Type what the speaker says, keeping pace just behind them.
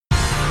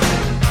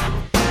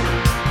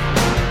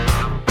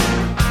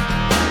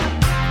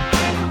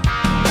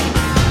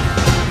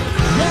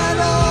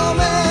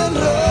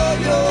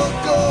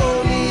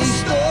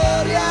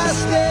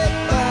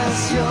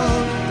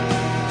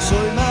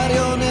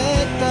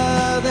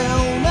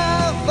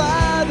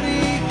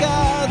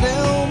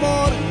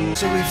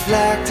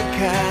flagged a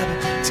cab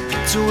to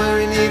get to where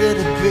he needed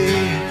to be.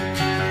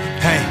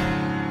 Hey,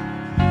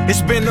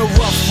 it's been a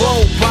rough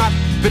road, Pop,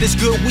 but it's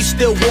good we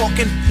still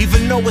walking.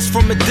 Even though it's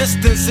from a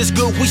distance, it's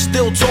good we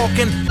still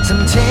talking.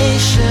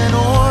 Temptation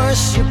or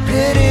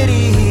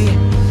stupidity,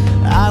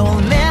 I will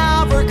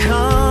never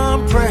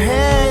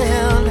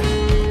comprehend.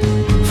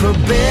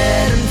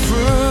 Forbidden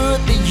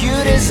fruit that you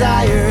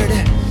desired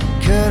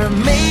could have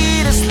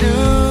made us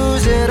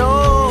lose it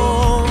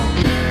all.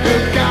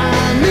 El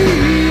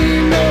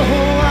camino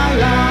a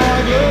la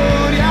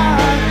gloria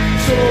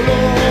solo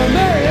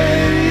me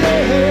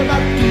lleva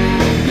tu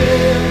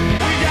piel.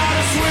 We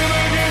gotta swim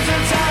against the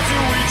tide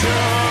till we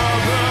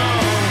trouble.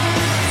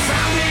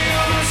 Find the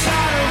other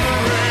side of the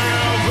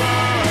river.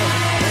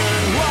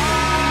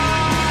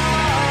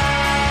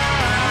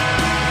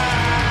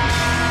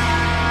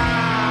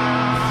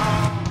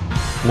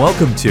 And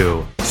Welcome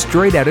to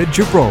Straight Outta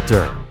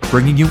Gibraltar,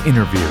 bringing you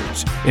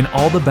interviews and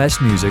all the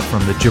best music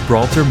from the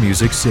Gibraltar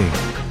music scene.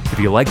 If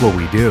you like what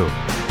we do,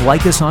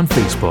 like us on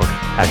Facebook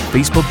at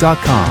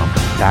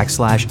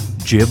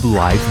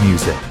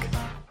facebook.com/GibLiveMusic.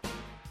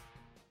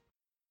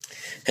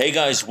 Hey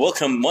guys,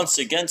 welcome once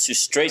again to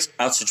Straight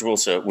Outta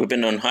Gibraltar. We've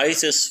been on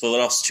hiatus for the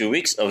last 2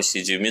 weeks,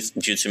 obviously due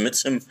to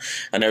Midsum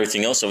and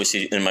everything else.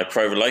 Obviously, in my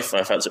private life,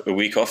 I've had a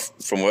week off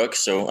from work,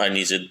 so I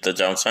needed the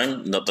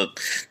downtime. Not that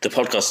the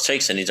podcast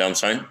takes any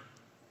downtime,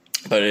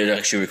 but it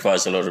actually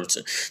requires a lot of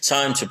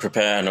time to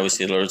prepare, and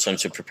obviously a lot of time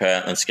to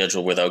prepare and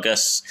schedule with our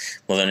guests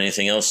more than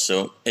anything else.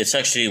 So it's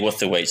actually worth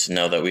the wait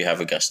now that we have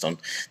a guest on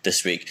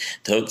this week.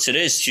 So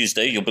today is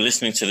Tuesday. You'll be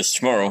listening to this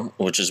tomorrow,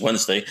 which is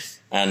Wednesday,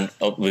 and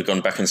we've gone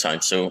back in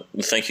time. So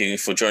thank you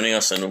for joining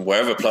us, and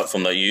wherever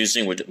platform that you're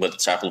using, whether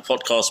it's Apple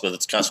Podcasts, whether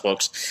it's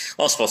Castbox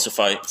or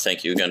Spotify,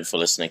 thank you again for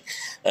listening.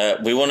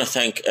 We want to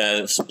thank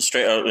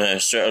Straight Out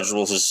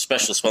Gibraltar's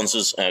special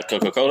sponsors,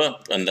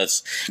 Coca-Cola, and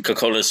that's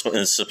Coca-Cola is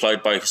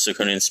supplied by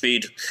Zirconian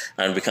Speed,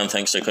 and we can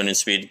thank Zirconian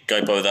Speed, Guy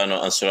Bovedano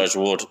and Suraj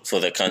Ward for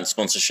their kind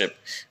sponsorship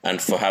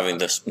and for having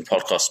this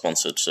podcast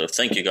sponsored. So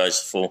thank you guys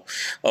for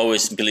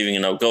always believing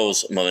in our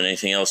goals more than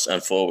anything else,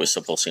 and for always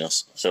supporting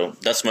us. So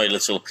that's my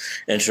little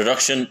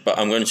introduction, but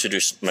I'm going to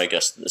introduce my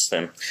guest this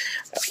time.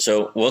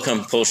 So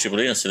welcome, Paul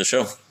Shibolinas, to the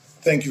show.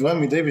 Thank you for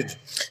having me, David.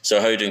 So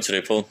how are you doing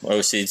today, Paul?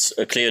 Obviously, it's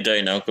a clear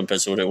day now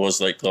compared to what it was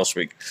like last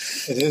week.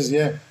 It is,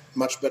 yeah.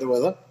 Much better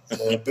weather.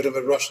 A bit of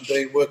a rush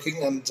day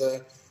working, and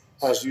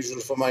as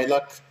usual for my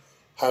luck,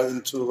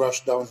 having to rush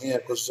down here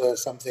because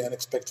something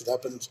unexpected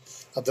happened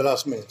at the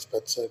last minute.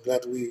 But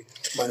glad we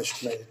managed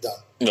to make it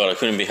down. Well, I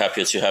couldn't be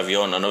happier to have you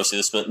on, and obviously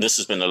this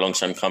has been a long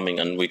time coming,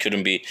 and we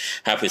couldn't be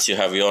happier to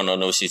have you on,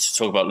 and obviously to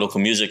talk about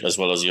local music as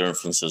well as your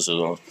influences as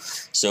well.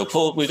 So,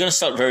 Paul, we're going to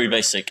start very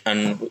basic,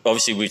 and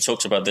obviously we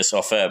talked about this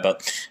off air,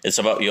 but it's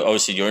about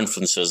your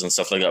influences and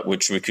stuff like that,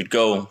 which we could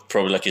go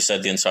probably, like you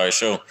said, the entire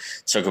show,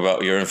 talk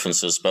about your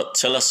influences. But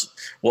tell us,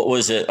 what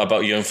was it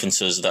about your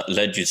influences that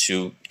led you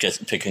to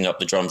picking up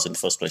the drums in the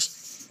first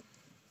place?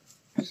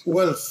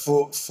 Well,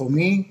 for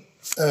me,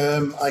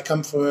 I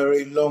come from a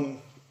very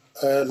long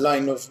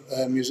line of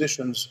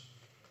musicians,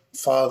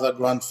 father,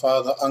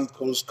 grandfather,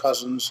 uncles,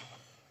 cousins.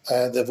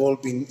 They've all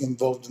been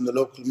involved in the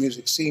local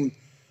music scene.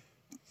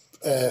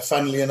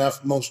 Funnily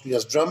enough, mostly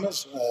as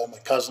drummers. My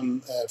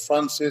cousin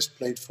Francis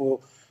played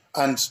for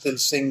and still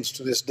sings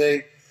to this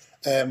day.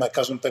 My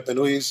cousin Pepe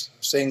Luis,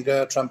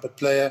 singer, trumpet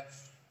player.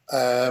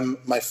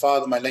 My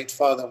father, my late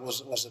father,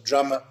 was a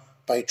drummer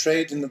by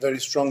trade, and very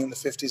strong in the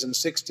 50s and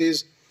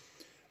 60s.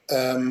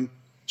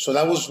 So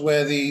that was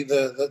where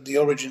the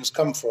origins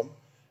come from.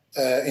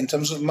 In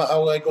terms of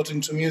how I got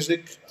into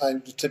music,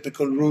 the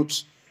typical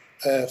route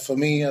for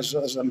me, as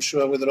I'm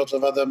sure with a lot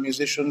of other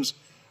musicians,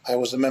 I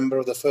was a member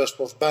of the First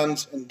Fourth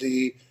Band in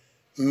the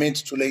mid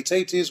to late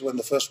 80s when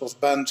the First Fourth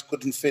Band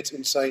couldn't fit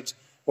inside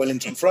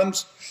Wellington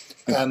Front.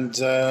 And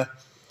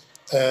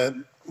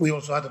we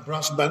also had a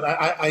brass band.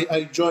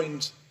 I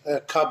joined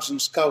Cubs and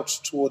Scouts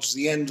towards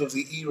the end of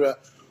the era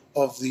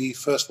of the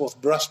First Fourth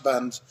Brass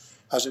Band,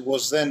 as it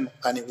was then,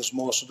 and it was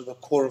more sort of a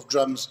core of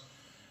drums.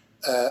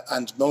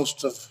 And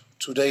most of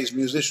today's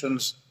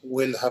musicians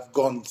will have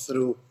gone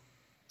through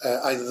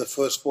either the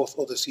First, Fourth,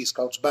 or the Sea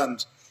Scouts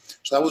band.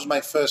 So that was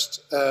my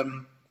first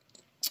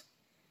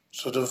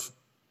sort of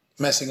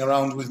messing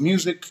around with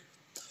music.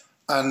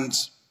 And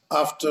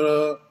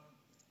after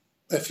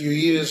a few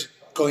years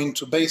going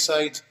to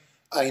Bayside,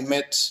 I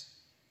met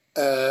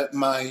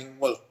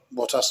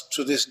what is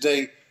to this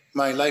day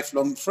my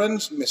lifelong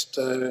friends,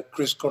 Mr.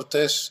 Chris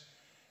Cortez,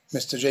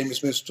 Mr. James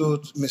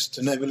Mistud,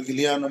 Mr. Neville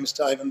Giuliano,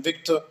 Mr. Ivan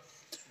Victor.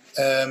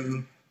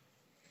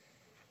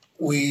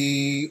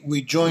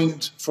 We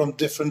joined from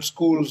different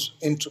schools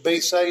into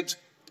Bayside.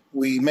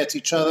 We met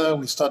each other.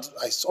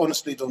 I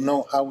honestly don't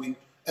know how we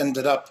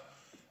ended up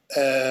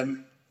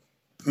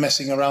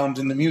messing around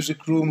in the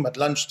music room at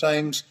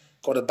lunchtimes,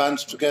 got a band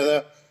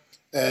together.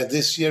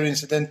 This year,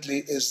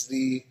 incidentally, is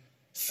the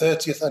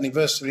 30th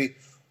anniversary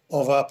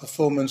of our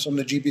performance on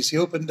the GBC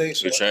Open Day.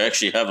 So which I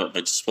actually have at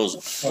my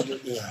disposal.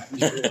 You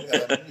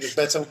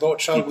better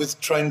watch out with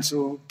trying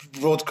to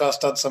broadcast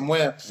that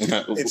somewhere.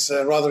 It's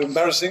rather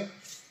embarrassing.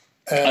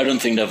 I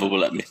don't think Never will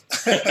let me.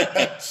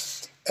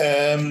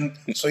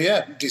 So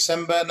yeah,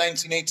 December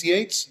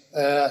 1988.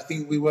 I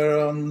think we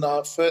were on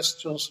our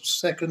first or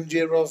second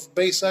year of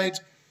Bayside.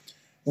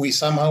 We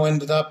somehow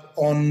ended up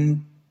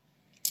on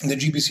the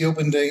GBC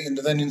Open Day in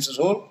the then Inces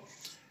Hall.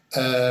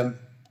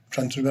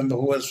 Trying to remember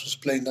who else was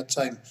playing that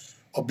time.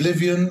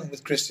 Oblivion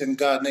with Christian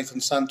Gard,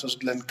 Nathan Santos,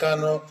 Glenn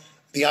Cano,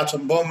 the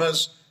Atom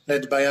Bombers,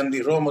 led by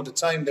Andy Rome at the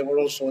time. They were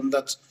also on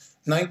that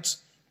night.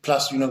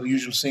 Plus, the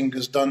usual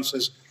singers,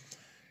 dancers.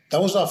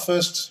 That was our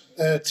first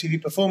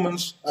TV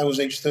performance. I was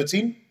age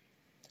 13.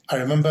 I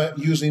remember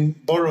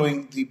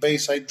borrowing the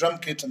Bayside drum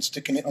kit and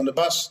sticking it on the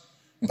bus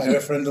by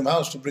Referendum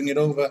House to bring it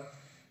over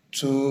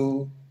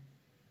to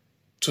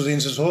the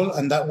Inces Hall,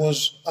 and that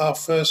was our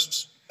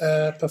first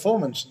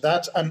performance.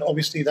 That, and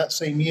obviously that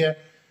same year,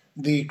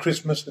 the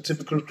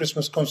typical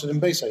Christmas concert in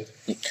Bayside.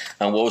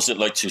 And what was it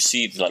like to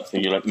see,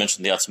 you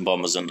mentioned the Atom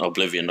Bombers and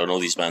Oblivion and all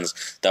these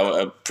bands that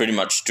were pretty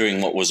much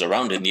doing what was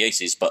around in the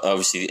 80s, but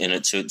obviously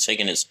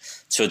taking it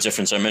to a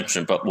different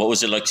dimension. But what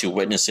was it like to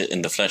witness it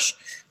in the flesh,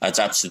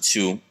 adapted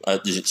to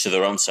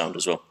their own sound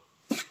as well?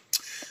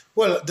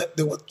 Well,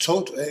 they were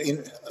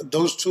in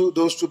those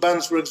two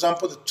bands, for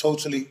example, they're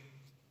totally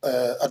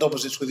at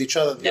opposites with each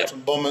other. The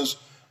Atom Bombers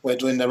were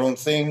doing their own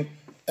thing,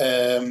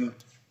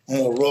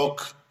 more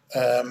rock.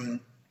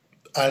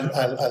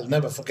 I'll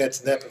never forget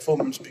their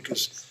performance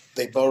because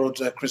they borrowed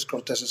Chris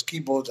Cortez's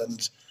keyboard,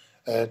 and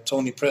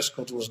Tony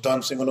Prescott was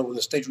dancing all over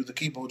the stage with the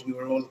keyboard. We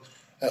were all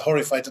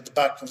horrified at the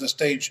back of the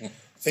stage,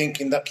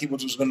 thinking that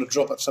keyboard was going to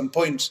drop at some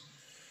point.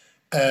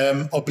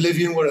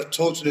 Oblivion were a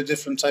totally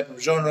different type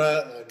of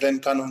genre. Glenn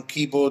Cano on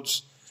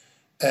keyboards,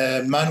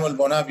 Manuel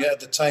Bonavia at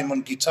the time on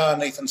guitar,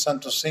 Nathan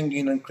Santos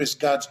singing, and Chris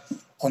Gard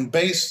on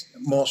bass,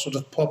 more sort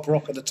of pop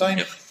rock at the time.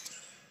 Yep.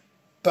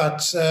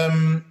 But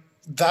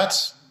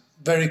that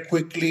very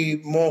quickly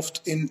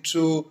morphed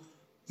into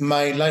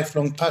my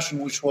lifelong passion,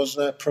 which was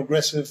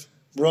progressive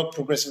rock,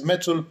 progressive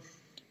metal.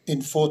 In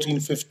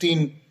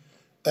 14-15,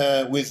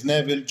 with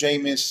Neville,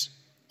 Jamis,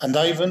 and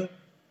Ivan,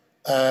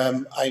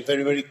 I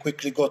very, very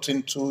quickly got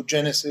into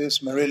Genesis,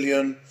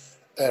 Marillion,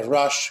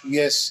 Rush.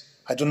 Yes,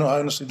 I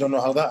honestly don't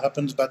know how that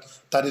happened, but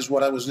that is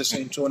what I was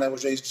listening to when I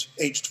was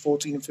aged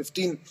 14 and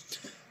 15.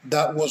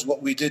 That was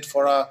what we did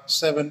for our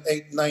 7,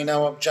 8, 9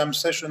 hour jam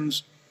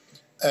sessions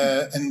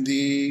in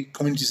the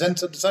community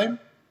centre at the time.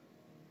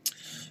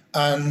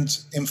 And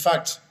in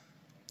fact,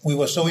 we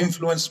were so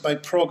influenced by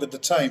prog at the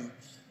time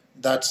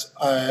that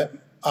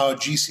our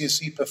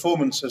GCSE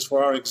performances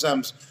for our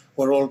exams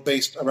were all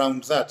based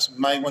around that.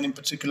 My one in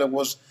particular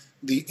was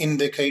the In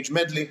the Cage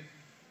medley.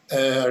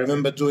 I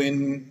remember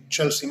doing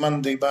Chelsea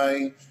Monday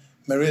by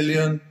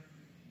Marillion.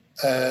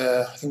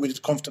 I think we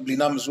did Comfortably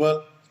Numb as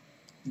well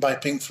by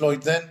Pink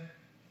Floyd then.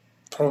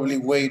 Probably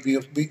way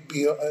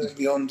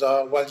beyond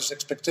our wildest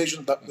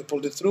expectations, but we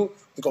pulled it through.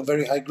 We got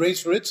very high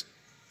grades for it.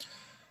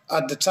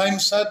 At the time,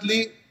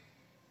 sadly,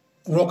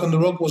 Rock on the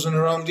Rock wasn't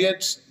around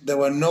yet. There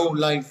were no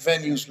live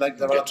venues like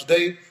there are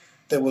today.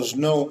 There was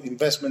no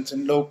investment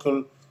in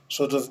local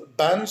sort of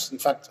bands. In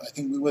fact, I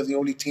think we were the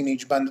only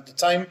teenage band at the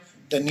time.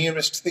 The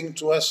nearest thing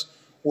to us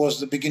was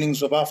the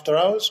beginnings of After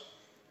Hours,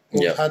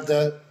 who had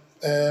the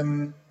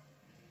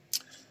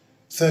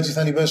 30th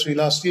anniversary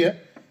last year.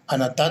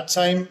 And at that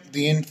time,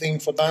 the in thing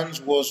for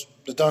bands was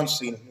the dance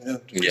scene.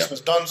 The Christmas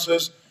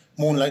dancers,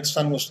 Moonlight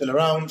Sun was still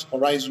around,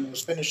 Horizon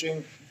was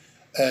finishing,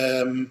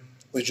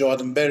 with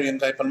Jordan Berry and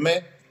Guy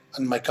Palmet,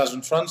 and my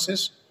cousin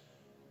Francis.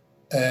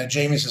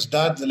 James'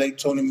 dad, the late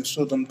Tony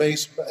Missoud on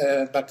bass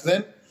back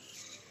then.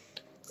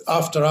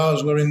 After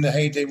Hours were in the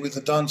heyday with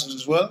the dancers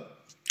as well.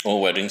 All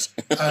weddings.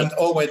 And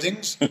all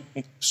weddings.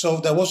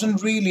 So there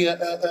wasn't really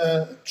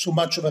too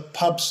much of a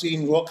pub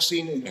scene, rock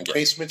scene.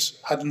 Basements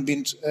hadn't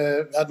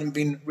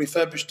been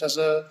refurbished as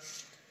a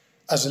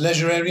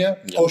leisure area.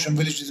 Ocean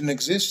Village didn't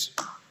exist.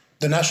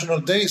 The National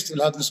Day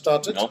still hadn't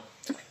started. No.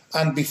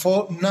 And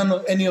before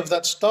any of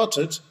that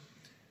started,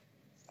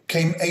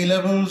 came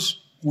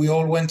A-levels. We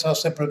all went our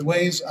separate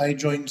ways. I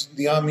joined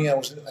the army. I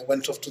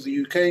went off to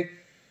the UK.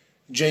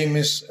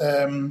 James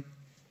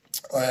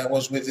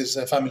was with his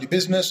family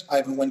business.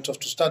 Ivan went off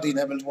to study.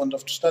 Neville went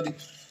off to study.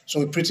 So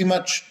we pretty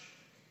much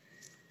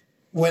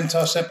went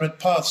our separate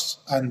paths.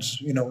 And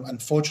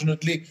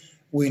unfortunately,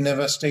 we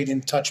never stayed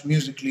in touch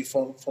musically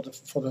for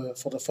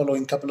the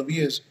following couple of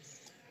years.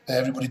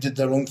 Everybody did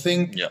their own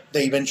thing. Yeah.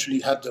 They eventually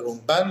had their own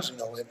bands.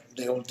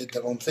 They all did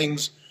their own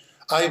things.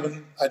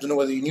 Ivan, I don't know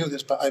whether you knew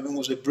this, but Ivan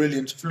was a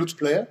brilliant flute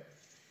player.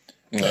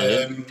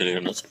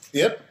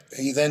 Yep.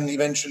 He then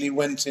eventually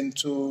went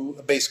into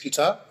a bass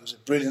guitar. He was a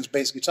brilliant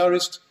bass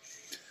guitarist.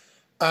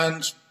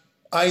 And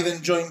I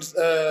then joined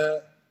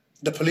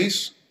the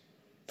police.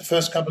 The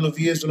first couple of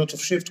years, a lot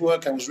of shift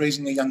work. I was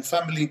raising a young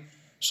family,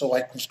 so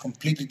I was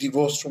completely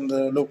divorced from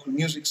the local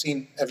music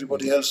scene.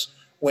 Everybody else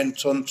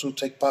went on to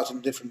take part in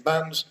different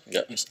bands.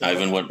 Yeah,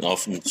 Ivan went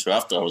off into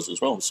After Hours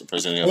as well,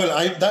 surprisingly.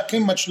 Well, that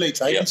came much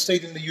later. Ivan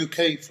stayed in the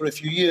UK for a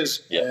few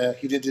years. Yeah.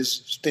 He did his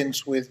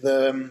stints with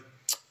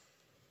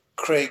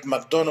Craig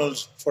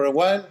MacDonald for a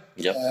while.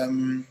 Yep.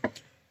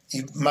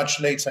 much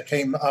later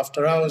came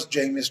After Hours.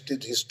 James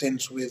did his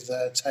stints with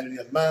Thierry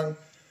Allemand,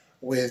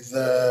 with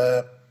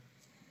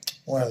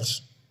what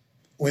else?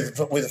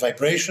 With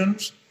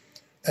Vibrations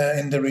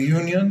in the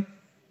Reunion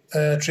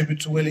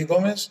tribute to Willie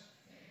Gomez.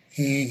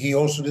 He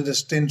also did a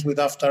stint with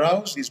After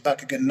Hours. He's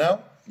back again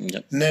now.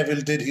 Yep.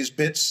 Neville did his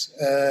bits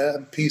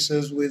and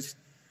pieces with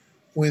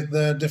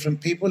different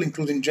people,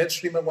 including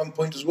Jetstream at one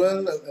point as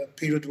well. A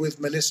period with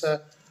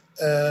Melissa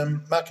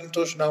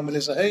McIntosh, now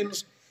Melissa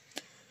Hales.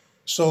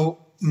 So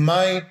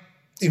my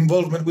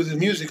involvement with the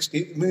music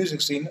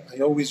scene,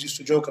 I always used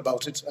to joke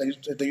about it. I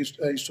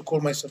used to call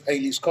myself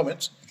Halley's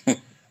Comet,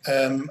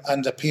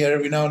 and appear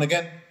every now and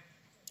again.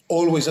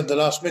 Always at the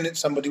last minute,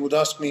 somebody would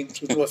ask me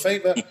to do a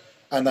favor,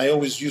 and I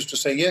always used to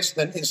say yes,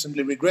 then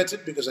instantly regret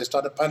it because I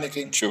started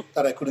panicking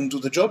that I couldn't do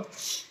the job.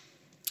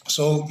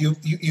 So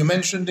you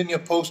mentioned in your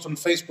post on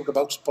Facebook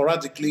about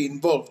sporadically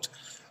involved,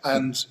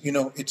 and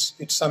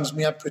it sums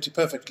me up pretty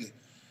perfectly.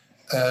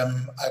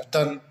 I've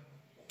done,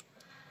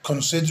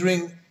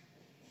 considering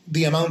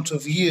the amount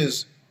of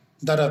years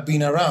that I've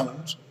been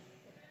around,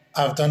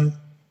 I've done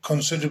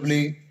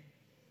considerably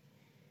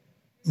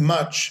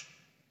much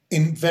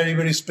in very,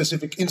 very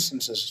specific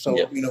instances. So,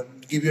 to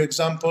give you an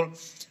example,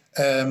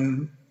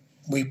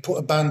 we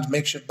put a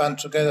makeshift band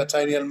together,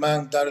 Thierry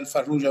Allemand, Daryl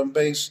Farrugia on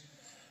bass,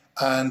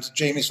 and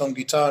James on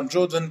guitar and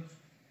Jordan,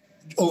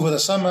 over the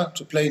summer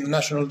to play in the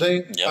National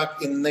Day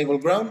back in Naval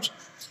Ground.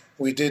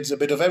 We did a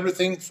bit of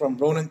everything from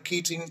Ronan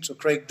Keating to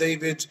Craig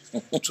David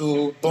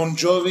to Bon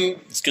Jovi.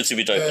 It's good to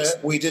be diverse.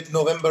 We did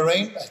November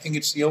Rain. I think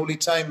it's the only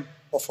time,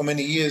 or for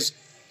many years,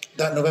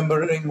 that November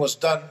Rain was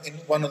done in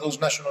one of those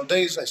national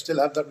days. I still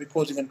have that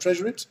recording and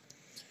treasure it.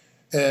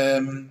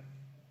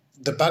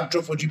 The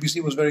backdrop for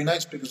GBC was very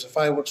nice because the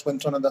fireworks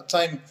went on at that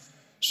time.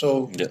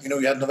 So,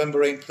 you had November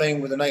Rain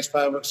playing with a nice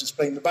fireworks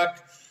display in the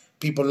back.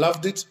 People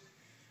loved it.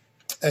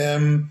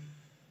 And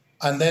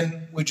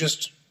then we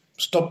just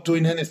stopped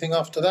doing anything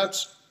after that.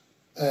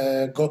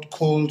 Got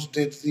called,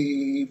 did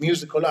the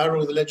musical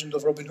Arrow, The Legend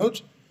of Robin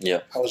Hood. Yeah.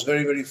 I was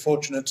very, very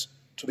fortunate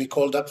to be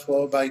called up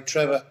by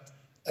Trevor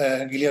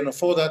Giuliano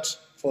for that,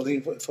 for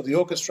the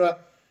orchestra.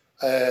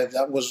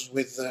 That was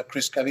with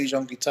Chris Cavilla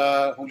on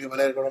guitar, Julio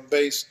Valerga on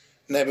bass,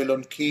 Neville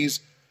on keys,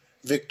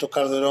 Victor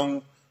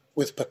Calderon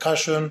with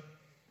percussion,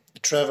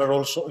 Trevor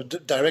also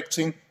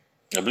directing.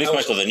 I believe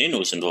Michael Venino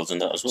was involved in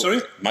that as well.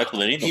 Sorry? Michael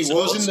Venino. He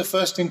was in the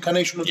first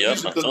incarnation of the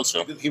musical. I thought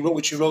so.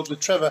 Which he wrote with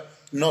Trevor,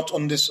 not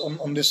on this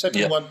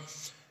second one.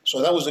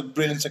 So that was a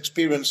brilliant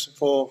experience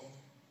for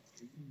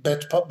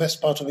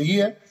best part of a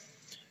year.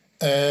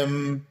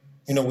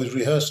 With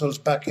rehearsals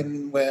back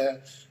in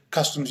where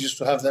Customs used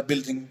to have their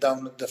building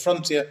down at the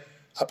frontier,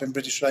 up in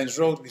British Lines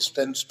Road. We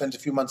spent a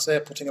few months there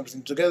putting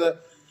everything together,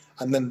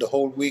 and then the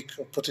whole week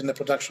of putting the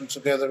production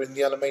together in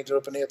the Alameda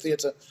Open Air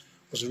Theatre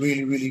was a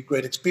really, really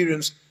great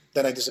experience.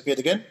 Then I disappeared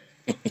again.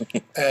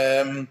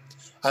 And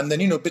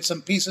then, bits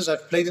and pieces.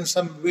 I've played in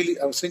some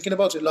I was thinking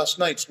about it last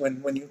night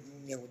when you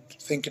were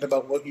thinking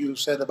about what you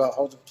said about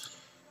how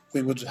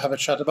we would have a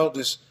chat about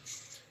this.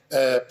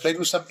 Played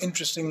with some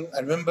interesting, I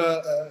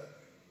remember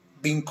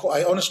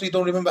I honestly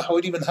don't remember how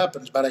it even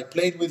happened, but I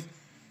played with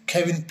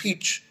Kevin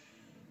Peach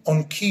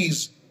on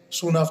keys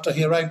soon after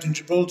he arrived in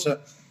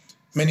Gibraltar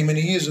many, many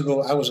years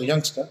ago. I was a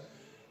youngster.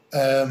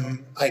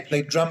 I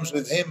played drums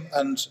with him,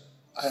 and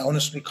I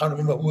honestly can't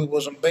remember who it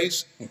was on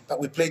bass,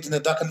 but we played in the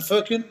Duck and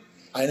Firkin.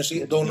 I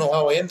honestly don't know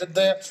how I ended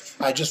there.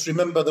 I just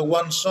remember the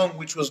one song,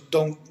 which was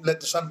Don't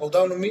Let the Sun Go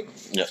Down on Me.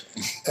 Yeah.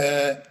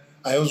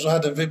 I also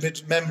had a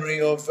vivid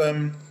memory of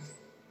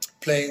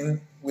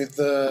playing with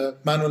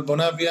Manuel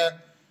Bonavia,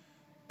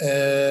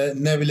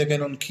 Neville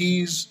again on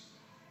keys.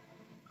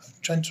 I'm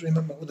trying to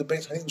remember who the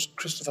bass, I think it was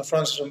Christopher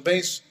Francis on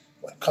bass.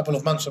 A couple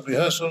of months of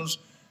rehearsals,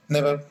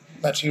 never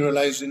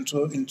materialized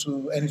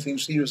into anything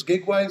serious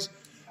gig-wise.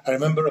 I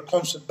remember a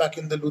concert back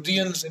in the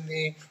Ludians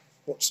in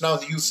what's now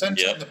the Youth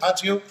Centre, in the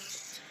patio,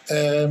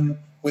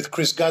 with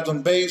Chris Gadd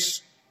on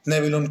bass,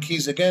 Neville on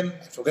keys again.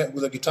 I forget who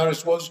the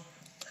guitarist was.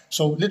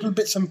 So little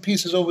bits and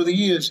pieces over the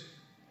years.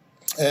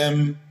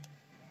 And,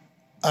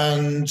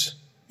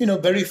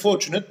 very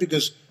fortunate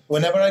because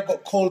whenever I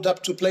got called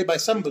up to play by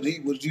somebody,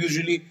 it was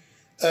usually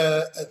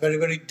a very,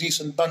 very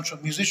decent bunch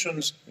of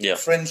musicians,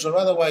 friends or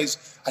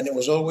otherwise, and it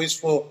was always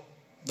for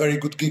very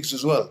good gigs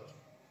as well.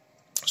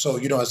 So,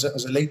 as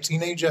a late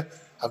teenager,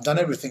 I've done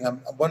everything.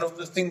 One of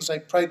the things I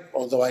pride,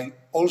 although I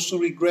also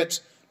regret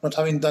not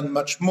having done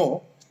much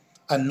more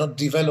and not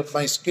developed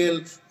my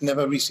skill,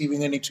 never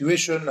receiving any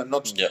tuition and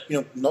not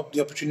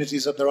the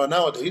opportunities that there are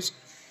nowadays.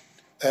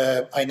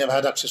 I never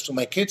had access to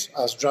my kit.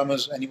 As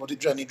drummers, any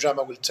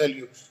drummer will tell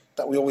you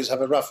that we always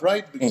have a rough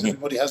ride because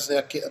everybody has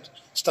their kit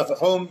stuff at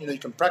home. You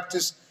can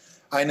practice.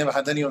 I never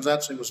had any of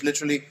that, so it was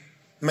literally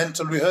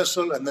mental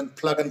rehearsal and then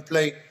plug and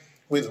play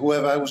with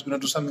whoever I was going to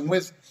do something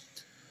with.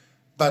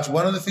 But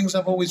one of the things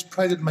I've always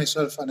prided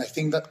myself, and I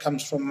think that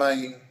comes from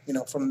my,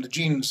 from the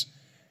genes,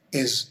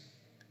 is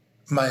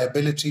my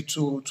ability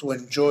to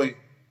enjoy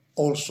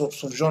all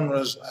sorts of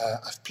genres.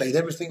 I've played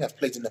everything. I've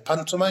played in the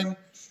pantomime.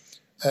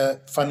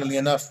 Funnily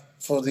enough,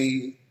 for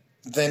the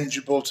then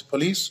Gibraltar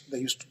Police. They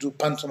used to do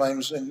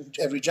pantomimes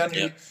every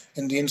January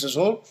in the Inns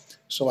Hall.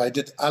 So I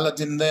did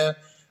Aladdin,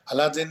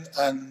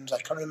 and I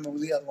can't remember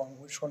the other one.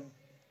 Which one?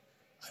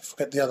 I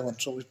forget the other one.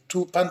 So with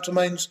 2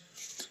 pantomimes,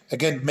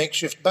 again,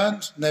 makeshift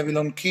band, Neville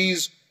on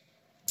keys,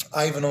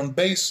 Ivan on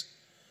bass.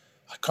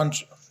 I'm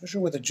not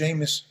sure whether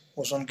James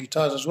was on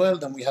guitars as well.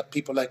 Then we had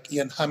people like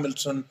Ian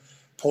Hamilton,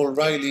 Paul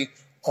Riley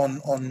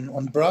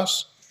on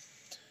brass.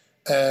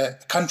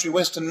 Country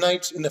Western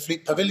night in the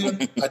Fleet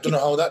Pavilion. I don't know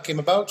how that came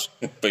about.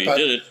 But you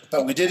did it.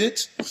 But we did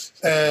it.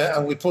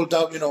 And we pulled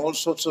out, all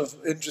sorts of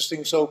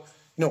interesting,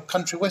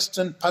 country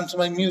Western,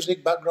 pantomime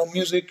music, background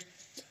music.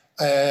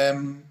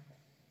 The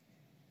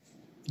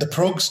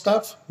prog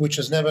stuff, which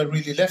has never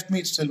really left me.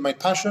 It's still my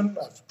passion.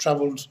 I've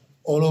travelled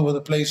all over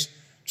the place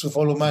to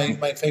follow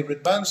my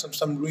favourite bands and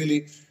some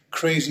really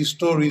crazy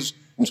stories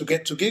to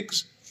get to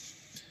gigs.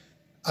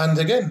 And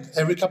again,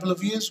 every couple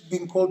of years,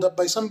 being called up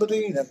by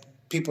somebody,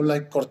 people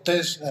like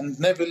Cortez and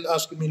Neville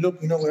asking me,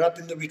 look, we're up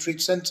in the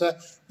retreat centre.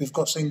 We've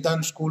got St.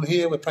 Dan's School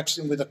here. We're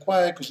practicing with the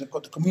choir because they've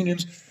got the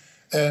communions.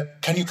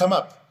 Can you come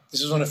up?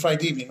 This is on a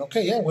Friday evening.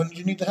 Okay, yeah, when do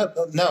you need the help?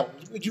 Now.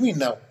 What do you mean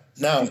now?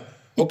 Now.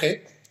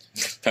 Okay.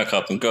 Pack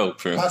up and go.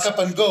 Pack up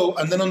and go.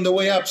 And then on the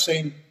way up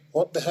saying,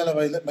 what the hell have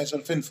I let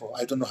myself in for?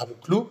 I don't have a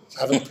clue.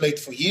 I haven't played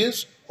for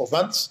years or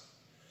months.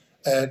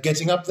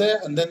 Getting up there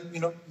and then,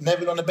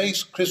 Neville on the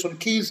bass, Chris on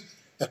keys,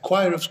 a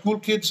choir of school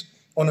kids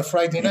on a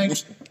Friday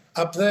night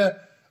up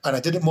there. And I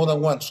did it more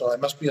than once, so I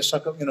must be a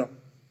sucker,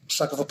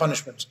 sucker for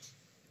punishment.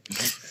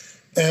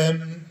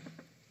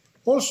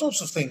 All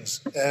sorts of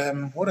things.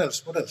 What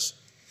else?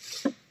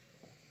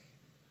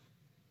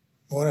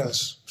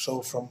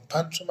 So from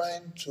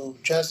pantomime to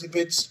jazzy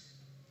bits,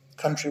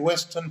 country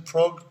western,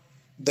 prog.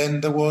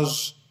 Then there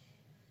was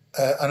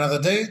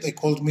another day. They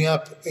called me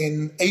up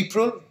in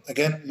April.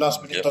 Again,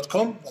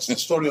 lastminute.com. That's the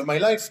story of my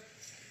life.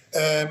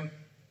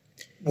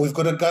 We've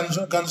got a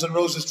Guns N'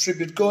 Roses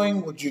tribute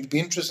going. Would you be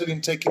interested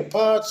in taking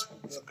part?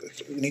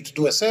 We need to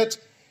do a set.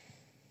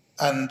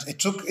 And it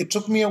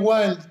took me a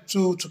while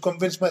to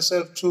convince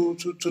myself to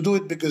do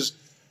it because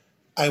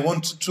I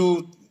wanted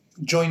to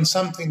join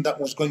something that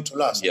was going to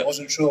last. I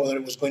wasn't sure whether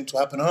it was going to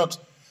happen or not.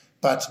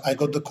 But I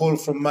got the call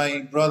from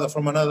my brother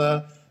from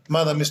another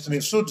mother, Mr.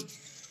 Mifsud,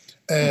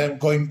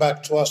 going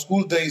back to our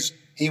school days.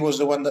 He was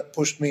the one that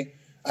pushed me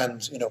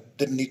and,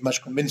 didn't need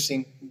much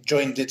convincing.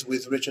 Joined it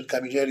with Richard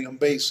Camilleri on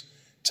bass,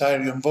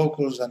 Tyree on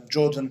vocals, and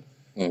Jordan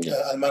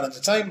Alman at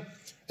the time.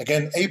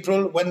 Again,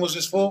 April, when was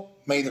this for?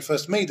 May the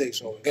 1st, May Day.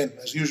 So again,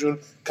 as usual,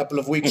 a couple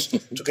of weeks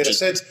to get a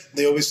set.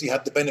 They obviously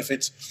had the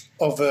benefit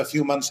of a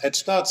few months head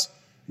starts.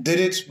 Did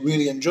it,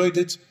 really enjoyed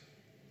it.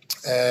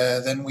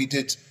 Then we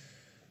did,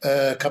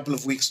 a couple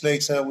of weeks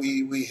later,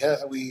 we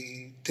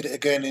did it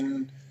again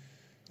in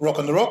Rock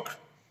on the Rock.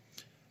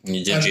 And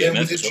you did and GMF. Then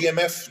we did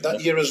GMF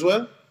that year as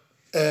well.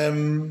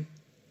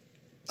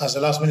 As a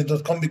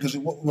lastminute.com because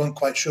we weren't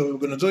quite sure we were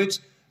going to do it.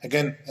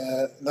 Again,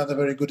 another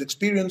very good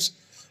experience.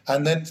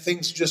 And then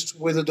things just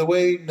withered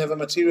away, never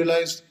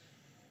materialized.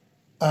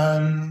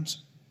 And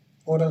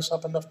what else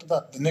happened after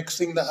that? The next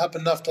thing that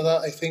happened after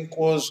that, I think,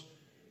 was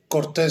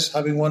Cortez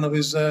having one of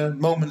his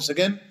moments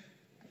again.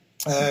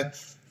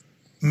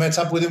 Met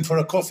up with him for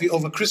a coffee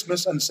over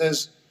Christmas and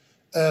says,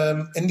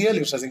 in the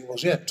Elios, I think it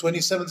was,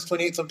 27th,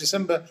 28th of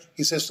December,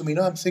 he says to me,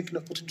 I'm thinking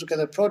of putting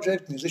together a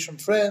project, musician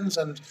friends,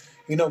 and,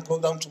 go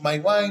down to my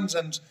wines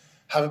and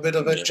have a bit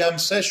of a jam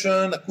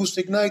session,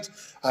 acoustic night.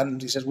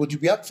 And he says, would you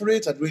be up for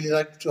it? I'd really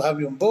like to have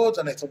you on board.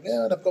 And I thought,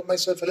 and I've got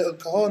myself a little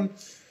cajon.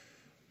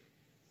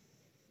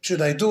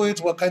 Should I do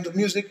it? What kind of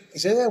music? He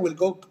said, we'll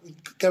go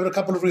get a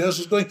couple of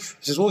rehearsals going. He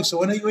says, so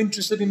when are you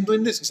interested in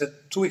doing this? He said,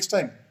 2 weeks'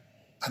 time.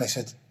 And I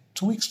said,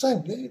 2 weeks'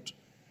 time?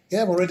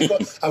 Yeah, I've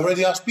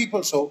already asked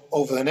people. So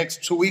over the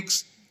next 2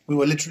 weeks, we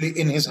were literally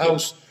in his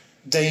house,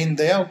 day in,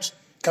 day out,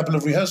 a couple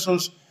of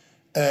rehearsals.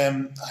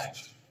 I'd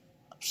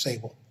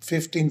say,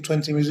 15,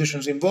 20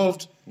 musicians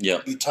involved.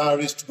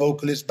 Guitarists,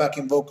 vocalists,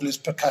 backing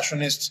vocalists,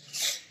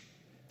 percussionists.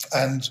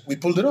 And we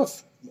pulled it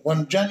off.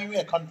 One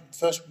January,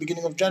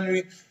 beginning of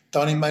January,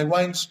 down in my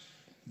wines.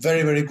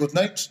 Very, very good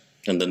night.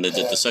 And then they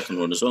did the second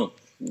one as well.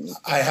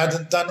 I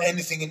hadn't done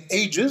anything in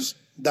ages.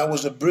 That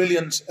was a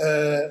brilliant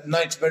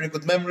night, very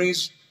good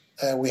memories.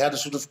 We had a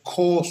sort of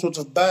core sort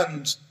of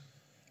band.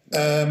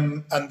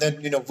 And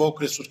then,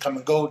 vocalists would come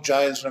and go.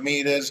 Giles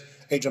Ramirez,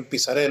 Adrian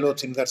Pizarello,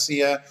 Tim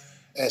Garcia,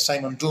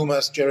 Simon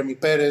Dumas, Jeremy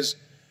Perez,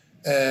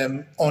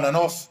 on and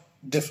off.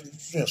 Different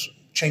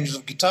changes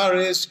of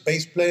guitarists,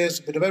 bass players,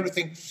 a bit of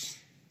everything.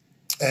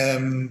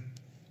 I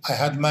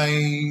had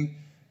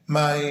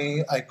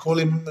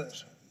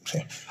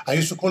I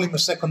used to call him a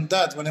second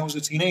dad when I was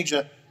a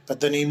teenager, but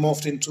then he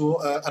morphed into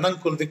an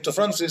uncle, Victor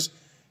Francis,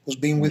 who's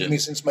been with me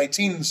since my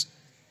teens,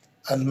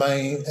 and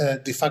my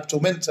de facto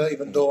mentor,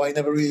 even though I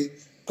never really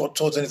got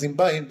taught anything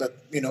by him, but,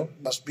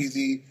 must be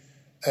the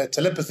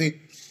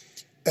telepathy.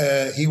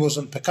 He was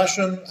on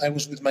percussion, I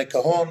was with my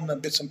cajon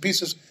and bits and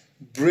pieces.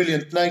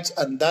 Brilliant night,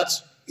 and that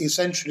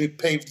essentially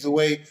paved the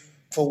way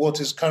for what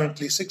is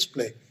currently Six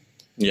Play.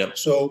 Yeah.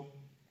 So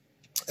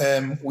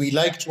we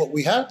liked what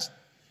we had.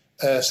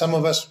 Some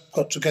of us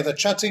got together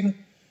chatting.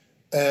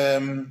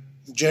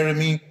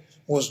 Jeremy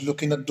was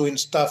looking at doing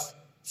stuff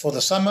for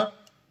the summer.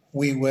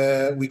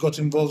 We got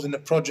involved in a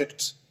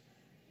project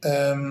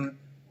to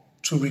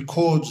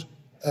record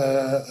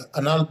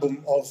an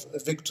album of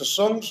Victor's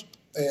songs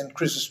in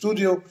Chris's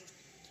studio,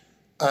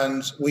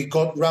 and we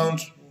got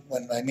round.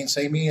 When I mean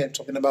say me, I'm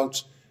talking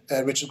about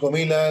Richard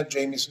Gomila,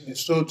 Jamie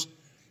Sud,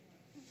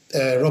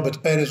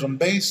 Robert Perez on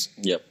bass,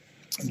 Yep.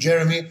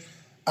 Jeremy,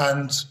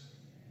 and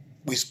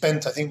we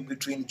spent, I think,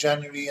 between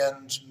January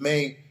and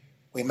May,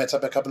 we met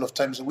up a couple of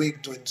times a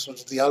week doing sort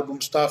of the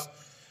album stuff.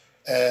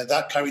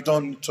 That carried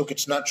on, took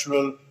its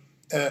natural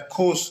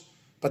course,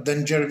 but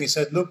then Jeremy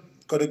said, look,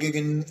 got a gig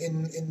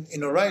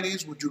in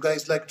O'Reilly's, would you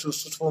guys like to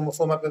sort of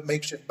form up a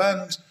makeshift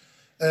band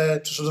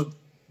to sort of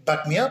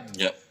back me up?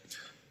 Yeah.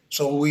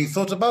 So we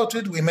thought about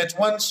it. We met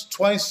once,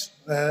 twice.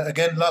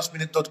 Again,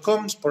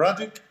 lastminute.com,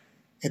 sporadic.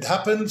 It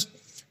happened.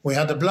 We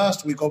had a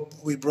blast.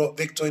 We brought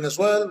Victor in as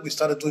well. We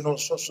started doing all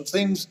sorts of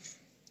things.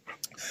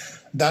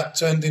 That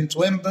turned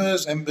into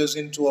Embers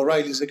into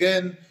O'Reilly's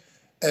again.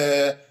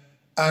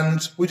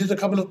 And we did a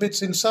couple of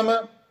bits in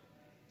summer.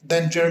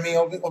 Then Jeremy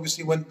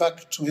obviously went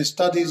back to his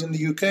studies in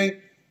the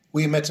UK.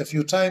 We met a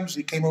few times.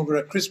 He came over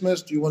at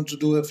Christmas. Do you want to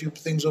do a few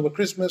things over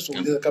Christmas? So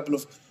we did a couple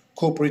of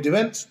corporate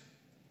events.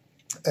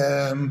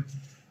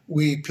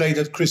 We played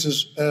at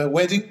Chris's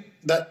wedding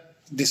that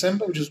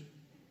December, which is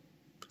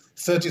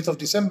 30th of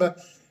December.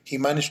 He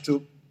managed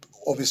to,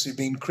 obviously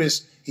being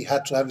Chris, he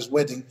had to have his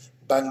wedding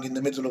bang in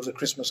the middle of the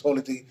Christmas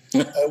holiday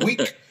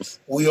week.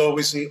 We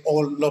obviously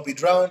all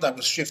lobbied round. I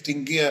was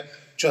shifting gear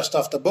just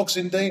after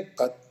Boxing Day,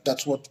 but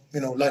that's what,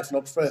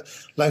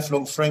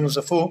 lifelong friends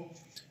are for.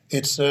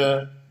 It's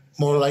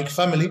more like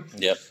family.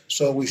 Yep.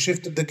 So we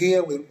shifted the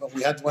gear.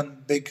 We had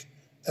one big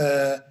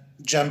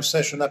jam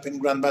session up in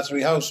Grand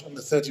Battery House on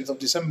the 30th of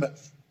December.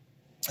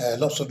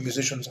 Lots of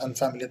musicians and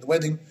family at the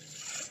wedding.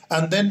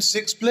 And then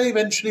Six Play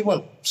eventually,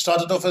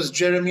 started off as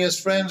Jeremy as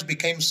friends,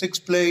 became Six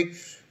Play.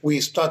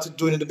 We started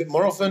doing it a bit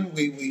more often.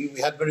 We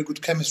had very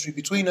good chemistry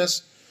between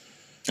us.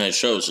 And it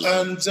shows.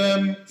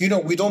 And,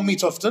 we don't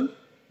meet often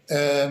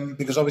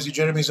because obviously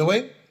Jeremy's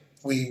away.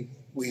 We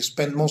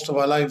spend most of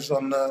our lives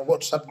on a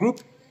WhatsApp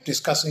group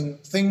discussing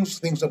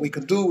things that we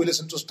can do. We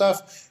listen to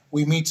stuff.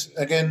 We meet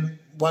again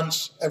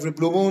once every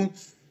blue moon,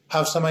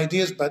 have some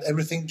ideas, but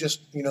everything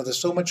just, there's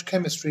so much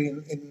chemistry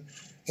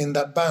in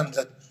that band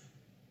that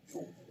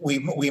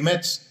we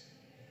met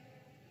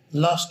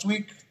last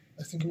week,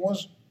 I think it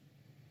was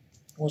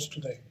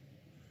today.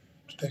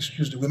 Today's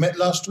Tuesday. We met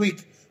last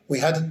week. We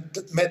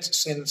hadn't met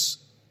since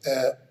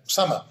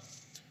summer.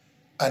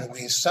 And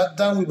we sat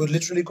down. We were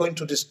literally going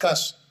to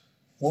discuss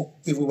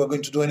if we were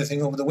going to do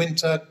anything over the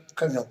winter,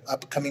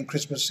 upcoming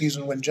Christmas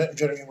season when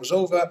Jeremy was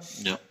over.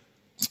 Yeah.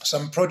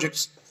 Some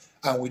projects.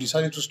 And we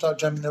decided to start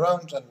jamming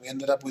around, and we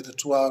ended up with a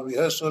 2-hour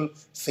rehearsal.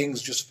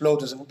 Things just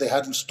flowed as if they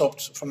hadn't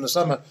stopped from the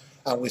summer.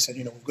 And we said,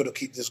 we've got to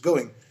keep this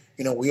going.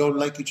 We all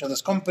like each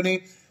other's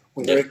company.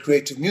 We're very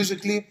creative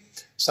musically.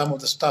 Some of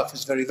the stuff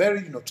is very,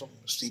 very,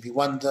 Stevie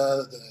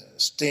Wonder, the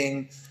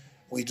Sting.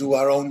 We do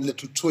our own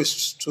little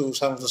twists to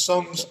some of the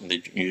songs.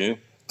 You do.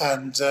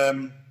 And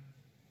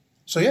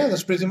so,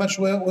 that's pretty much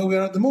where we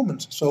are at the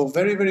moment. So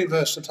very, very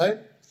versatile.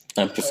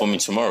 And performing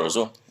tomorrow as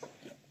well.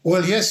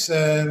 Well, yes.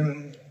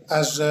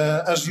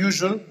 As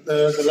usual,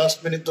 the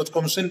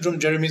lastminute.com syndrome.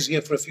 Jeremy's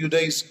here for a few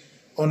days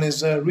on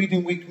his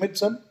reading week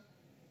midterm.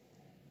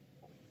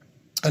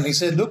 And he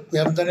said, look, we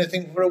haven't done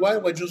anything for a while.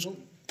 We're just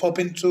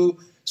popping to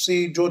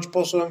see George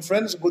Posso and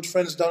friends, good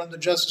friends down at the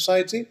Jazz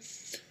Society,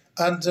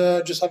 and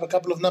just have a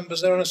couple of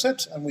numbers there on a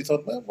set. And we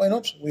thought, well, why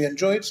not? We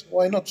enjoy it.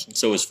 Why not?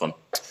 It's always fun.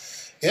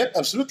 Yeah,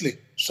 absolutely.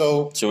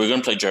 So we're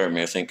going to play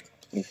Jeremy, I think.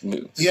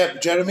 Yeah,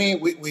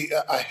 Jeremy,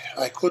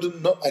 I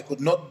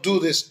could not do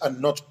this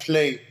and not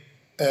play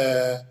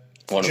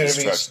one of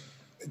his tracks.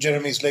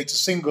 Jeremy's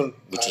latest single.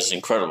 Which is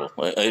incredible.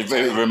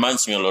 It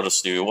reminds me a lot of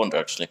Stevie Wonder,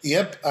 actually.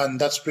 Yep, and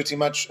that's pretty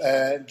much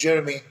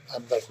Jeremy,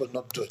 and I could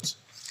not do it.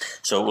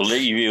 So we'll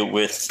leave you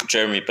with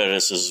Jeremy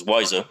Perez's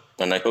Wiser,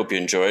 and I hope you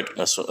enjoy it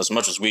as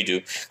much as we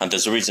do. And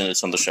there's a reason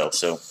it's on the shelf,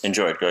 so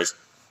enjoy it, guys.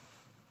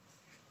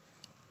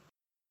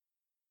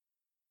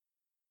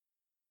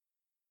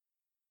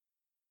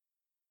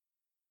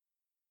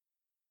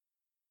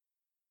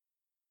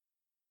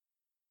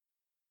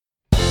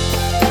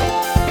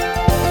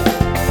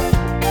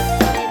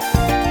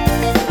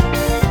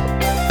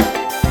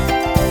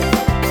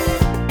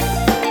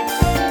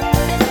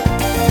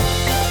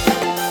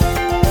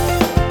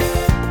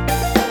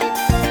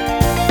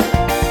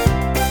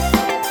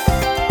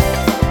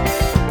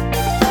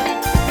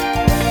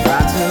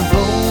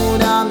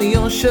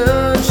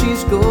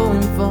 She's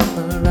going for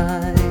a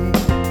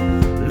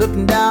ride,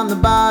 looking down the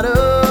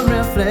bottom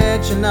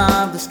reflection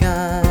of the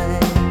sky.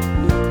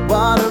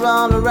 Water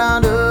all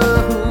around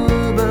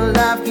her, but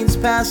life keeps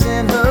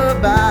passing her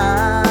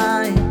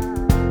by.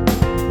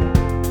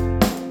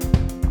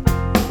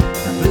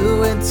 The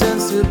blue it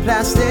turns to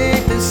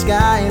plastic, the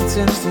sky it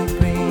turns to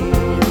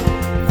green.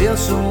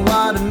 Feels so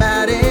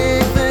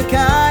automatic, the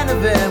kind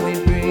of air we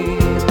breathe.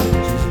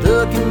 She's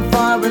looking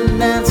for a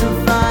an answer,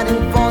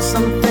 fighting for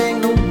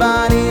something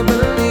nobody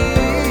believes.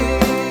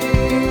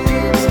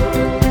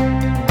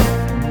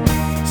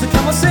 So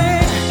come on, sing.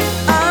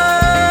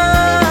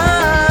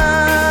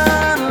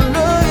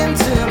 Look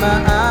into my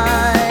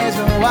eyes,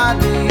 and what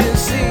do you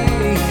see?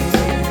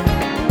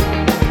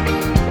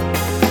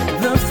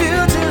 The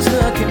future's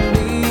looking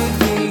bleak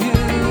for you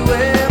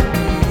and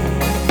me.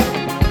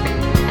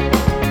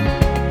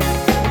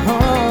 Oh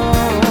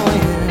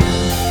yeah.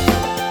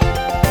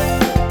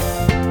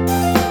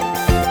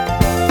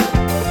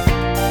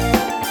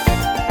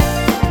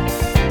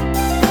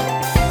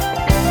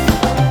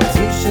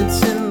 T-shirts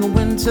in the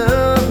winter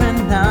and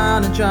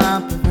not a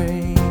drop of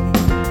rain.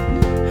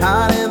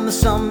 Hot in the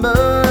summer,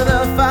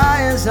 the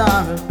fires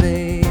are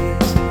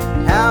ablaze.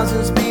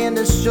 Houses being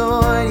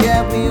destroyed,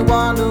 yet we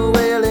wonder,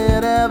 will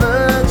it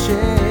ever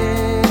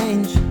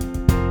change?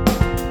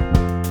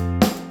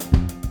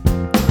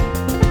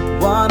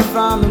 Water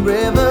from the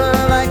river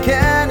like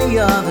any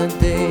other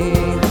day.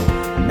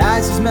 And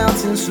ice is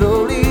melting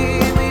slowly,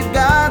 we've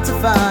got to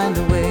find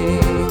a way.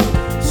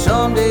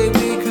 Someday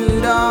we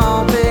could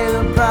all pay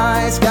the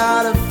price,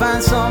 gotta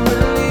find some relief.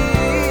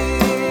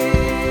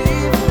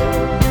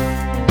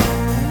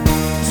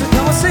 So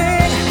come on,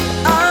 sing.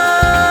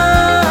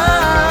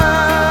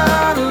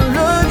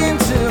 Look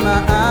into my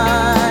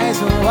eyes,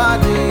 what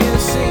do you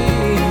see?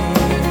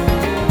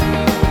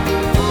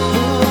 The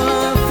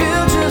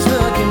future's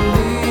looking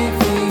bleak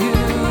for you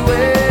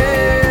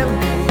and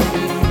me.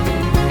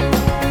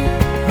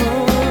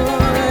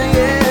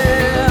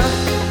 Yeah.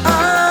 I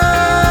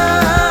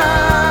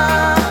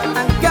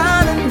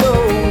gotta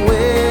know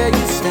where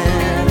you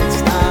stand.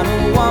 It's not a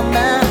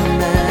one-man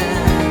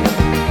band,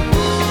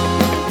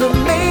 but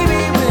maybe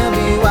we'll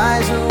be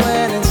wiser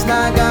when it's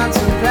not gone to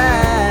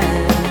plan.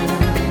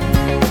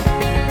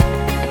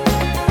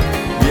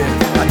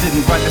 Yeah, I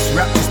didn't write this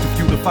rap just to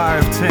fuel the fire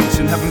of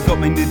tension. Haven't got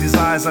many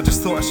desires, I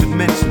just thought I should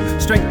mention.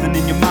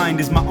 Strengthening your mind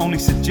is my only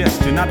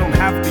suggestion. I don't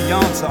have the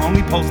answer,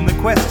 only posing the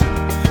question.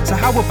 So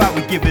how about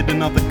we give it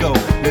another go?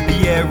 Let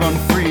the air run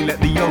free, let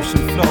the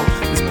ocean flow.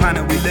 This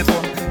planet we live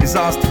on is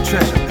ours to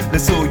treasure.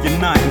 Let's all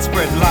unite and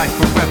spread life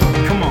forever.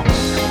 Come on.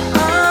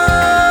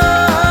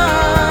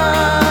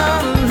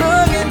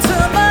 Look into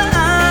my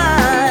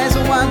eyes,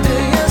 what do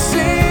you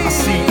see? I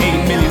see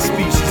 8 million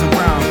species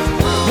around.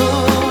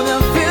 The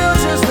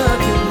future's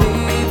looking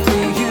bleak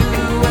for you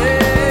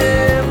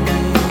and me.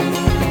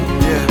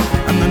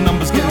 Yeah, and the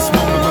numbers getting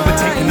smaller when we're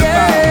taking them out.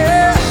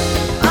 Yeah.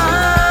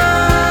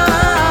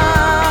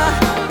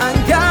 I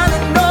gotta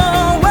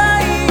know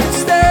where you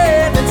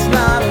stand. It's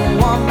not a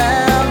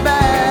one-man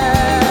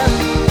band,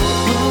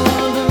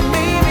 but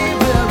maybe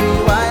we'll be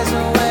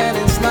wiser when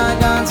it's not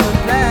gone to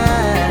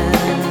plan.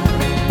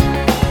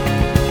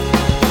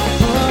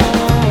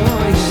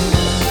 Oh yeah.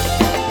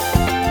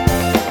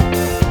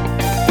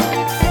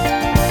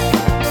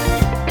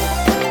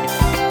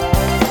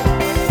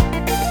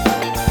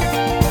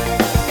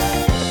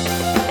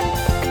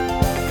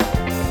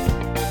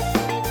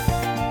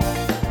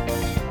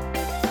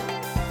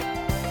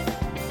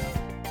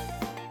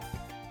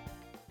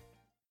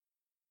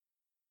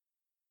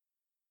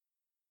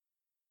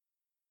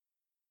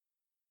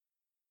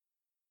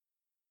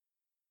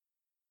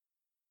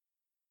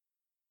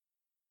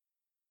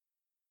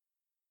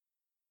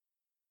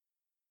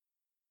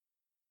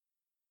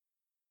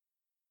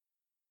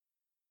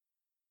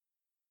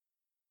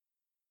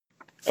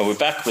 And we're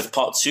back with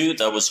part 2.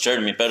 That was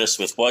Jeremy Bettis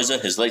with Wiser,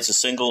 his latest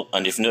single.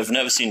 And if you've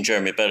never seen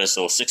Jeremy Bettis,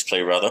 or Six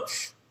Play rather,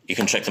 you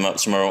can check them out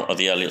tomorrow at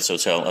the Elliott's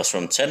Hotel. That's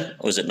from 10,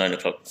 or is it 9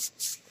 o'clock?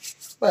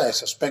 Well, I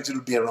suspect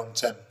it'll be around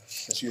 10.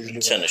 That's usually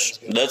when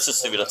 10ish. Let's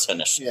just leave it at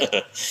 10ish.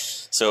 Yeah.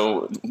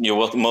 So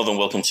you're more than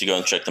welcome to go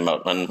and check them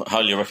out, and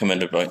highly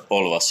recommended by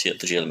all of us here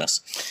at the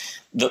GLMS.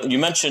 You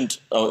mentioned,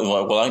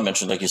 I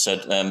mentioned, like you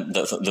said,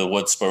 the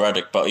word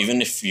sporadic, but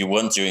even if you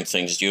weren't doing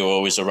things, you were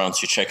always around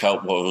to check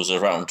out what was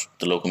around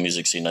the local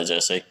music scene, I dare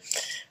say.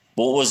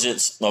 What was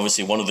it?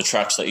 Obviously, one of the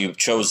tracks that you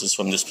chose is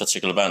from this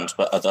particular band,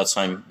 but at that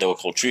time they were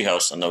called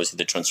Treehouse, and obviously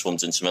they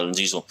transformed into Melon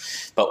Diesel.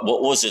 But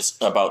what was it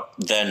about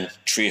then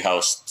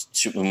Treehouse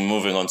to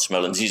moving on to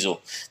Melon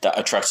Diesel that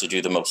attracted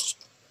you the most?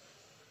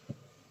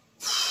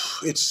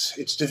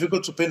 It's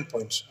difficult to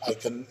pinpoint.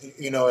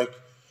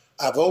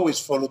 I've always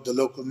followed the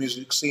local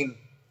music scene,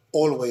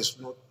 always,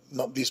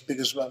 not least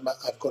because I've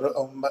got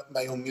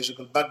my own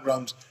musical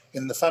background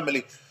in the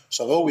family,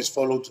 so I've always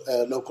followed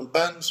local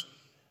bands.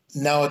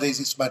 Nowadays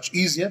it's much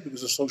easier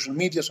because of social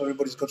media, so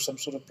everybody's got some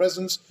sort of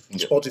presence,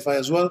 Spotify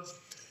as well.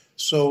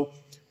 So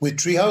with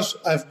Treehouse,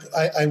 I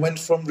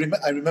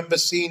remember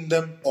seeing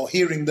them or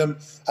hearing them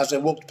as I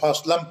walked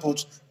past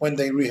Lamport when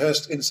they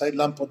rehearsed inside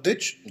Lamport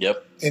Ditch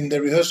in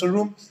the rehearsal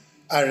room.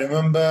 I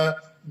remember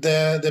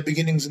their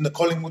beginnings in the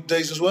Collingwood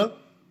days as well,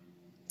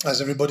 as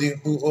everybody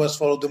who has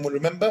followed them will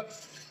remember.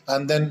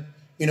 And then,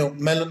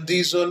 Melon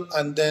Diesel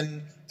and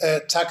then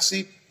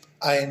Taxi.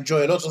 I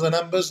enjoy a lot of the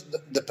numbers.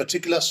 The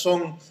particular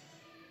song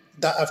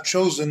that I've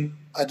chosen,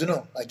 I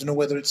don't know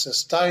whether it's a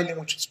style in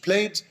which it's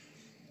played.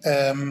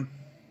 I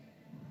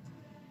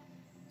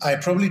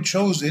probably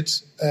chose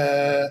it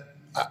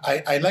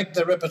I like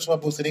the repertoire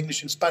both in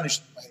English and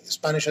Spanish.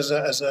 Spanish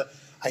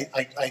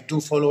I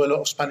do follow a lot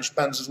of Spanish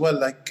bands as well,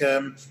 like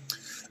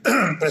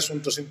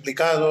Presuntos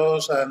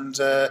Implicados and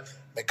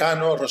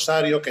Mecano,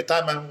 Rosario,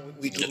 Ketama.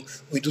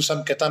 We do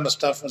some Ketama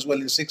stuff as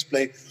well in Six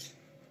Play.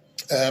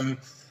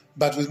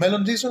 But with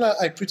Melon Diesel,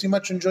 I pretty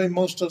much enjoy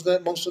most of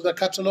their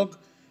catalogue.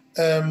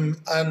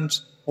 And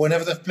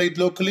whenever they've played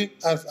locally,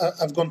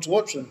 I've gone to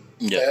watch them.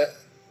 Yeah.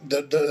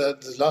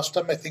 The last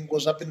time I think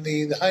was up in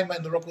the Haima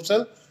in the Rock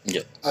Hotel.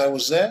 Yeah. I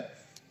was there.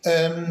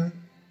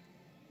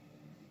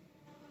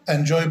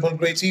 Enjoyable,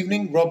 great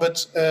evening.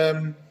 Robert,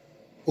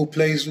 who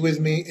plays with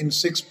me in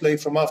Six Play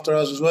from After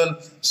Hours as well,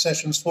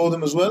 sessions for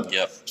them as well.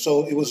 Yeah.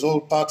 So it was all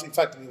part. In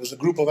fact, it was a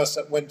group of us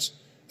that went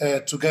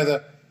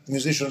together,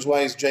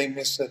 musicians-wise.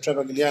 James,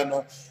 Trevor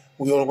Giuliano.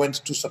 We all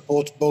went to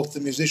support both the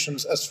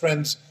musicians as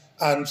friends,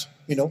 and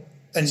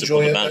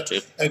enjoy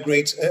a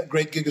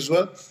great gig as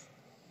well.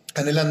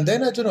 And El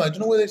Andén, I don't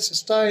know whether it's a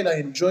style. I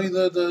enjoy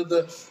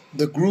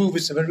the groove.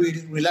 It's a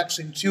very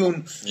relaxing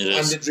tune,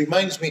 and it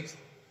reminds me.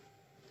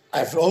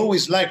 I've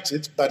always liked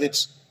it, but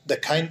it's the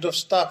kind of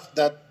stuff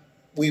that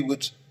we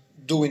would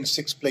do in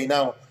Six Play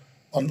now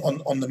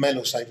on the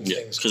mellow side of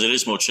things. Because it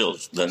is more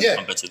chilled than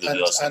compared to the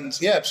last. And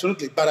yeah,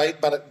 absolutely. But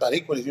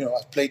equally,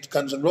 I've played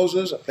Guns N'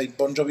 Roses. I've played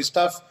Bon Jovi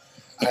stuff.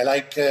 I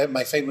like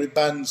my favorite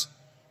bands.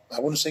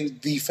 I wouldn't say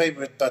the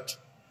favorite, but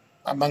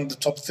among the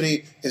top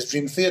three is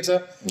Dream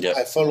Theater. Yeah.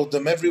 I followed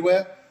them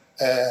everywhere.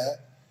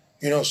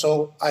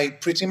 So I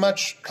pretty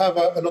much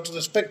cover a lot of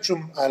the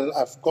spectrum.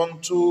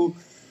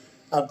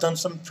 I've done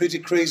some pretty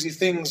crazy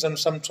things and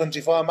some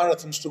 24-hour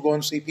marathons to go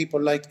and see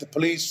people like The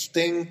Police,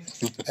 Sting,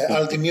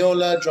 Al Di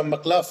Meola, John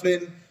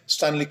McLaughlin,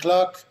 Stanley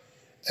Clarke,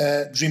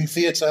 Dream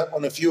Theater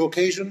on a few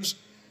occasions,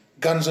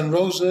 Guns N'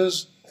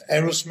 Roses,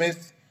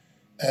 Aerosmith,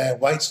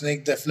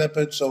 Whitesnake, Def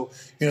Leppard. So,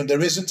 there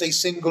isn't a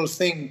single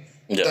thing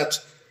that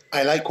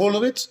I like all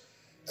of it.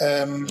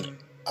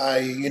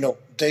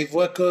 Dave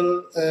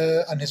Werkel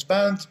and his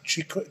band,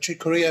 Chick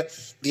Corea,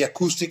 the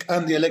acoustic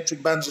and the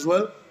electric bands as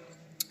well.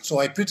 So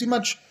I pretty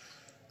much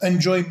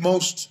enjoy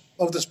most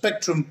of the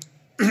spectrum,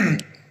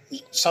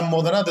 some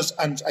more than others,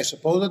 and I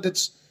suppose that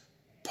it's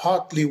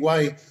partly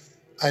why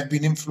I've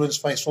been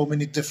influenced by so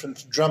many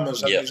different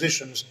drummers and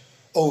musicians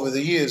over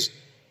the years.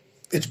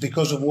 It's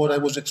because of what I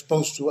was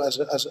exposed to as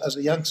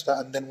a youngster,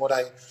 and then what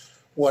I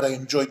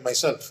enjoyed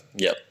myself.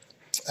 Yeah.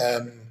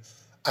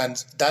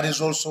 And that is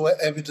also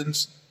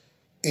evidence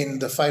in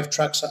the 5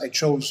 tracks that I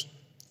chose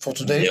for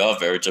today. They are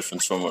very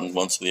different from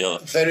one to the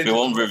other. We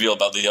won't reveal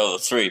about the other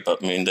 3,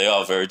 but they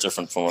are very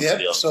different from one to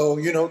the other. So,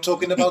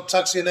 talking about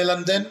Taxi and El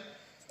Andén,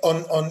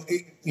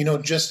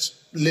 on just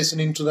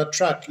listening to that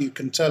track, you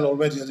can tell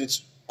already that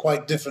it's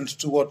quite different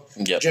to what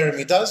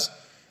Jeremy does,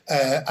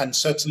 and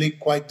certainly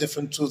quite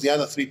different to the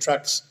other 3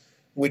 tracks,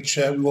 which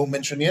we won't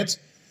mention yet.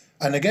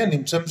 And again,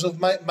 in terms of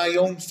my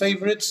own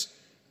favourites,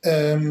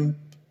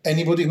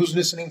 anybody who's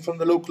listening from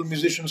the local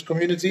musicians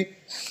community,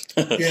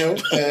 well,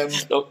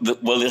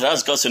 it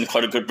has gotten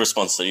quite a good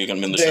response that you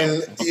can win the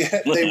show.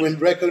 They will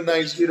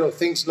recognize,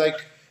 things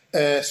like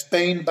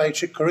Spain by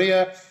Chick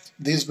Corea,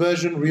 this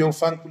version, Rio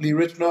Funk, Lee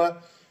Ritenour,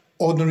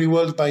 Ordinary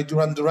World by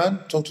Duran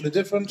Duran, totally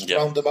different,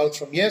 Roundabout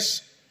from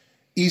Yes,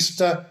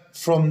 Easter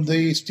from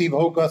the Steve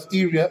Hogarth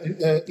era.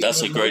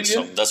 That's a great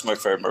song. That's my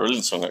favorite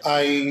Marillion song.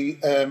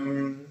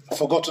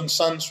 Forgotten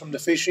Sons from the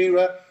Fish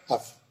era.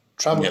 I've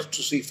travelled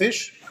to see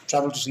Fish,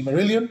 travelled to see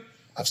Marillion.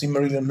 I've seen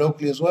Marillion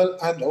locally as well,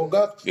 and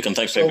Hogarth. You can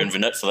thank Fabian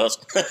Vinette for that.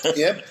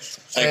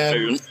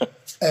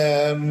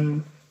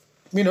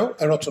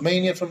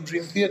 Erotomania from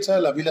Dream Theater,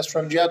 La Villa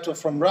Strangiato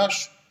from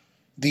Rush,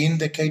 the In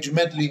the Cage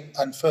medley,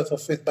 and Firth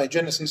of Fifth by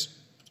Genesis,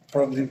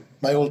 probably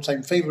my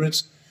all-time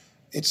favourites.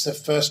 It's the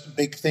first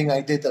big thing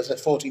I did as a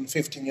 14,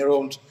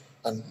 15-year-old,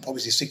 and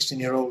obviously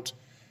 16-year-old,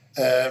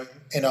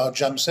 in our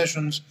jam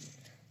sessions.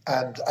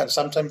 And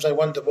sometimes I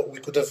wonder what we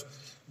could have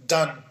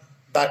done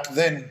back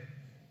then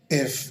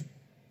if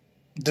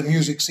the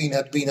music scene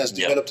had been as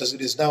developed as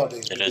it is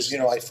nowadays. Because,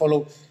 I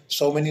follow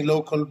so many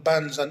local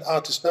bands and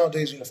artists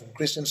nowadays, from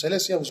Christian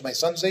Celestia, who's my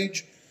son's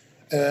age,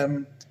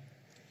 Evan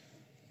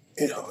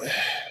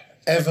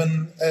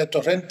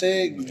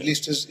Torrente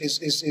released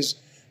his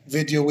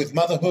video with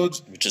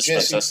Motherhood. Which is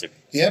fantastic.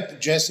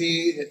 Yep,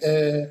 Jesse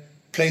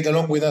played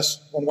along with us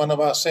on one of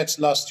our sets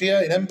last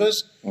year in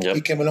Embers. Yep.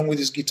 He came along with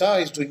his guitar.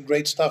 He's doing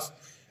great stuff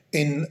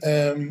in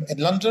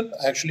London.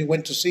 I actually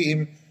went to see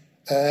him,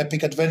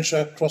 Epic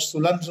Adventure, across to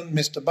London.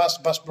 Missed the bus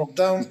broke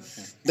down.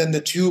 Then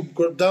the tube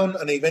broke down,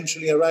 and I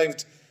eventually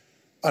arrived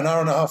an hour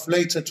and a half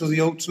later to the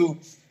O2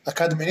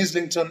 Academy in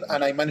Islington,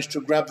 and I managed to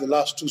grab the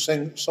last 2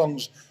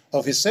 songs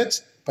of his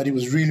set. But he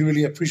was really,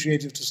 really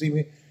appreciative to see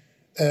me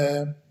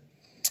there.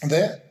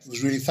 I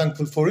was really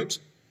thankful for it.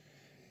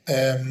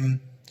 The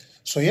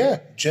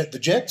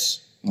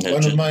Jets.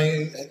 One of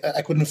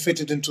I couldn't fit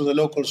it into the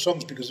local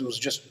songs because it was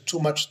just too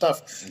much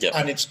stuff. Yep.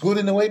 And it's good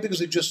in a way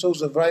because it just shows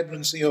the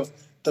vibrancy of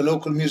the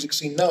local music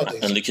scene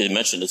nowadays. And like you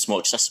mentioned, it's more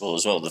accessible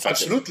as well.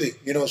 Absolutely.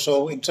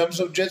 So in terms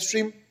of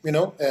Jetstream,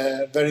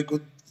 very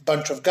good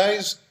bunch of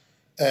guys.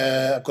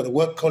 I've got a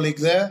work colleague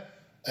there,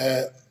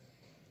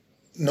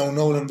 know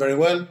Nolan very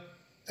well.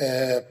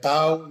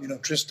 Pau,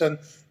 Tristan,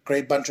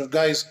 great bunch of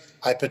guys.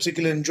 I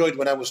particularly enjoyed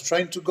when I was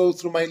trying to go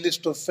through my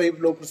list of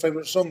local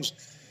favorite songs,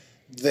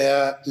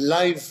 their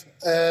live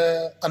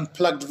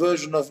unplugged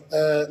version of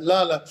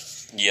Lala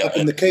up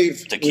in the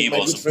cave the with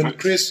keyboards my good friend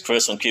Chris.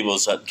 Chris on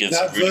keyboards, that gives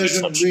That a really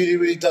version touch. really,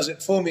 really does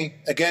it for me.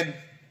 Again,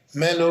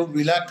 mellow,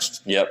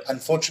 relaxed. Yep.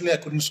 Unfortunately, I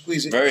couldn't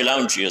squeeze it. Very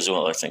loungy as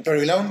well, I think.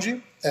 Very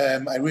loungy.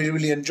 I really,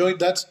 really enjoyed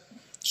that.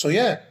 So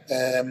yeah,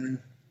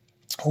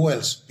 who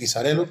else?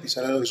 Pizzarello.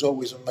 Pizzarello is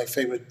always one of my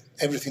favorite.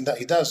 Everything that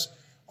he does,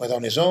 whether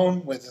on his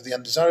own, whether the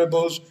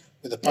Undesirables,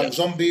 with the Punk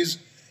Zombies,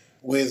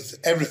 with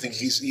everything.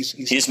 He's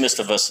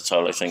Mr.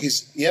 Versatile, I think.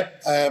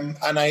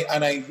 And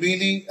I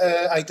really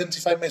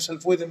identify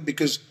myself with him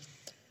because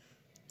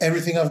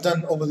everything I've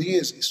done over the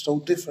years is so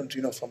different.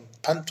 From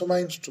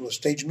pantomimes to a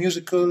stage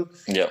musical.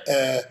 Yeah.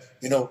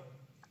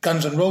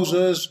 Guns N'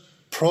 Roses,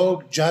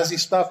 prog, jazzy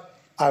stuff.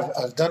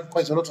 I've done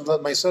quite a lot of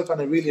that myself, and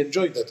I really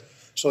enjoyed that.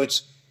 So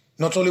it's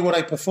not only what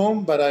I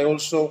perform, but I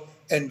also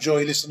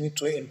enjoy listening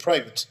to it in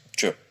private.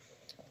 True.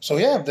 So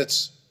yeah,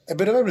 that's a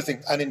bit of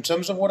everything. And in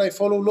terms of what I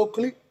follow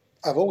locally,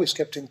 I've always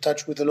kept in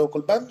touch with the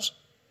local bands.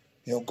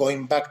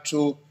 Going back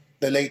to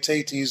the late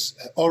 80s,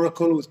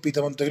 Oracle with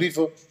Peter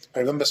Montegrifo. I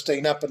remember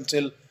staying up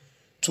until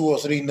 2 or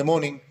 3 in the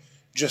morning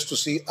just to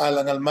see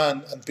Alan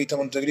Alman and Peter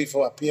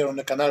Montegrifo appear on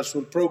the Canal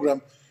Sur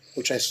program,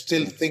 which I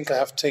still think I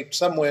have taped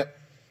somewhere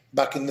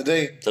back in the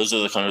day. Those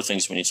are the kind of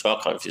things we need to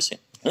archive, you see.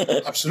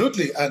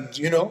 Absolutely. And,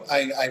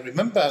 I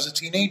remember as a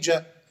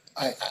teenager,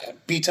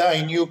 Peter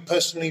I knew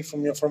personally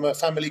from a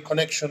family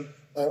connection.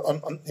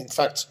 In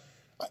fact,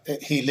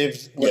 he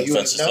lived where you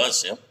live Francis now.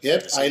 Lights, yeah.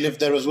 Yep, I lived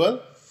there as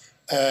well.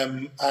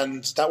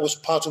 And that was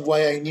part of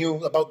why I knew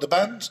about the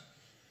band.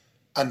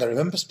 And I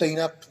remember staying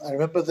up. I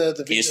remember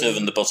the He used to live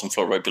in the bottom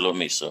floor right below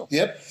me, so...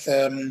 Yep.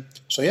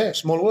 So, yeah,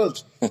 small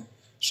world.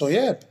 So,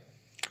 yeah,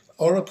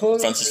 Oracle...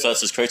 Francis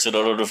Lights has created a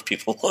lot of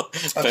people,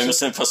 famous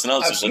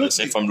personalities, let's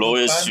say, from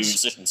lawyers to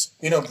musicians.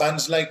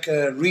 Bands like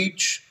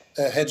Reach,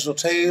 Heads or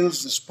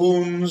Tails, The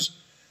Spoons,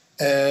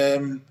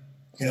 the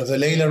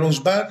Layla Rose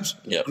Band.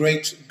 Yep.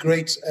 Great...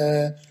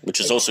 which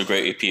is also a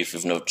great EP if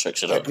you've not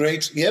checked it out.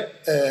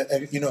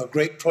 A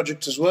great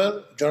project as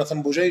well.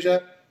 Jonathan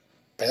Bujeja,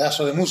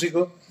 pedazo de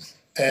músico.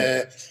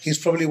 He's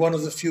probably one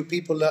of the few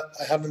people that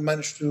I haven't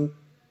managed to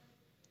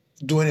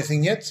do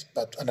anything yet,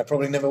 and I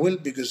probably never will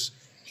because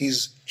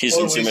he's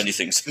in too many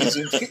things.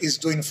 he's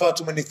doing far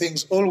too many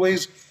things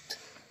always.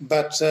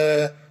 But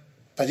yeah,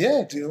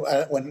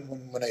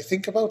 when I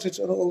think about it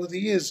over the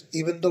years,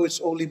 even though it's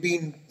only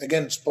been,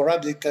 again,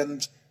 sporadic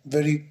and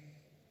very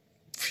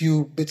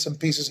few bits and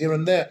pieces here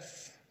and there,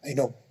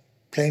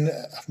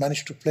 I've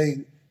managed to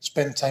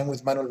spend time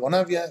with Manuel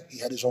Bonavia. He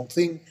had his own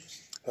thing,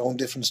 his own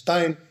different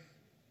style.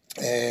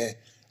 I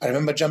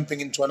remember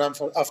jumping into an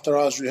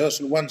after-hours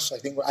rehearsal once. I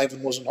think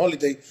Ivan was on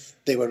holiday.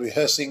 They were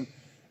rehearsing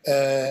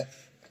a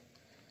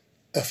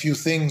few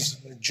things,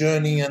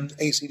 Journey and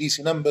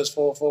AC/DC numbers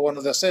for one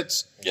of their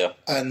sets. Yeah.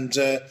 And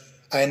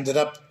I ended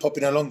up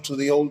popping along to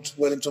the old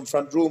Wellington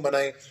front room, and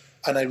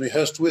I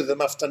rehearsed with them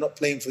after not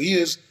playing for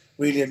years.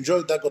 Really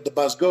enjoyed that, got the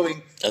buzz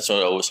going. That's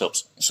what always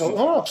helps. So,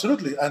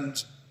 absolutely.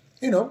 And,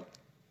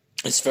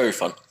 it's very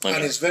fun.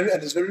 And it's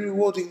very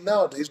rewarding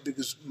nowadays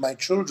because my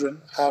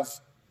children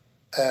have...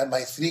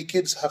 my 3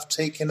 kids have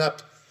taken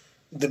up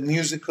the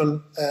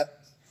musical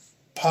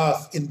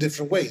path in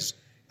different ways.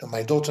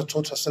 My daughter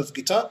taught herself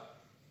guitar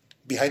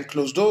behind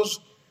closed doors,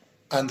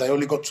 and I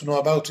only got to know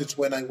about it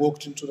when I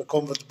walked into the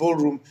Convert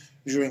Ballroom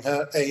during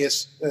her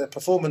AS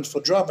performance for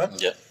drama,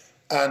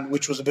 and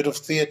which was a bit of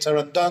theatre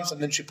and dance,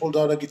 and then she pulled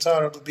out a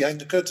guitar out of behind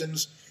the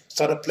curtains,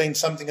 started playing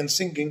something and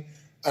singing,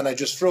 and I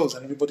just froze,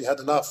 and everybody had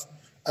a laugh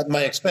at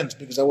my expense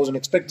because I wasn't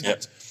expecting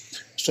it.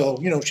 So,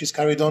 she's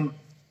carried on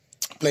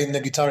playing the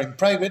guitar in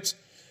private.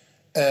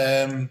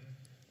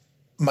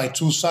 My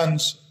 2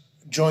 sons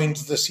joined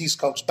the Sea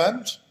Scouts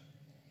band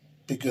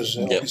because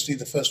obviously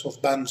the First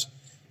Wolf band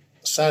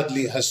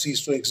sadly has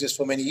ceased to exist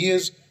for many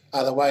years.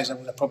 Otherwise, I'm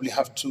going to probably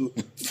have to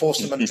force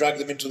them and drag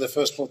them into the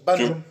First Wolf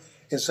band room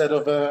instead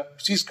of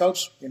Sea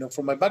Scouts,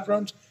 from my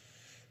background.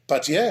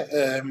 But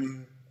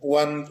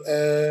one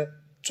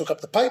took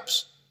up the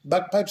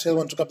bagpipes, the other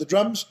one took up the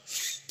drums.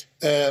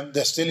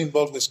 They're still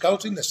involved with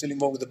scouting, they're still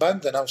involved with the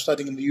band, they're now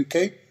studying in the UK.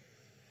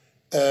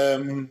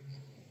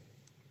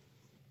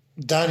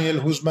 Daniel,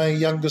 who's my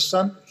youngest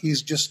son,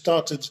 he's just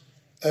started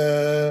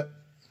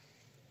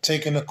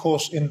taking a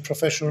course in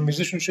professional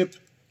musicianship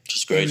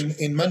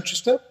in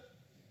Manchester.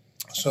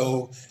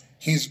 So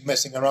he's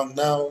messing around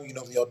now,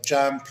 the odd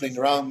jam, playing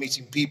around,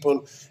 meeting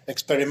people,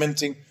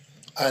 experimenting.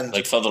 And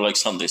like father, like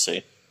son, they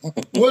say.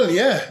 Well,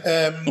 yeah.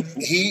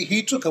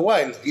 He took a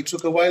while. He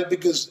took a while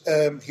because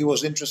he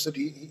was interested.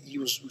 He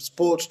was with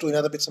sports, doing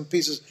other bits and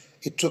pieces.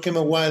 It took him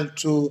a while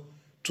to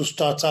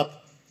start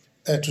up,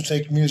 to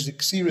take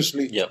music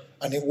seriously. Yeah.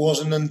 And it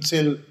wasn't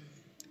until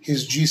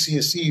his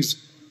GCSEs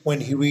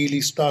when he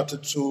really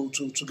started to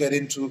get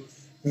into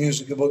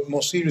music a bit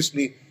more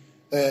seriously.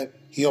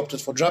 He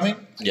opted for drumming.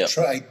 Yeah.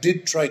 I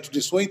did try to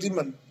dissuade him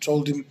and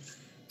told him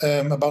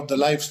about the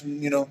lives,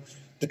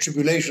 the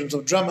tribulations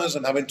of drummers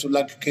and having to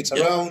lug kids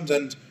around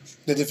and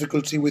the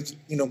difficulty with,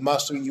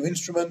 mastering new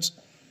instruments.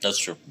 That's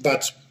true.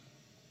 But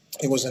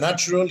it was a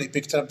natural. He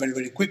picked it up very,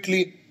 very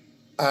quickly,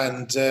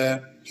 and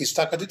he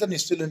stuck at it, and he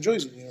still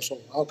enjoys it. So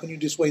how can you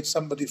dissuade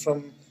somebody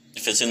from?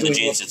 If it's in the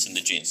genes, it's in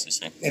the genes. They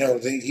say.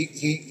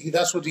 He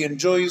that's what he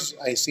enjoys.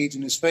 I see it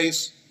in his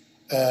face.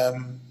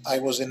 I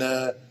was in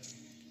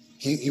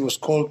he was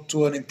called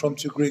to an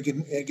impromptu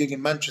gig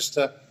in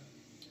Manchester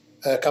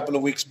a couple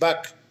of weeks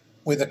back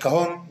with a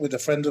cajon, with a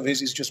friend of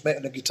his he's just met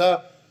on a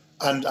guitar,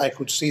 and I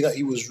could see that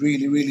he was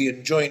really, really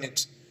enjoying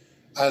it.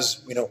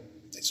 As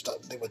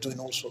they were doing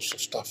all sorts of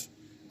stuff,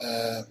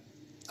 and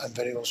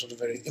very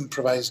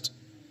improvised,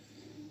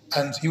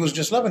 and he was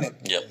just loving it.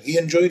 Yeah. He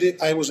enjoyed it.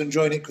 I was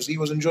enjoying it because he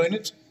was enjoying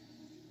it,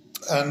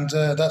 and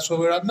that's where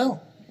we're at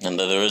now. And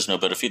there is no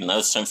better feeling. Now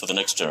it's time for the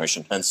next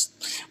generation. Hence,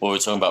 when we're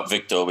talking about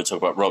Victor, we talk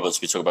about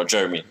Roberts, we talk about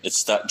Jeremy.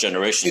 It's that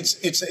generation.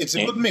 It's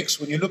a good mix.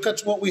 When you look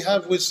at what we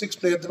have with Six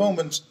Play at the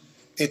moment,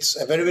 it's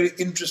a very, very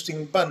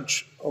interesting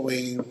bunch.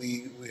 We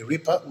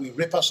rip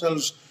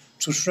ourselves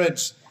to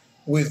shreds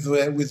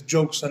with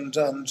jokes and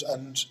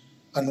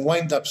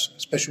wind-ups,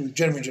 especially with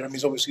Jeremy.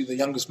 Jeremy's obviously the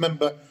youngest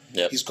member.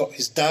 Yep. He's got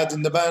his dad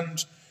in the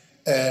band.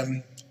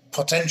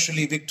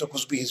 Potentially, Victor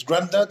could be his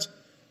granddad.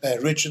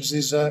 Richards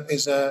is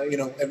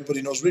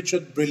everybody knows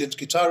Richard, brilliant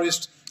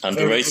guitarist.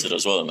 Underrated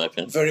as well, in my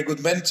opinion. Very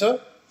good mentor.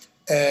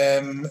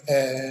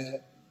 I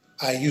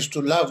used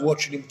to love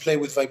watching him play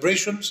with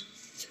Vibrations.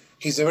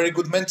 He's a very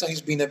good mentor.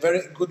 He's been a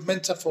very good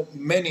mentor for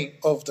many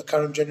of the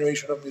current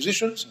generation of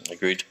musicians.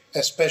 Agreed.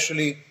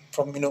 Especially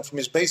from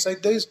his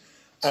Bayside days,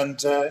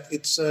 and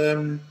it's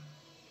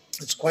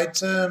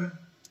quite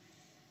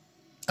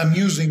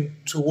amusing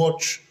to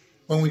watch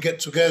when we get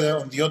together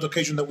on the odd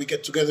occasion that we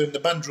get together in the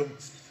band room,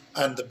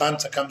 and the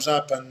banter comes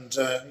up, and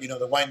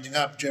the winding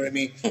up,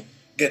 Jeremy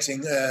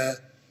getting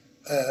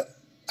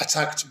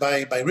attacked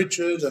by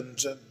Richard,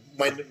 and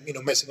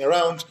messing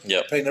around,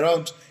 playing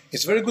around.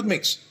 It's a very good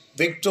mix.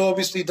 Victor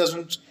obviously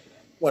doesn't.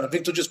 Well,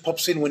 Victor just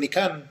pops in when he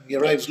can. He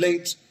arrives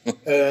late.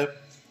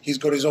 He's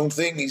got his own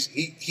thing.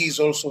 He's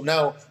also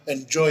now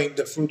enjoying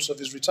the fruits of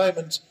his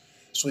retirement.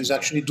 So he's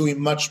actually doing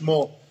much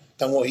more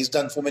than what he's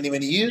done for many,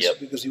 many years,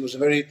 because he was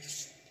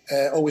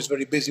always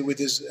very busy with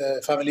his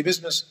family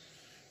business.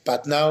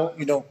 But now,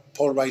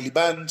 Paul Riley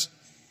Band,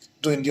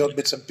 doing the odd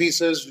bits and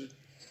pieces,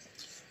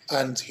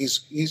 and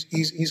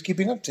he's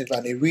keeping active,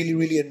 and he really,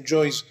 really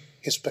enjoys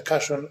his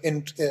percussion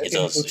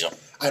input,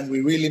 and we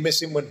really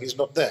miss him when he's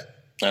not there.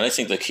 And I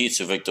think the key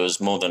to Victor is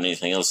more than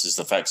anything else is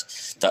the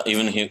fact that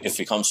even if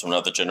he comes from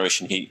another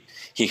generation,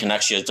 he can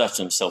actually adapt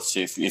himself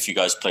to if you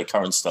guys play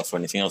current stuff or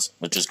anything else,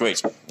 which is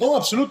great. Oh,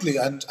 absolutely.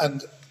 And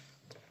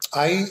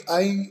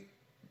I've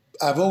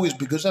always,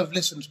 because I've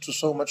listened to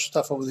so much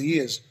stuff over the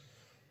years,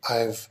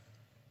 my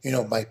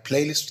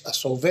playlists are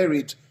so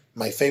varied,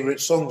 my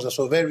favorite songs are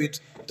so varied,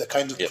 the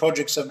kind of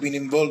projects I've been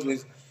involved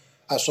with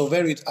are so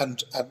varied,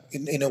 and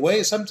in a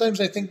way,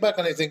 sometimes I think back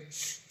and I think,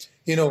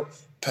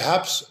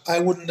 perhaps I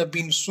wouldn't have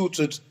been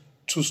suited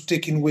to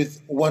sticking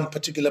with one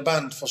particular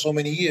band for so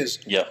many years.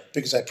 Yeah.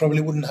 Because I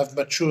probably wouldn't have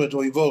matured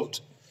or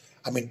evolved.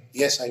 I mean,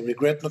 yes, I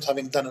regret not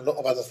having done a lot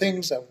of other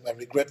things. I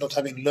regret not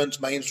having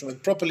learnt my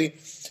instrument properly.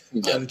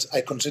 Yeah. And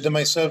I consider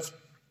myself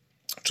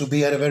to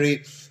be at a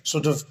very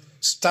sort of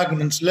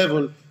stagnant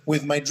level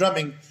with my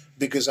drumming,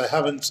 because I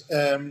haven't,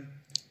 I've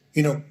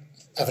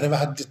never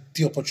had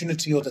the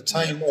opportunity or the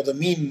time or the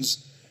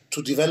means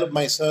to develop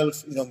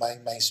myself,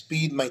 my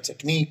speed, my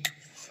technique.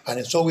 And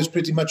it's always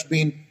pretty much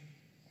been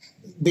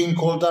being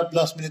called up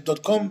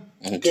lastminute.com,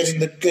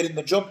 getting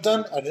the job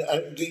done.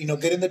 And,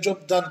 getting the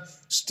job done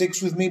sticks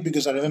with me,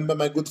 because I remember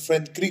my good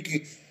friend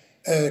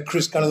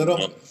Chris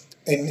Calderon,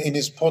 in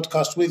his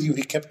podcast with you,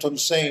 he kept on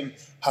saying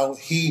how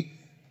he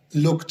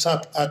looked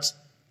up at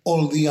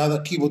all the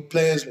other keyboard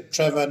players like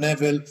Trevor,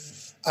 Neville,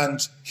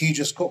 and he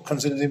just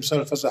considered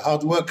himself as a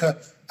hard worker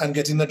and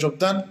getting the job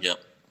done. Yeah.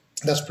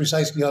 That's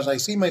precisely as I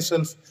see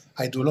myself.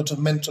 I do a lot of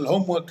mental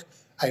homework.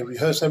 I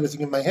rehearse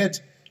everything in my head,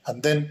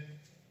 and then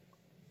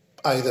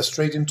either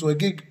straight into a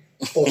gig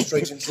or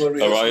straight into a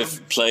rehearsal.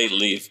 Arrive, play,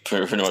 leave,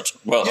 pretty much.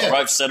 Well,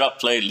 arrive, set up,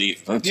 play,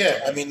 leave.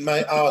 Yeah, I mean,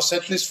 our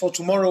set list for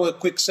tomorrow, a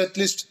quick set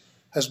list,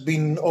 has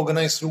been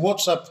organised through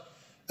WhatsApp,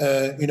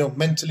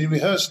 mentally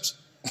rehearsed,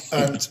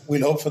 and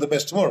we'll hope for the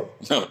best tomorrow.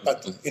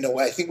 But,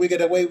 I think we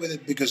get away with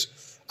it because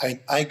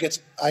I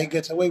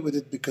get away with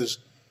it because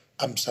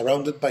I'm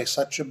surrounded by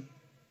such a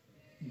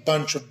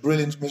bunch of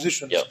brilliant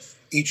musicians,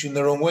 each in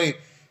their own way.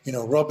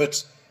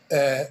 Robert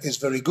is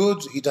very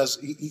good. He does,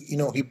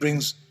 he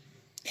brings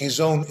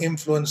his own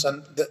influence,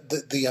 and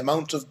the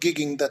amount of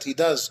gigging that he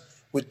does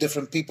with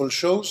different people's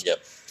shows.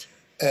 Yep.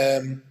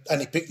 And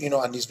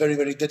and he's very,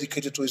 very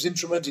dedicated to his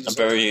instrument. He's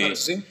very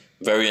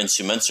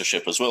into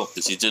mentorship as well,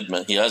 because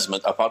he has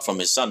apart from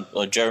his son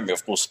Jeremy,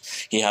 of course,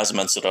 he has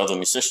mentored other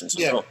musicians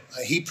as well.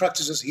 He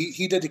practices.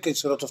 He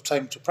dedicates a lot of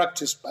time to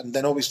practice, and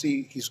then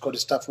obviously he's got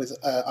his stuff with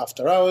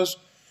After Hours.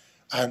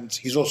 And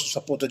he's also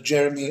supported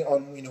Jeremy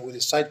on, with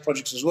his side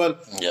projects as well.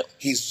 Yeah.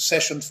 He's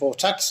sessioned for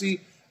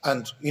Taxi,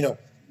 and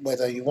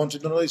whether you want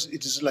it or not,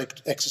 it is like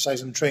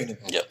exercise and training.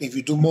 Yeah. If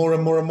you do more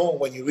and more and more,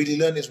 when you really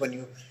learn is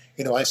when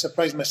I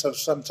surprise myself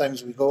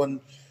sometimes. We go and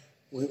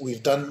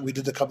we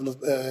did a couple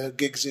of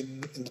gigs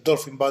in the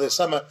Dolphin Bar this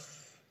summer,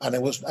 and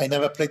I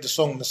never played the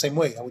song the same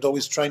way. I would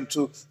always trying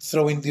to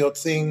throw in the odd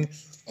thing,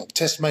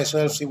 test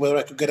myself, see whether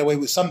I could get away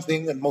with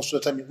something, and most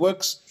of the time it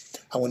works.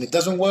 And when it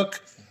doesn't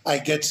work, I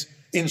get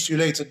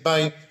insulated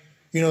by,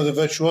 the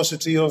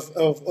virtuosity of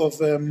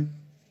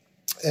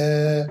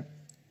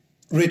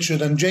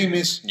Richard and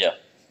Jamie's, Yeah.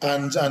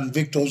 and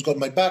Victor's got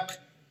my back.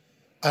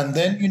 And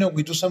then,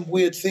 we do some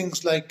weird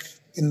things like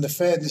in the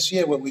fair this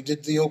year where we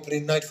did the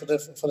opening night for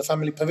the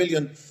family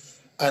pavilion,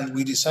 and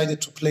we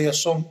decided to play a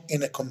song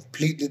in a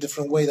completely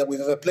different way that we've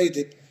ever played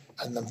it.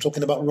 And I'm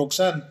talking about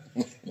Roxanne.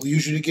 We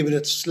usually give it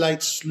a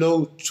slight,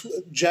 slow,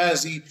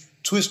 jazzy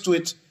twist to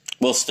it.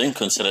 Well, Sting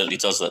considerably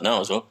does that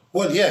now as well.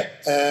 Well, yeah.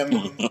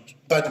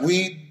 But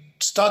we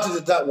started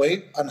it that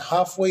way, and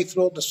halfway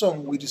throughout the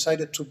song, we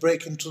decided to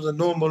break into the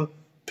normal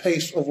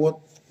pace of what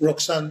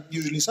Roxanne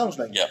usually sounds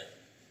like. Yeah.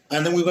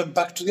 And then we went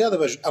back to the other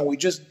version, and we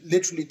just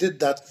literally did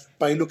that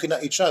by looking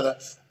at each other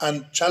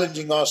and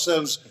challenging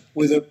ourselves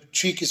with a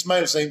cheeky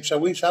smile, saying, shall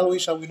we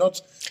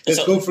not?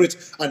 Let's go for it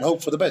and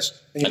hope for the best.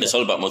 And it's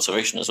all about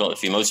motivation as well.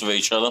 If you motivate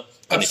each other,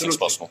 anything's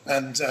possible.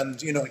 And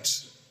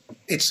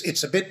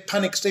it's a bit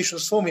panic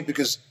stations for me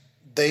because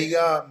they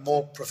are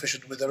more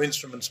proficient with their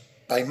instruments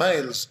by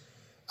miles,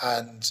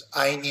 and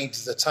I need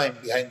the time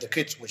behind the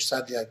kit, which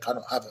sadly I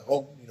cannot have at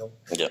home.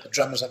 Yeah. The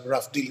drummers have a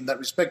rough deal in that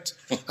respect.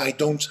 I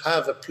don't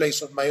have a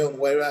place of my own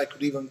where I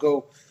could even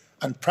go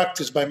and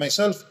practice by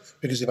myself,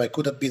 because if I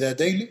could, I'd be there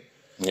daily.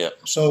 Yeah.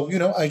 So,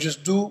 I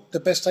just do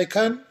the best I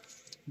can,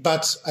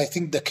 but I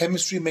think the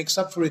chemistry makes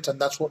up for it, and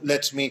that's what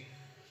lets me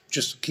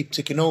just keep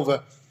ticking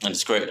over. And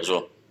it's great as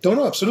well. Don't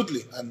know,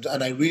 absolutely. And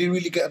I really,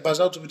 really get a buzz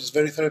out of it. It's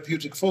very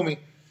therapeutic for me.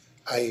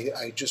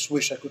 I just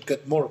wish I could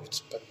get more of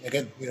it. But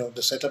again,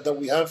 the setup that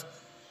we have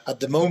at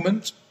the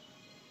moment,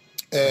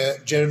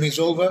 Jeremy's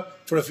over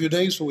for a few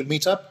days, so we'll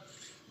meet up.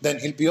 Then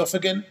he'll be off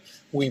again.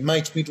 We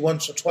might meet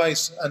once or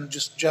twice and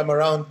just jam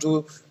around,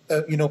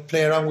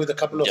 play around with a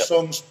couple of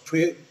songs,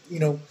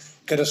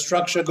 get a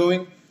structure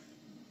going.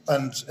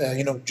 And,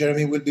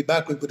 Jeremy will be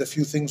back with a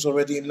few things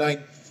already in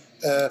line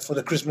for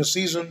the Christmas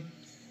season.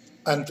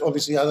 And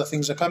obviously other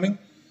things are coming.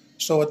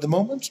 So at the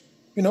moment,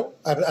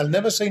 I'll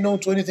never say no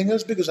to anything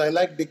else, because I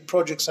like big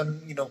projects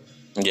and,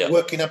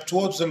 working up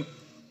towards them.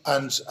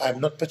 And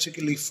I'm not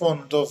particularly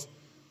fond of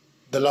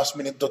the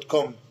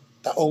lastminute.com.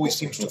 That always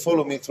seems to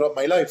follow me throughout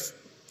my life.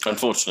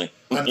 Unfortunately.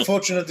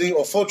 Unfortunately,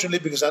 or fortunately,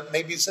 because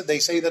maybe they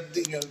say that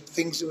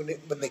things,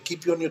 when they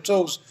keep you on your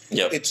toes,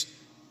 it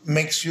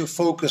makes you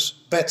focus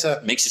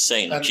better. Makes you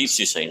sane, and keeps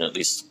you sane at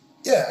least.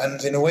 Yeah,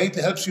 and in a way it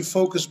helps you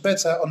focus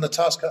better on the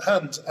task at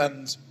hand.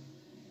 And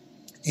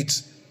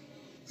it's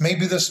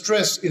maybe the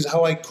stress is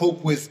how I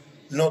cope with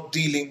not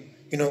dealing,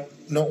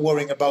 not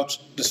worrying about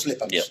the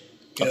slip-ups. Yeah,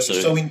 you're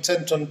so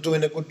intent on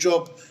doing a good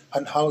job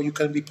and how you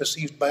can be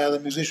perceived by other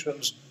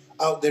musicians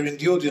out there in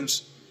the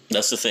audience.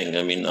 That's the thing.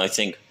 I mean, I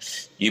think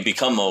you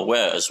become more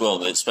aware as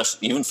well,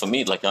 especially even for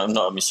me, like I'm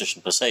not a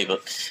musician per se,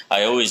 but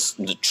I always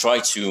try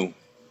to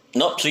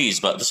not please,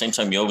 but at the same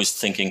time, you're always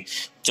thinking,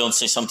 don't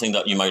say something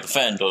that you might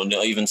offend, or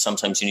even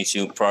sometimes you need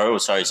to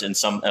prioritize in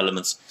some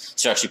elements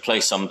to actually play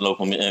some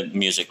local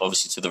music,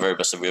 obviously to the very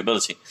best of your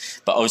ability.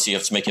 But obviously you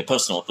have to make it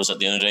personal, because at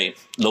the end of the day,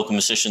 local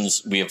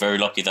musicians, we are very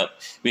lucky that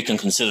we can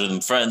consider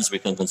them friends.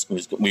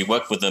 We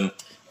work with them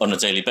on a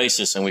daily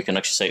basis, and we can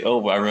actually say,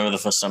 oh, I remember the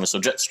first time I saw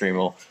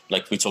Jetstream, or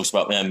like we talked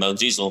about Mel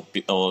Diesel,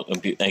 or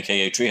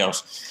aka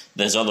Treehouse.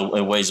 There's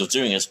other ways of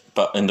doing it,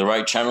 but in the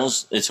right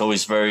channels, it's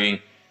always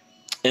very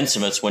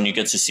intimate when you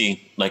get to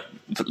see like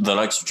the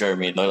likes of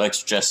Jeremy, the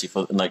likes of Jesse,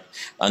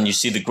 and you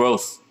see the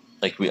growth.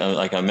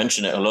 Like I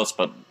mentioned it a lot,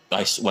 but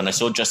when I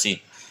saw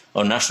Jesse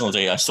on National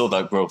Day, I saw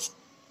that growth.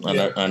 And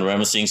I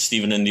remember seeing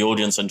Stephen in the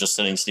audience and just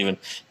telling Stephen,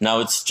 now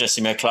it's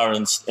Jesse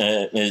McLaren's,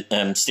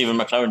 Stephen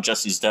McLaren,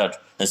 Jesse's dad,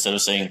 instead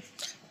of saying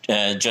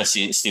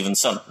Jesse,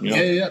 Stephen's son.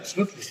 Yeah,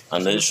 absolutely.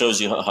 And it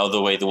shows you how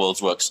the way the world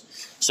works.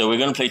 So we're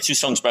going to play two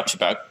songs back to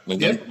back. We're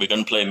going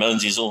to play Mel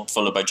Diesel,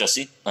 followed by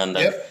Jesse, and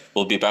then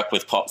we'll be back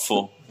with part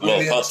 4,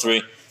 part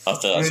 3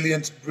 after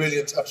that.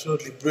 Brilliant,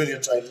 absolutely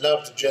brilliant. I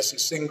loved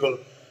Jesse's single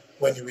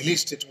when he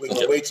released it. We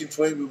were waiting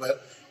for it. We were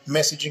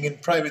messaging in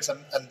private,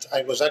 and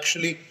I was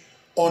actually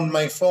on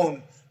my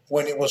phone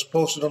when it was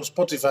posted on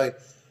Spotify,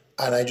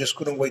 and I just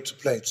couldn't wait to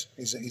play it.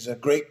 He's a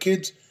great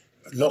kid,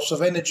 lots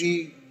of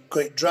energy,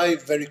 great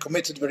drive, very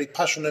committed, very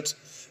passionate,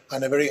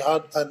 and a very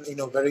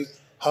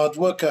hard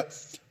worker.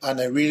 And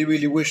I really,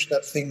 really wish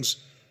that things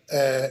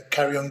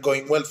carry on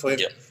going well for him,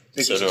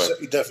 because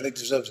he definitely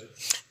deserves it.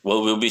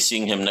 Well, we'll be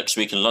seeing him next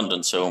week in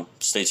London, so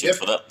stay tuned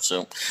for that.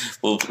 So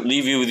we'll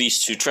leave you with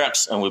these 2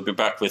 tracks, and we'll be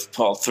back with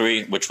part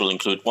 3, which will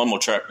include one more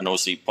track, and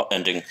obviously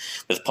ending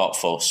with part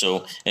 4.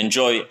 So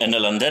enjoy En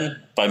el Andén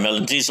by Mel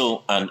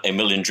Diesel and A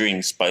Million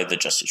Dreams by the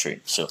Jesse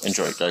Tree. So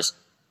enjoy it, guys.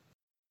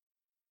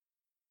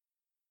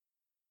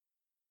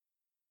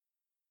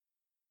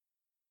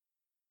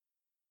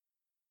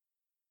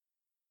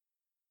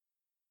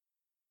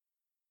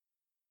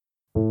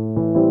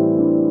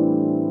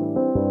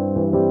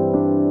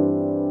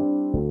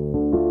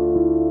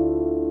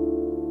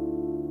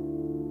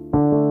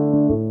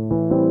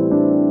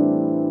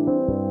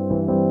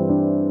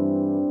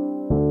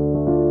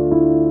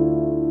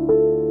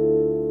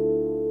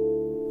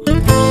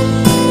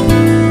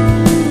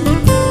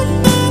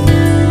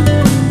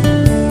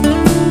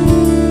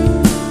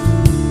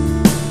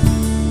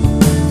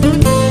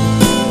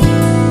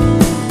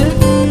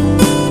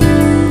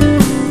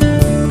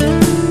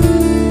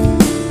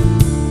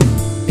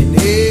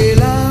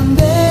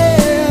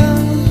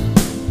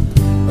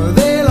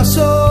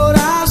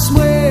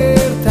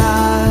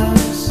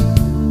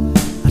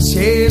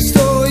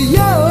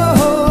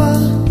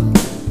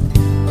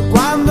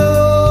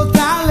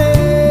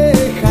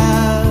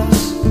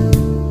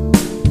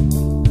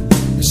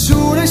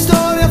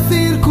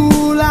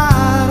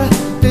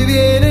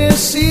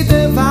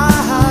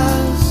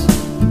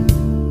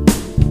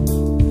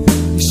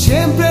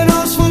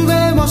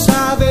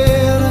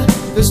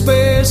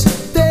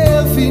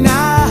 del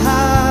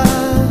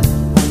final.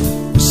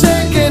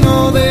 Sé que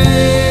no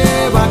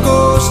debo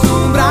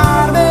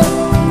acostumbrarme,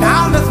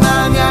 tal vez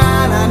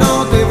mañana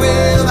no te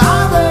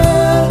vuelva a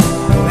ver.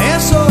 Por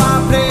eso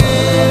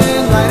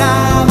aprendo a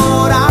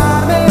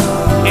enamorarme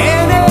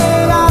en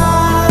el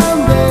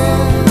andén,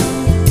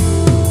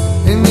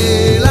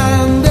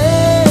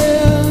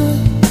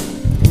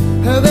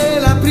 de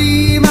la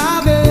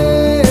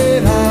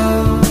primavera,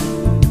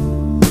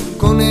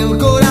 con el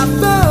corazón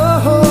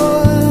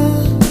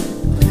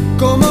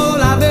como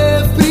la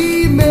vez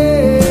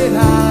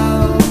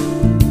primera.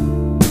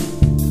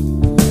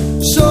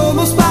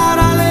 Somos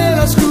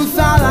paralelas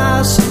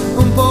cruzadas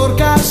por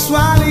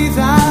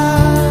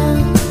casualidad,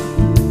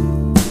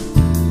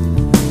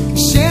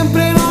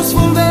 siempre nos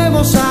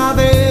volvemos a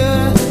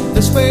ver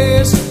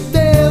después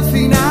del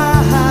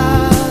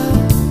final.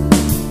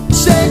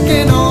 Sé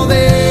que no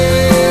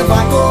debo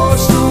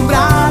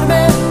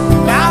acostumbrarme,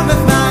 tal vez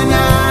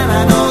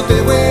mañana no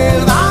te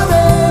vuelva a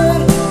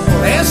ver.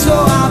 Por eso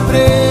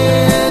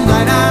aprendo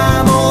a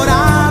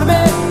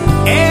enamorarme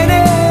en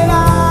el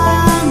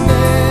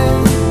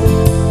andén.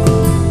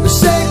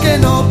 Sé que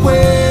no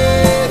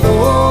puedo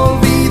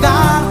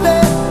olvidarte,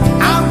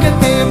 aunque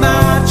te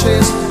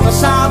marches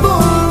vas a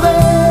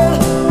volver.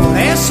 Por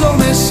eso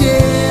me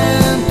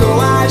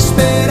siento a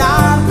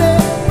esperarte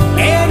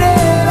en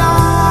el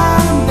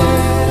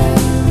andén.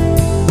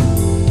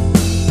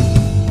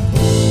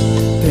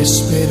 Te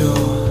espero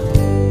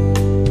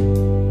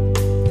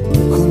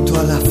junto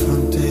a la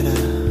frontera.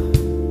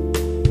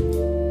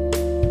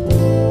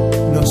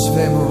 Nos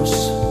vemos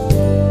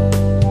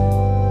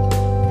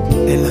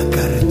en la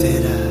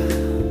carretera,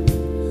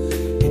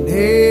 en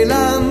el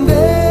andén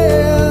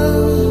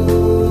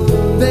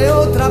de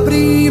otra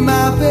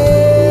primavera,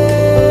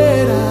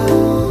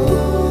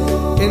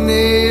 en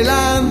el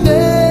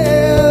andén.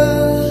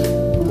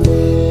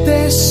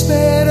 Te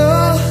espero,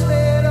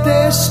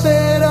 te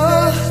espero,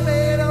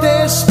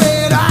 te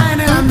espero en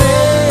el andén.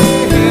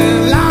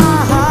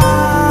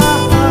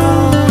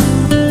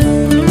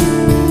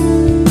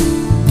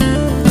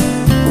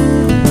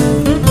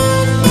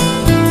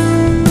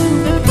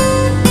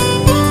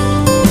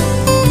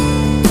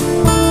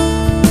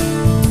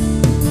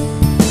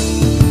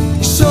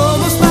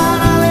 Somos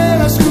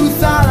paralelas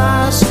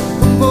cruzadas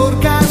por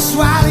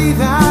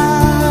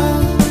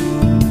casualidad,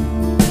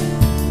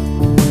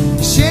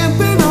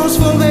 siempre nos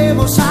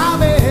volvemos a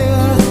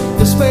ver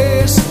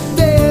después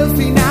del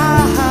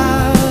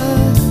final.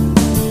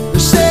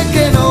 Sé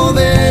que no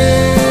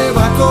debo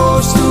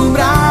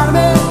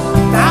acostumbrarme,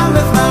 tal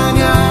vez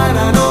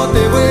mañana no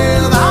te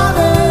vuelva a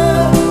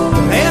ver.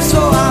 Por eso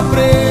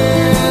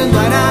aprendo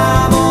a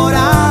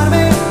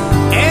enamorarme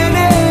en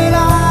el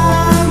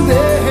andén.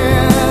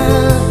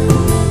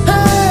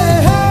 Hey,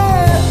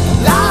 hey,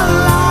 la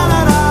la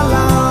la la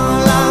la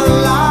la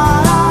la la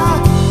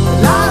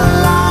la la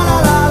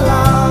la la la la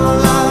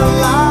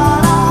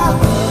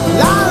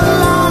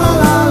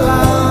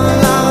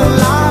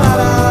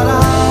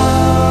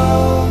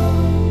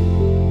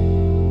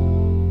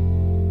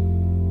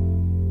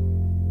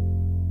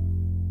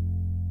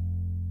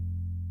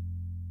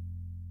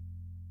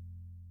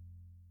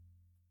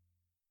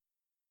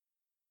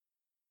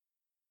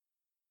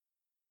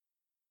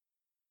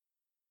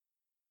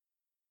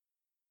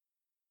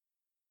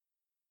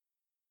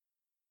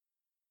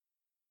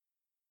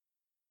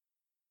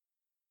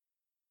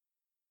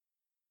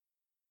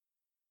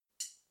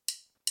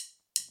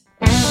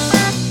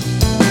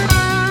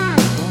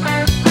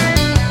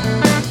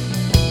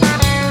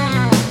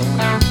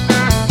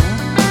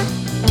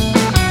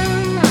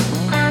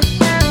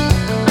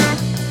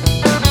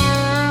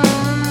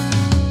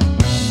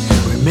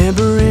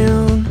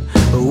Remembering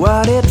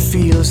what it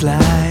feels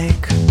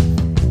like,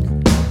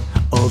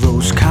 all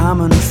those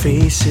common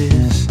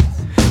faces,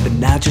 but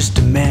now just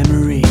a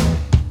memory.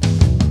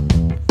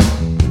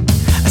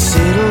 I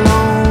sit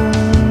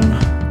alone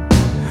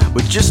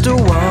with just a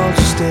wall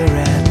to stare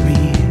at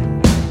me.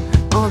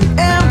 On the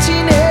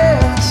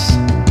emptiness,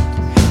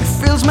 it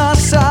fills my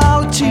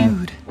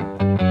solitude,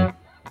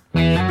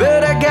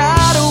 but I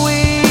got a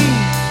way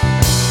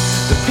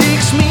that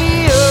picks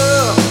me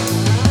up.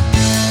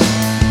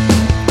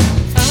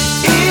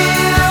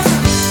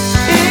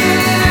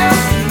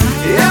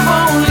 If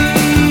only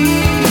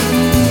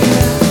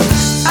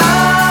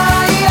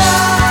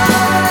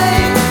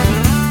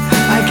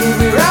I get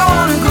where I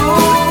wanna go.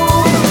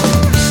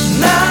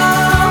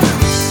 Now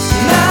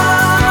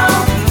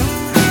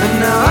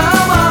I'm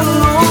all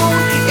alone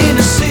in a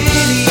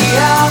city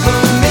of a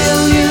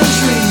million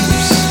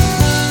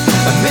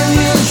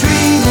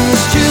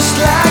dreamers just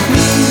like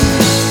me.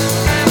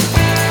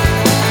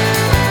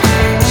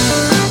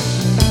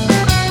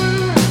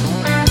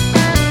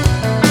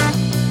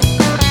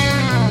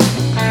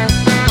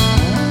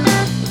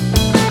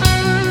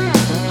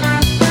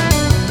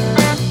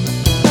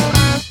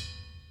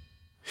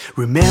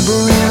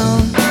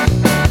 Remembering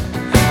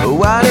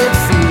what it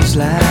feels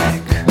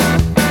like,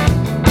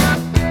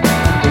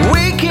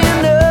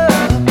 waking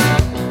up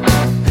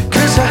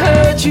 'cause I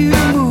heard you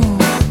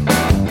move,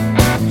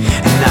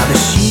 and now the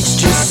sheets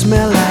just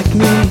smell like me.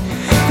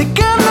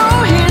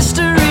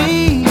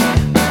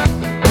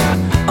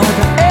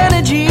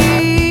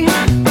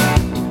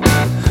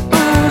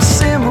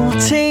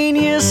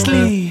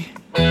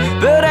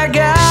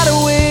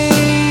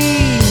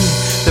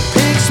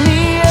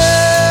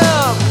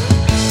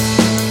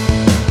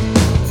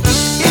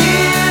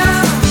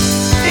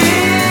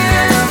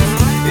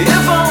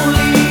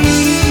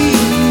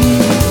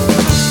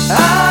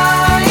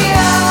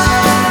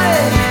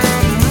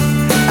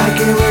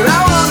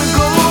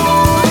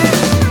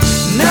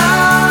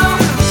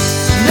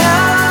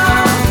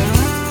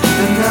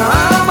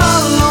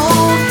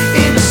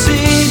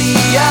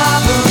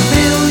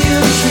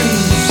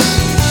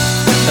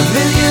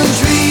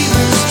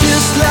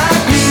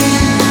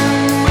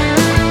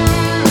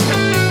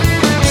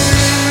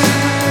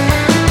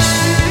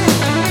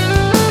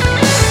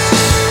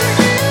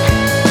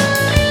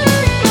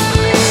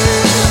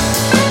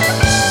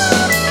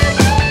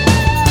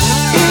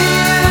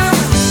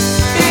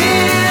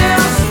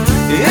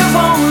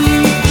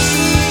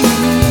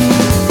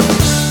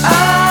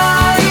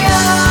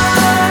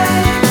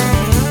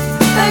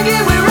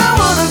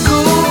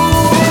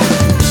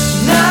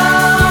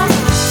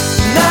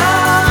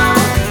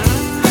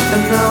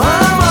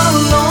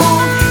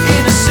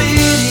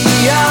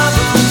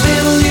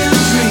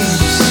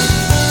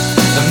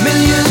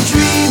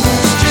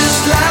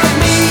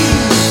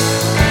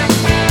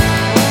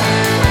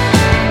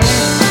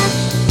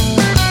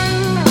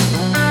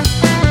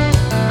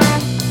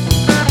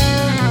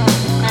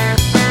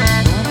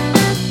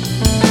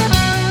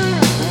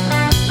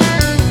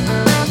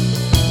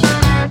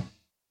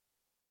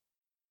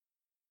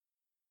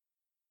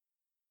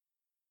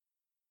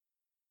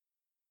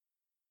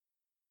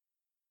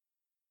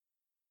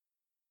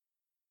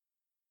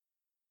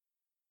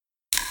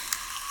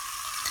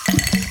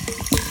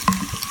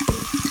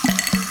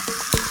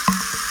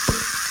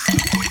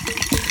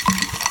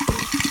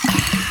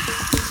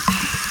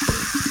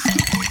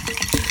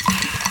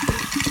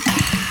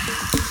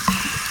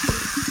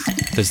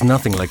 There's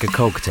nothing like a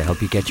Coke to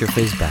help you get your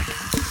fizz back.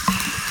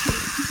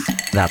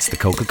 That's the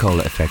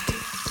Coca-Cola effect.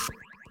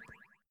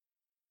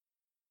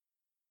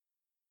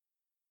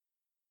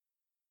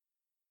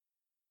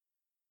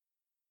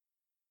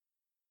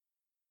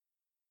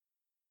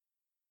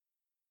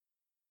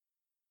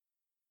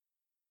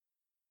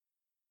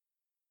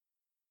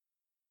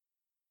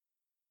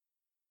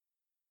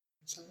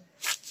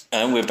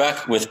 And we're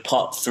back with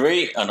part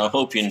 3, and I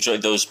hope you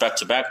enjoyed those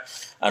back-to-back.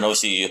 And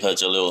obviously you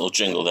heard a little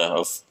jingle there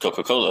of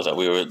Coca-Cola that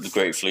we were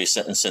gratefully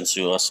sent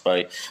to us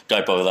by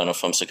Guy Bogdano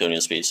from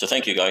Zirconian Speed. So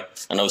thank you, Guy.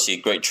 And obviously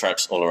great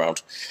tracks all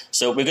around.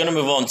 So we're going to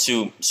move on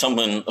to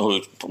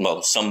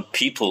some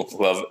people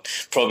who are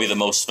probably the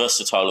most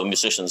versatile of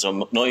musicians,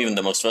 or not even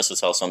the most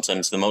versatile,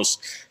 sometimes the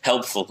most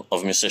helpful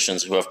of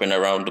musicians who have been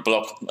around the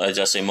block, I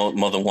just say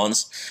more than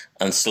once,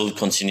 and still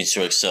continue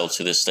to excel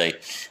to this day.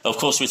 Of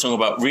course, we're talking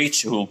about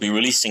Reach, who will be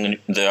releasing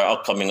their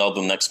upcoming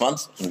album next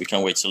month, and we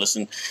can't wait to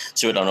listen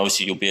to it. And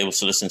obviously, you'll be able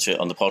to listen to it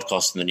on the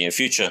podcast in the near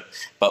future.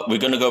 But we're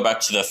going to go back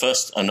to their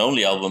first and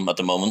only album at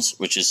the moment,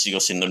 which is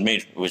Sigo Sin Dormir,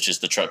 which is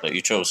the track that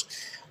you chose.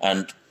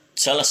 And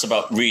tell us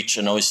about Reach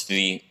and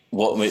obviously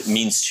what it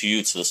means to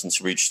you to listen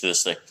to Reach to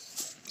this day.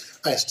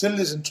 I still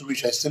listen to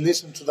Reach. I still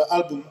listen to the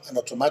album, and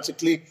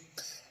automatically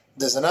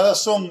there's another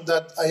song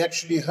that I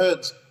actually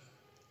heard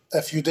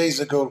a few days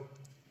ago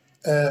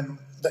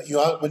that you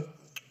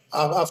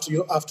after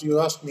you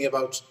asked me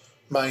about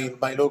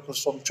my local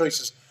song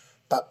choices.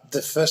 But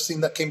the first thing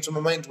that came to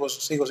my mind was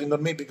Sigo Sin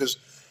Dormir, because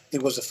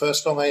it was the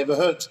first song I ever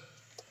heard,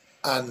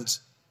 and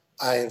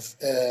I've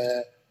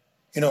I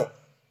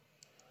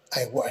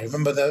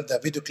remember the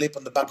video clip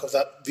on the back of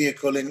that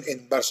vehicle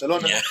in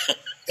Barcelona. Yeah.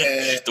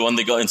 The one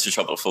they got into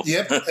trouble for.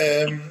 Yep.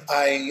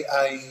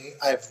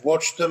 I've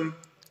watched them,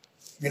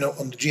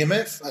 on the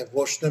GMF. I've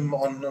watched them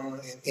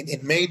in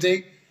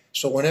Mayday.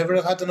 So whenever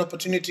I had an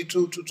opportunity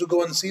to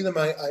go and see them,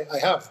 I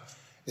have.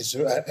 It's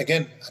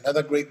again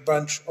another great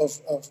branch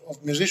of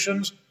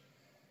musicians.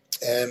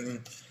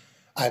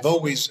 I've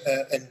always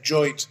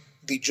enjoyed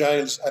the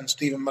Giles and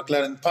Stephen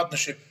McLaren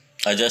partnership.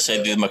 I just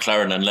say the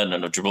McLaren and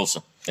Lennon of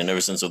Gibraltar in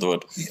every sense of the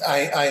word.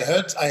 I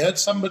heard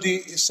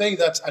somebody say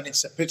that, and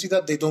it's a pity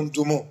that they don't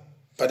do more.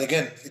 But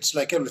again, it's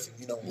like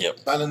everything,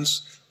 Yep.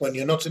 Balance when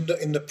you're not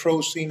in the pro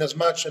scene as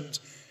much, and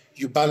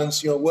you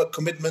balance your work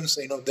commitments.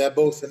 They're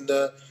both in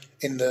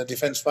the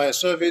Defence Fire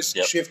Service,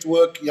 Yep. shift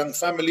work, young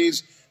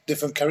families,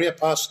 different career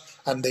paths,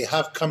 and they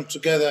have come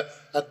together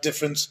at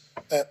different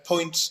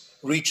points.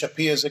 Reach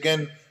appears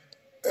again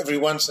every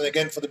once and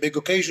again for the big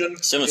occasion.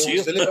 Similar to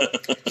you.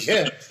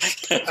 Yeah,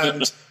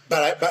 and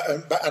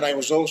I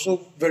was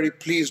also very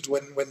pleased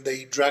when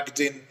they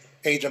dragged in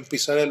Adrian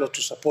Pisarello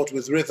to support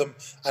with rhythm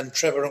and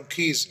Trevor on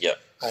keys. Yeah.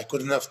 I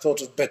couldn't have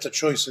thought of better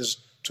choices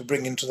to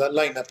bring into that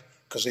lineup,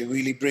 because they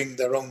really bring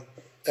their own,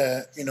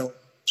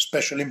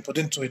 special input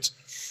into it.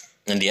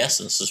 And the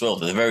essence as well.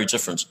 They're very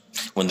different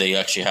when they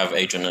actually have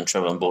Adrian and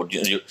Trevor on board.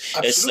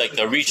 It's like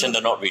they're Reach and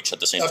they're not Reach at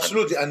the same time.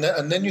 Absolutely. And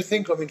then you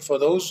think, for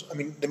those,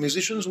 the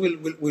musicians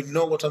will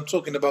know what I'm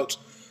talking about.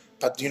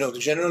 But, the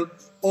general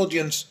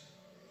audience,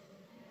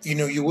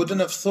 you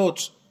wouldn't have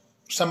thought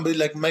somebody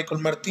like Michael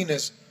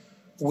Martinez,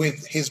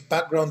 with his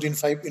background in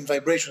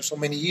vibration so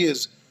many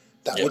years,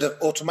 that Yep. would have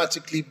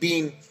automatically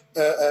been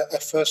a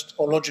first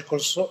or logical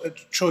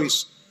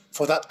choice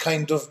for that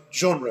kind of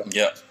genre.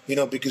 Yeah.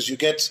 Because you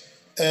get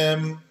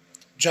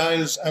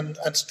Giles and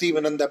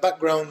Stephen and their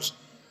backgrounds,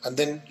 and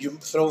then you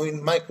throw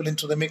in Michael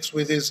into the mix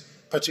with his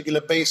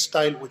particular bass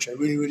style, which I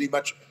really, really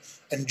much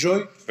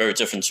enjoy. Very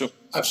different too.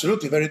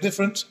 Absolutely, very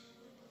different.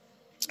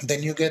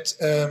 Then you get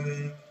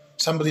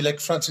somebody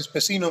like Francis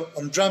Pessino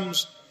on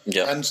drums,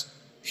 Yeah. and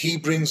he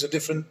brings a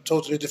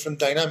totally different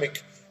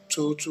dynamic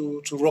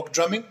to rock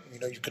drumming.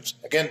 You could,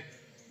 again,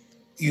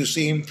 you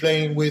see him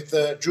playing with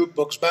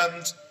Jukebox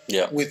Band,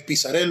 Yeah. with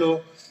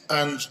Pisarello,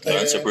 and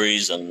Lance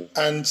Breeze and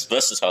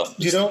versatile.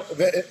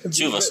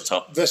 Too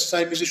versatile.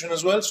 Versatile musician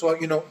as well. So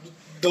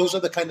those are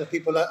the kind of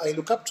people I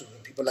look up to.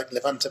 People like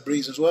Levante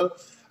Breeze as well.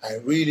 I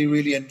really,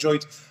 really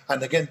enjoyed.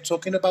 And again,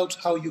 talking about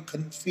how you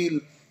can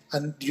feel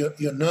and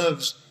your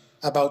nerves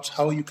about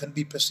how you can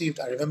be perceived.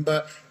 I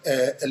remember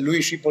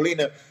Luis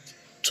Cipollina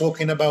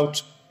talking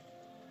about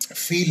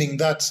feeling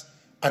that,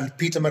 and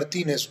Peter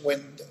Martinez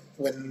when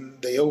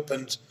they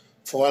opened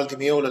for Al Di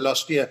Meola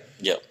last year.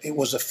 Yeah. It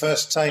was the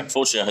first time.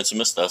 Unfortunately, I had to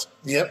miss that.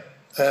 Yep.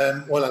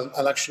 Well,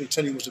 I'll actually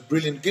tell you, it was a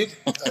brilliant gig.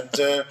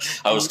 And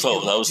I was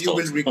told. You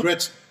will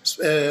regret.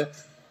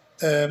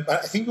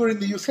 I think we were in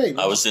the UK.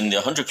 I was in the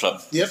 100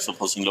 Club, Yep.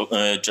 supporting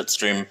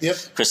Jetstream, Yep.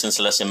 Christian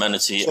Celestia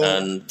Manatee, So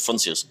and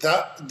Foncius.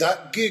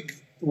 That gig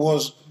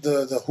was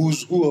the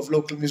who's who of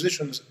local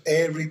musicians.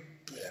 I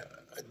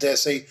dare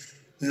say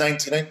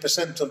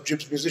 99% of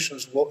Jib's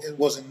musicians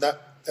was in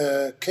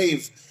that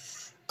cave.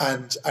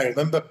 And I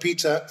remember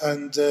Peter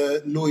and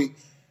Louis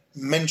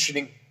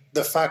mentioning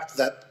the fact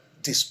that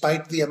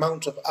despite the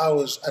amount of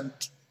hours and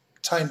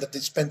time that they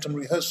spent on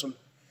rehearsal,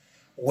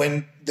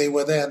 when they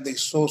were there and they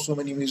saw so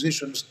many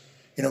musicians,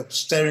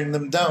 staring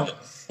them down,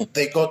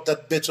 they got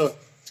that bit of,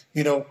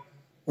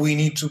 we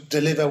need to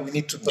deliver, we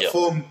need to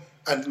perform,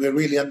 and we're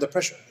really under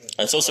pressure.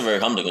 And it's also very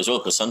humbling as well,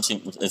 because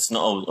sometimes it's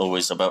not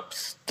always about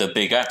the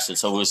big acts.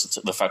 It's always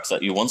the fact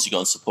that you want to go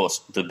and support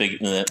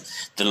the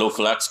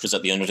local acts, because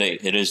at the end of the day,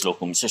 it is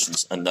local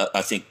musicians, and that,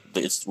 I think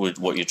it's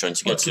what you're trying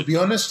to get to be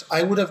honest,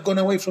 I would have gone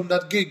away from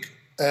that gig,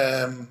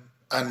 and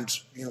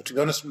to be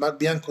honest, Matt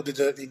Bianco did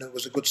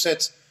was a good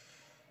set,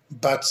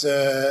 but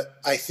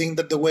I think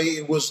that the way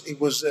it was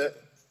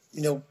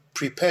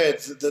prepared,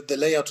 the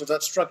layout of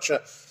that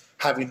structure,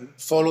 having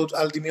followed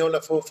Al Di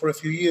Meola for a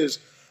few years.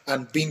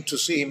 And been to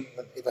see him,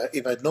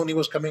 if I'd known he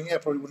was coming here, I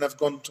probably wouldn't have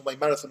gone to my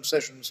marathon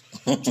sessions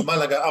to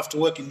Malaga after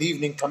work in the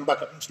evening, come back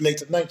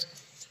late at night.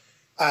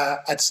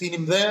 I'd seen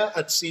him there.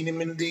 I'd seen him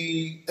in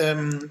the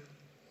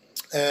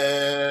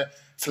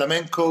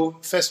flamenco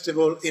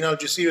festival in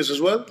Algeciras as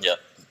well. Yeah.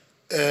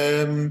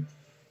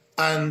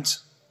 And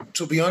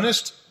to be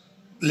honest,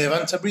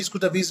 Levanta Breeze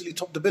could have easily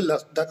topped the bill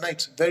that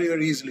night, very,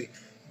 very easily.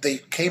 They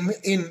came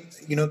in,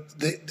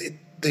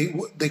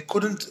 they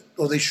couldn't,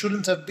 or they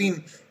shouldn't have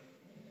been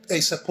a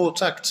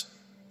support act.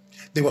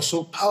 They were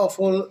so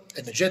powerful,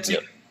 energetic.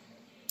 Yep.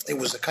 It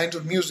was the kind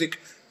of music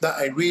that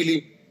I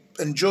really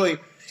enjoy.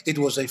 It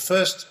was a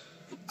first.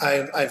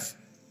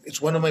 It's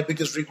one of my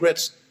biggest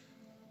regrets,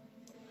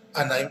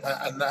 and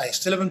I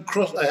still haven't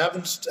crossed.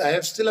 I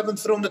still haven't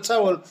thrown the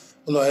towel.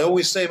 Although I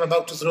always say I'm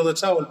about to throw the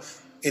towel.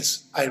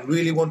 I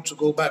really want to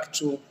go back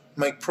to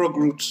my prog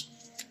roots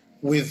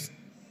with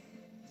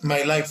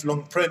my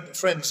lifelong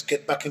friends.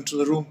 Get back into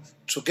the room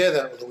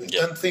together. Although we've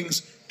done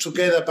things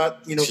together,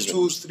 but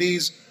twos,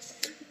 threes,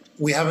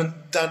 we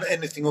haven't done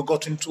anything or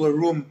got into a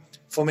room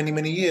for many,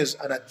 many years,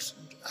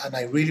 and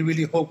I really,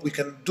 really hope we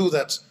can do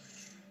that.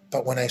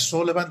 But when I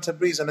saw Levanta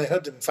Breeze and I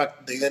heard them, in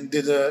fact, they then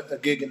did a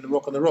gig in the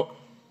Rock on the Rock,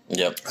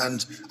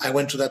 and I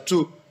went to that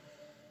too.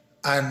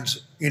 And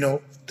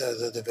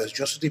the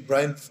virtuosity,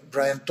 Brian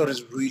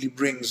Torres really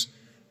brings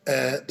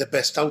the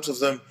best out of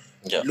them.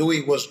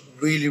 Louis was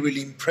really,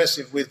 really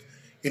impressive with,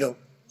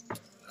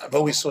 I've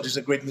always thought he's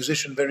a great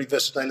musician, very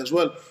versatile as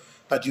well.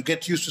 But you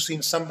get used to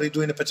seeing somebody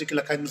doing a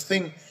particular kind of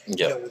thing,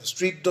 with the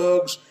Street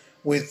Dogs,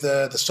 with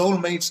the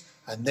Soulmates,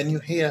 and then you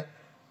hear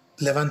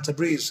Levanta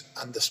Breeze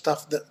and the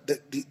stuff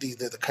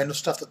the kind of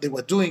stuff that they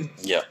were doing.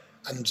 Yeah.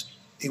 And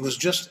it was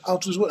just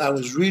out as well. I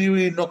was really,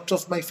 really knocked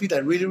off my feet. I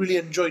really, really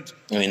enjoyed.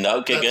 I mean,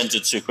 that gig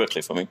ended too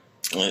quickly for me.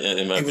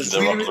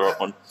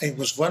 It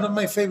was one of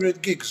my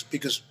favorite gigs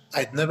because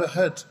I'd never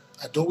heard.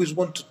 I'd always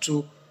wanted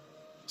to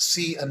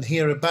see and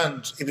hear a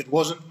band. If it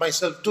wasn't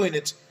myself doing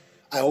it,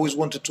 I always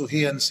wanted to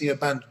hear and see a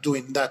band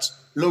doing that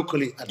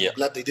locally, and I'm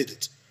glad they did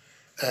it.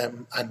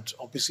 And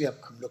obviously, I'm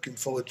looking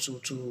forward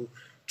to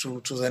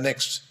the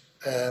next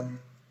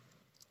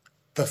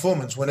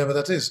performance, whenever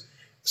that is.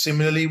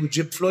 Similarly, with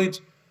Jib Floyd,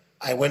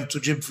 I went to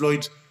Jib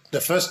Floyd the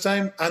first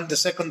time and the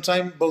second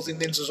time, both in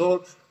Lindsay's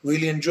Hall.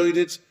 Really enjoyed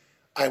it.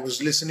 I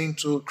was listening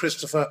to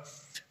Christopher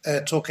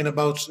talking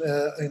about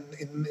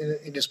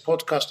in his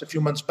podcast a few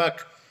months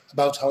back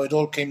about how it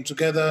all came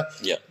together,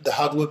 the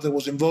hard work that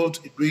was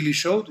involved. It really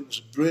showed. It was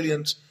a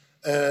brilliant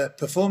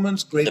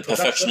performance, great production.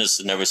 The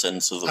perfectionist in every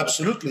sense of the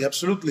word.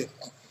 Absolutely.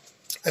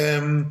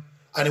 And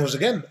it was,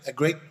 again, a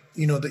great,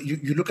 that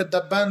you look at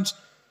that band,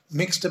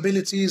 mixed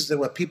abilities. There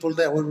were people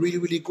there who were really,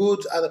 really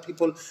good, other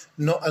people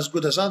not as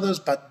good as others,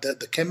 but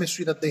the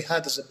chemistry that they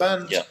had as a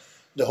band,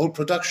 the whole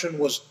production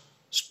was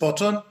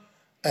spot on.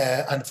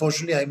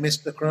 Unfortunately, I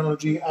missed the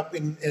chronology up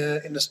in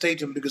the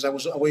stadium because I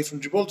was away from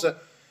Gibraltar.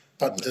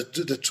 But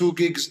the two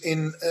gigs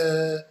in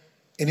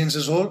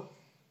Lindsay's Hall,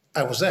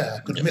 I was there. I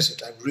couldn't miss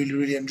it. I really,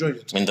 really enjoyed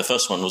it. I mean, the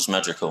first one was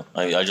magical.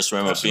 I just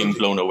remember being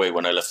blown away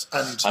when I left.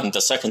 And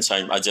the second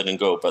time I didn't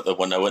go, but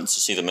when I went to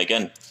see them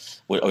again,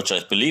 which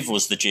I believe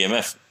was the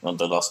GMF on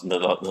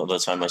the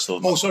time I saw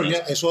them. Oh, sorry,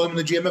 I saw them in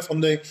the GMF on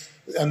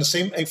the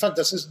same. In fact,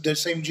 that's the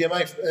same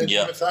GMF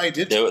that I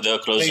did. They were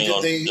closing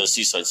on the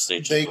Seaside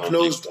stage. They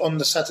closed on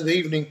the Saturday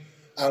evening,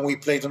 and we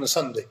played on the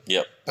Sunday.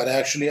 Yeah. But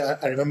I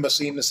remember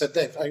seeing the set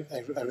there.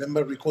 I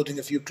remember recording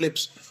a few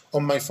clips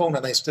on my phone,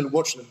 and I still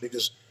watch them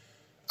because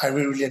I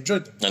really, really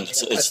enjoyed them. And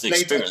it's the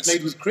experience. I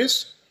played with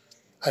Chris.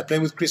 I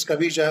played with Chris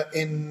Cavilla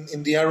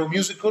in the Arrow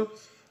musical,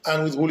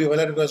 and with Julio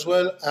Valergo as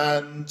well,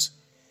 and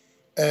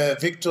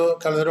Victor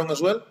Calderon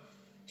as well.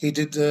 He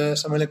did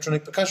some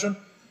electronic percussion.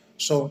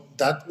 So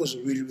that was a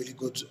really, really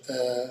good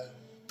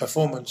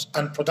performance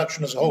and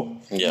production as a whole.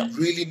 Yeah. It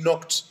really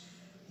knocked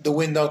the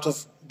wind out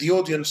of the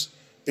audience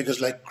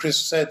because, like Chris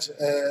said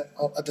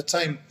at the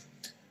time,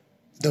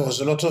 there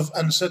was a lot of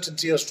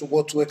uncertainty as to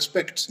what to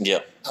expect. Yeah.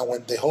 And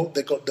when they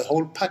got the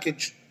whole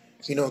package,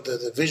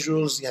 the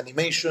visuals, the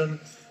animation,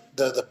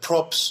 the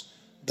props,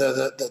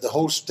 the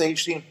whole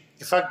stage scene.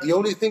 In fact, the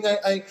only thing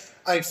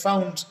I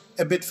found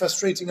a bit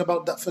frustrating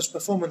about that first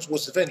performance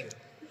was the venue.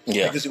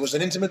 Yeah. Because it was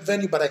an intimate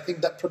venue, but I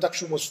think that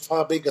production was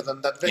far bigger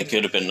than that venue. It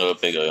could have been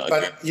bigger.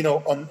 But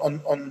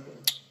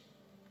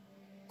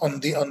on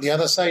the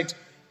other side,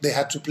 they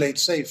had to play it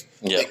safe.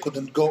 Yeah. They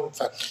couldn't go. In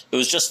fact, it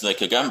was just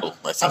like a gamble,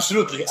 I think.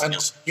 Absolutely, and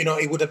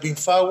it would have been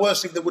far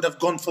worse if they would have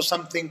gone for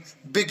something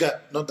bigger.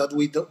 Not that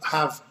we don't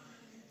have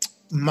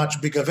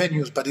much bigger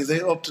venues. But if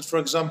they opted, for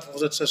example, for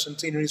the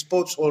Centenary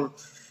Sports Hall,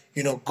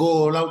 go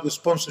all out with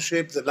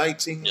sponsorship, the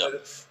lighting,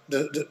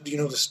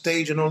 the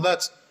stage and all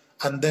that,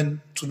 and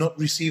then to not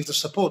receive the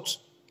support,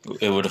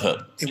 it would have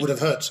hurt. It would have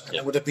hurt, and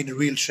it would have been a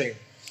real shame.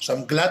 So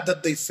I'm glad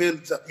that they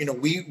filled that.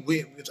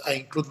 We I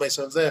include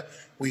myself there.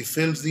 We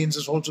filled the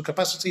Inns Hall to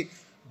capacity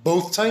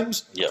both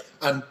times,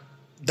 and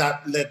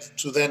that led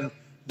to then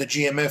the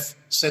GMF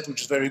set,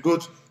 which is very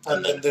good,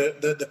 and then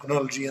the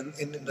chronology in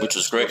the which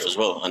was great as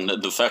well. And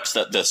the fact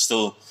that there's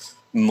still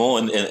more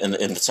in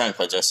the tank,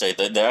 I dare say,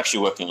 they're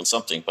actually working on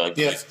something. But I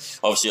believe,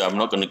 obviously, I'm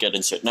not going to get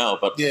into it now,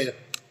 but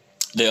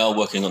they are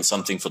working on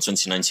something for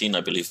 2019,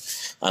 I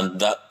believe, and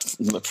that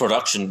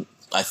production,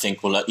 I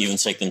think, will even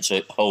take them to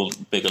a whole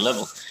bigger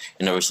level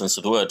in every sense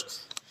of the word.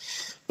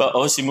 But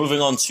obviously,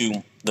 moving on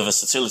to the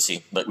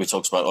versatility that we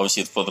talked about,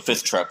 obviously for the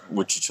fifth track,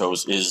 which you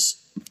chose,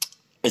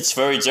 it's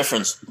very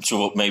different to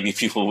what maybe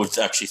people would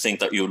actually think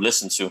that you would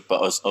listen to, but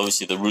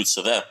obviously the roots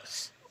are there.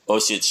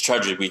 Obviously, it's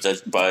Tragedy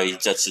by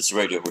Dead City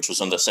Radio, which was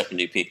on the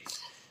second EP.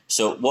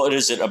 So what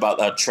is it about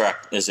that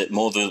track? Is it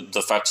more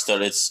the fact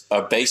that it's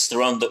based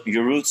around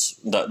your roots,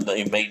 that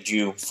it made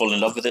you fall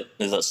in love with it?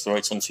 Is that the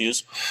right term to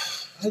use?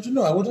 I don't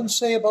know. I wouldn't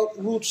say about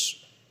roots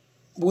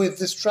with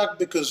this track,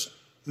 because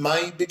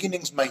my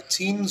beginnings, my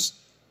teens,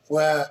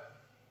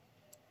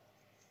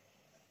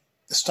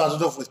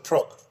 started off with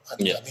prog. I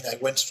mean,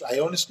 I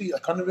honestly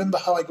can't remember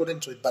how I got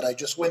into it, but I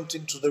just went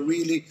into the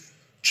really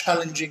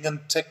challenging and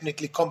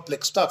technically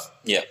complex stuff.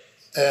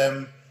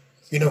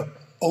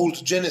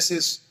 Old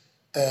Genesis.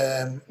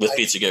 With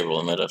Peter Gabriel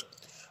and that.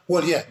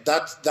 Well,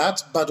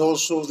 that, but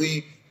also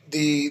the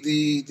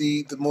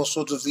more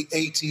sort of the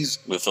 80s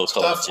with Phil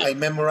stuff. Collins, I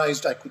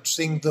memorized. I could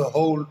sing the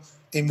whole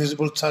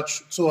Invisible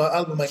Touch tour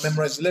album. I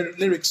memorized the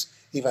lyrics.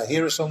 If I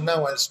hear a song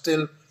now, I'll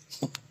still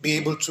be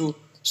able to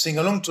sing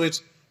along to it.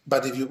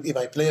 But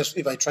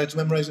if I try to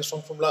memorize a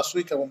song from last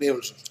week, I won't be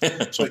able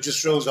to. So it just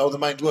shows how the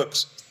mind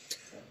works.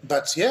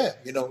 But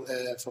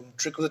from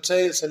Trick of the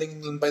Tail, Selling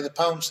England by the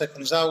Pound,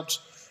 Seconds Out,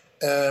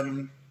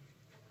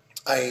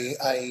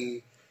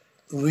 I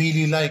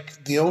really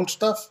like the old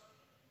stuff.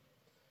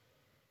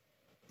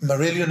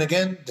 Marillion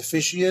again, The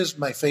Fish Years,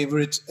 my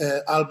favorite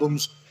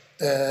albums.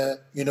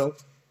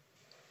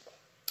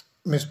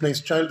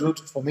 Misplaced Childhood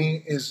for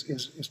me is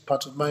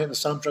part of the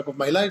soundtrack of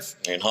my life.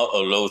 And Hot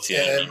or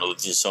Lothian and all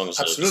these songs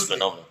are just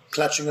phenomenal.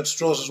 Clutching at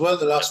Straws as well,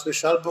 the Last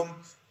Fish album.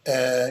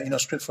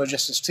 Script for a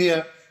Justice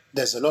Tear.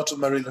 There's a lot of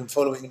Marillion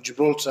following in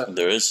Gibraltar.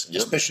 There is,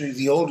 especially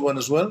the old one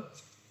as well.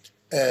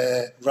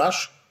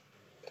 Rush,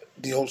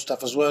 the old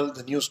stuff as well,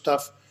 the new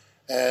stuff.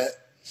 I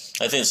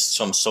think it's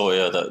Tom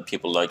Sawyer that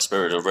people like,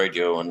 Spirit of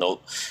Radio, and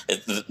all.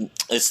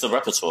 It's the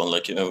repertoire,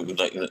 like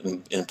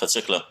in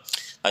particular.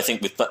 I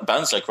think with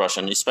bands like Rush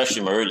and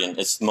especially Marillion,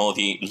 it's more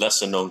the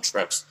lesser known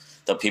tracks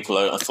that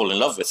people fall in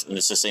love with, and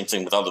it's the same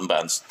thing with other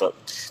bands, but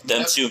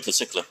them two in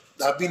particular.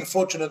 I've been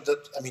fortunate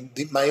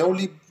that my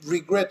only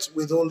regret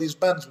with all these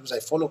bands, because I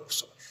follow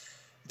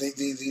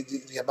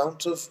the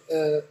amount of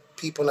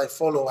people I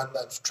follow and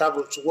I've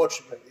travelled to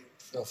watch,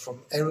 from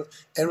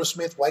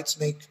Aerosmith,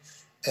 Whitesnake.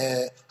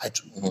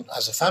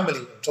 As a family,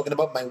 I'm talking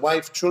about my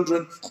wife,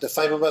 children, the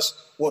five of us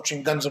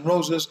watching Guns N'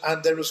 Roses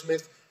and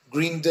Aerosmith,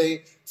 Green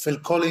Day, Phil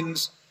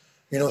Collins,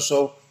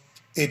 so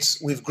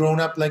we've grown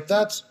up like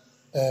that.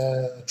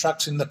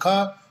 Tracks in the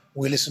car,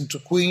 we listen to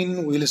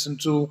Queen, we listen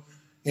to,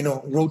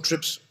 road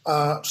trips,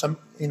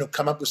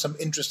 come up with some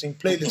interesting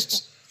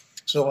playlists.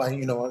 So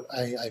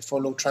I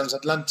follow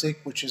Transatlantic,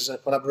 which is a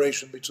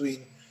collaboration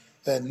between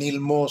Neil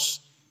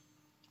Morse,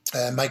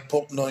 Mike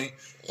Portnoy,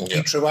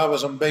 Pete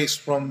Trevava's on bass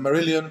from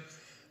Marillion,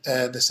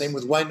 the same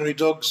with Winery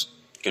Dogs.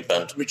 Good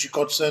band. Richie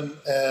Kotzen,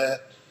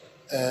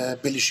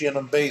 Billy Sheehan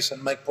on bass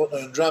and Mike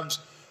Portnoy on drums.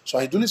 So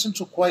I do listen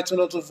to quite a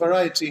lot of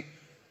variety,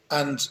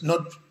 and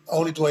not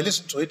only do I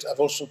listen to it,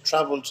 I've also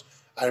travelled.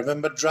 I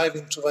remember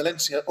driving to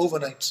Valencia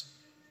overnight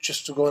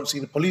just to go and see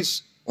the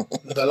Police,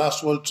 the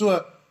last world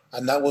tour,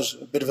 and that was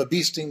a bit of a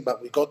beasting,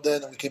 but we got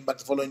there and we came back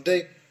the following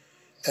day.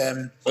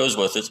 It was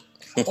worth it.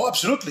 Oh,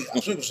 absolutely.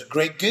 It was a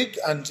great gig,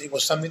 and it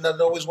was something that I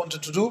always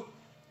wanted to do.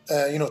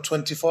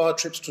 24-hour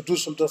trips to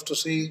Dusseldorf to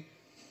see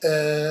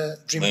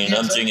Dream Theater.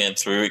 I'm doing it in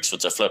 3 weeks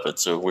with Def Leppard,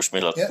 so wish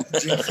me luck. Yeah,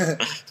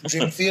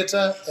 Dream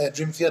Theater.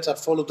 Dream Theater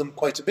followed them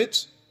quite a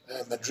bit.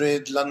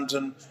 Madrid,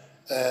 London,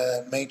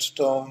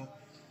 Maidstone,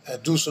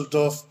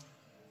 Dusseldorf.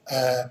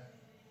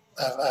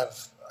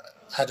 I've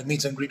had a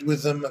meet and greet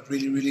with them. I've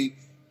really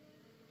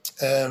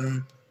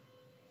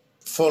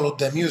followed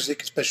their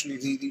music, especially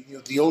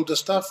the older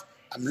stuff.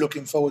 I'm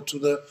looking forward to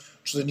the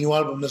new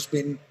album that's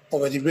been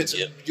already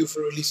written, due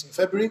for release in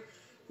February,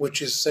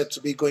 which is said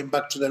to be going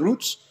back to their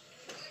roots.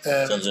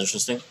 Sounds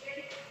interesting.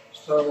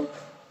 So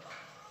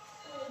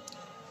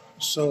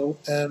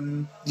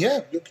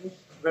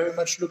very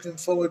much looking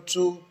forward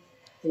to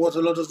what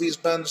a lot of these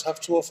bands have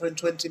to offer in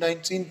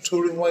 2019,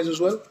 touring-wise as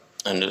well.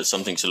 And it's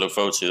something to look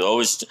forward to.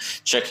 Always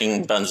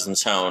checking bands in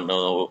town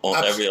or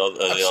every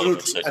other.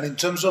 Absolutely. And in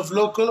terms of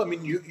local,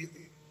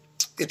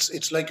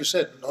 it's like you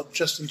said, not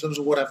just in terms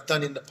of what I've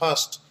done in the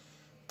past,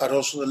 but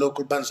also the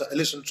local bands that I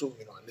listen to.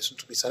 You know, I listen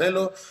to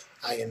Pisarello.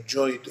 I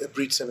enjoyed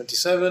Breed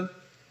 77.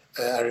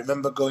 I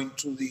remember going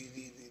to the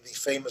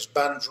famous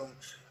band room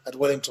at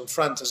Wellington,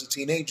 France as a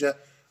teenager,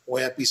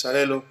 where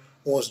Pisarello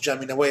was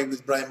jamming away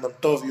with Brian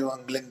Montovio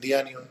and Glenn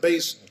Diani on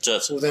bass,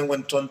 who then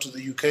went on to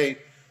the UK,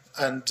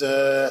 and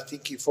I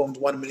think he formed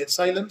 1 Minute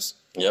Silence.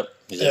 Yep.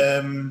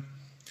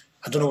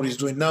 I don't know what he's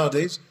doing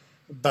nowadays,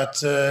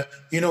 but,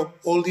 you know,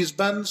 all these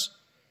bands,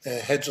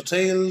 Heads or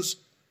Tails.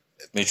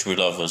 Which we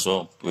love as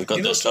well. We've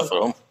got their stuff at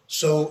home.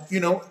 So, you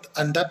know,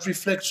 and that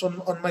reflects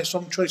on my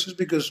song choices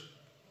because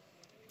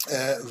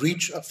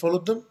Reach, I've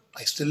followed them.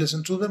 I still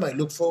listen to them. I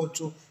look forward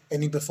to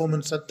any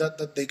performance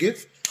that they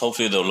give.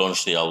 Hopefully they'll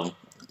launch the album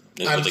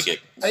with the gig.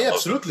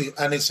 Absolutely.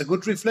 And it's a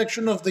good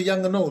reflection of the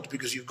young and old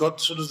because you've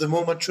got sort of the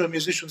more mature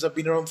musicians that have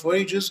been around for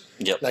ages,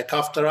 like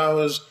After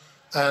Hours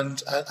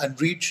and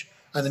Reach.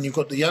 And then you've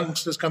got the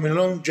youngsters coming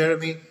along.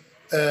 Jeremy,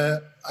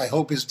 I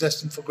hope, is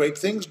destined for great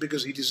things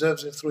because he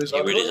deserves it through his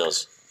hard work. He really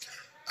does.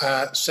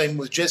 Same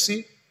with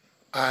Jesse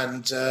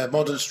and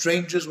Modern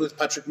Strangers with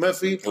Patrick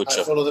Murphy. Which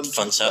I follow them.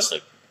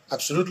 Fantastic.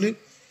 Absolutely.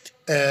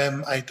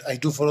 I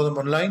do follow them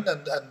online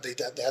and they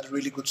had a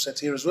really good set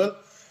here as well.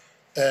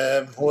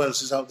 Who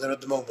else is out there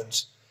at the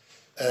moment?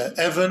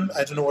 Evan,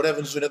 I don't know what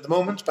Evan's doing at the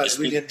moment, but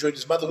I really enjoyed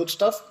his motherhood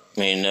stuff. I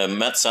mean,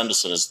 Matt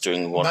Sanderson is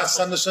doing wonderful. Matt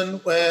Sanderson,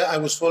 where I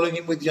was following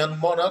him with Young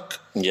Monarch,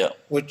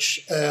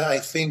 which I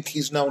think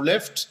he's now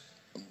left.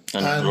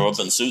 And Rob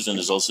and Susan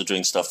is also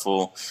doing stuff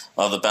for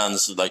other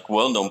bands, like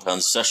well-known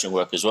bands, session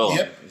work as well.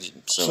 Yeah.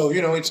 So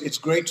you know, it's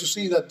great to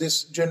see that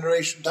this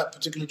generation, that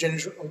particular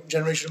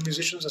generation of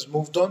musicians has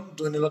moved on,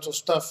 doing a lot of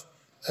stuff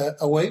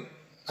away,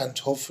 and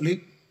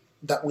hopefully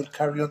that will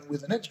carry on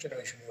with the next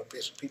generation. You know,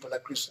 people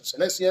like Christian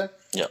Celestia.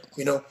 Yeah.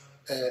 You know,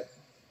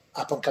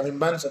 up-and-coming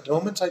bands at the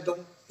moment.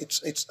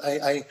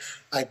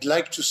 I'd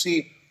like to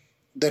see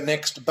the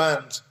next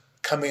band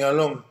coming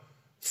along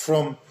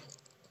from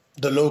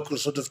the local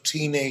sort of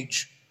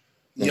teenage,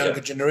 younger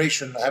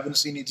generation. I haven't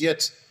seen it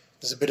yet.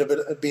 There's been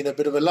a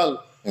bit of a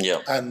lull. Yeah.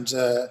 And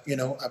you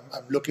know,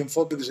 I'm looking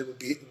forward because it would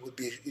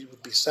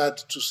be sad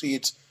to see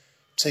it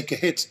take a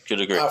hit. Could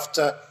agree.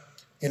 After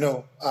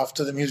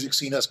the music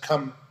scene has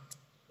come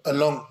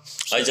along.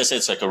 So, I just say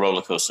it's like a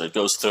roller coaster. It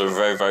goes through a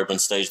very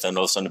vibrant stage, then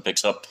all of a sudden it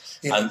picks up.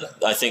 And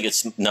I think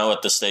it's now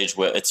at the stage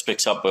where it's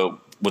picked up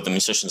with the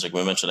musicians, like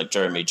we mentioned, like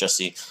Jeremy,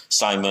 Jesse,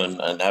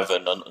 Simon, and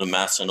Evan, and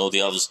Matt, and all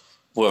the others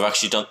who have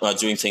actually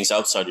doing things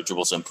outside of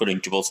Gibraltar and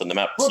putting Gibraltar on the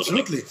map.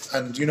 Absolutely.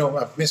 And, you know,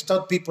 I've missed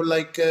out people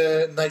like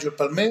Nigel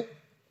Palme,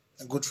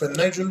 a good friend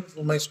Nigel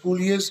from my school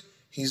years.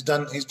 He's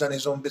done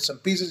his own bits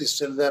and pieces. He's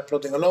still there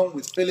plodding along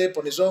with Philip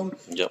on his own.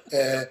 Yep.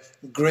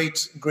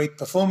 Great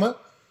performer.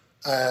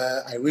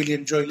 I really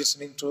enjoy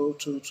listening to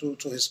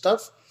his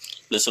stuff.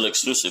 Little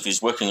exclusive.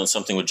 He's working on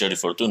something with Jerry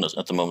Fortuna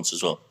at the moment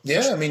as well.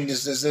 Yeah, I mean,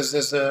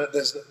 there's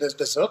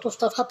a lot of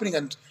stuff happening,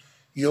 and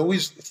you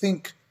always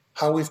think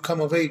how we've come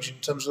of age in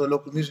terms of the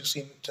local music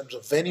scene, in terms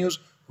of venues.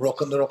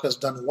 Rock on the Rock has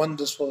done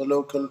wonders for the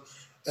local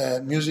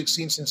music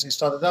scene since they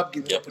started up,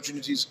 giving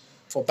opportunities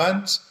for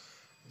bands.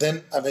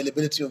 Then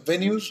availability of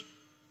venues,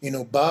 you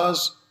know,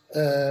 bars,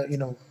 you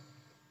know,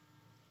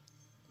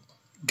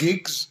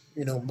 gigs,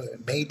 you know,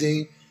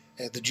 Mayday,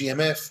 the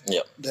GMF,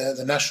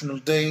 the National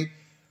Day.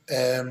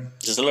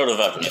 There's a lot of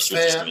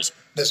avenues.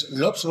 There's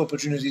lots of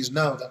opportunities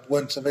now that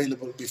weren't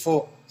available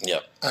before.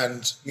 Yeah.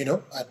 And, you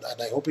know,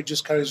 and I hope it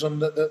just carries on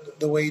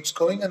the way it's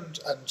going.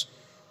 And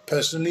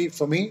personally,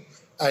 for me,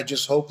 I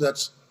just hope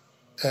that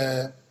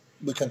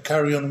we can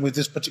carry on with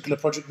this particular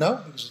project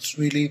now because it's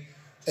really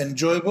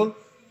enjoyable.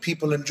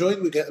 People enjoy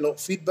it. We get a lot of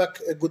feedback,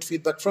 good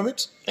feedback from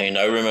it. And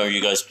I remember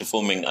you guys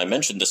performing, I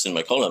mentioned this in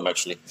my column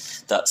actually,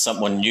 that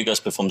when you guys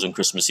performed on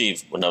Christmas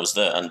Eve when I was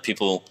there and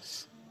people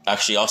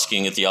actually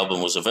asking if the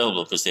album was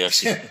available because they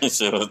actually...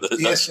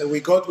 Yes, we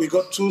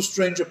got two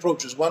strange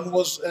approaches. One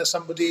was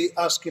somebody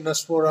asking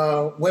us for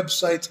our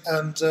website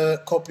and a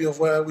copy of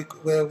where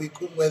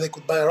they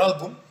could buy our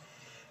album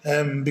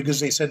because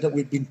they said that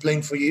we'd been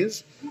playing for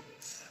years.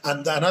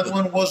 And another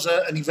one was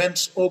an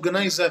events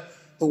organizer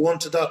who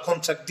wanted our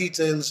contact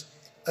details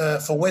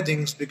for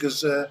weddings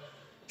because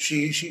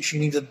she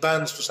needed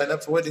bands to sign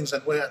up for weddings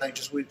and I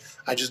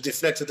just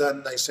deflected that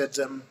and I said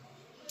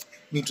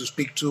need to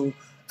speak to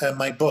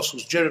my boss,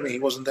 who's Jeremy. He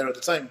wasn't there at the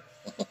time.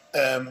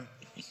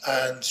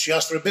 And she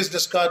asked for a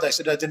business card. I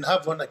said I didn't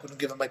have one. I couldn't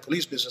give her my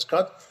police business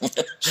card.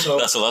 So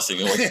that's the last thing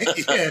you want.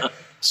 Yeah.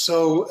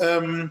 So I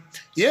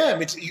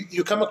mean,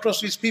 you come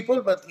across these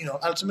people, but you know,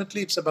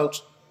 ultimately it's about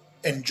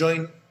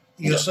enjoying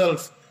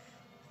yourself,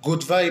 good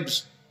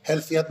vibes,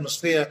 healthy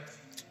atmosphere,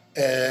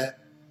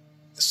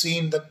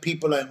 seeing that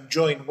people are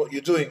enjoying what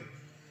you're doing,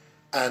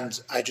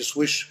 and I just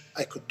wish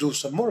I could do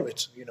some more of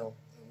it. You know,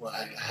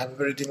 I have a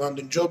very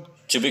demanding job.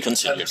 To be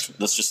considered.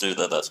 Let's just do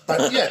that.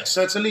 But yeah,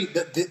 certainly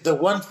the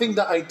one thing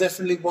that I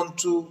definitely want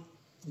to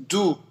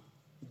do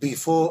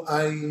before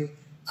I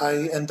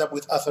end up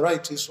with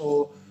arthritis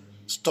or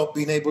stop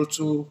being able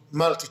to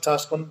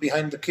multitask on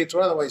behind the kit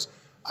or otherwise,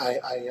 I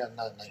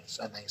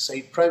say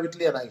it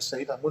privately and I'm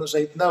going to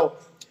say it now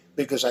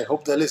because I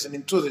hope they're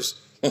listening to this.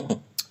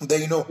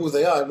 they know who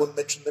they are. I won't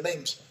mention the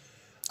names.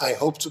 I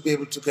hope to be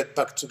able to get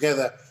back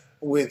together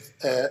with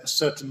a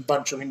certain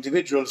bunch of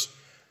individuals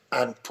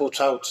and put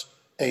out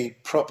a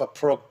proper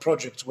prog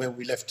project where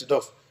we left it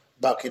off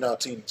back in our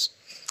teens.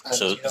 And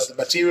So- the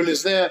material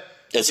is there.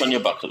 It's on your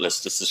bucket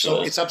list. This is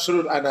So it's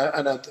absolute, and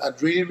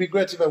I'd really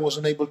regret if I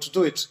wasn't able to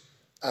do it.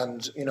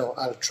 And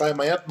I'll try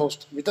my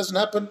utmost. If it doesn't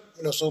happen,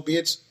 so be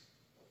it.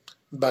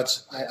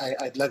 But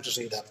I'd like to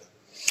see it happen.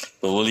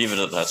 But we'll leave it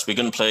at that. We're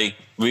going to play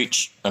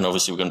Reach, and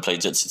obviously we're going to play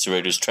Dead City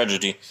Radio's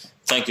Tragedy.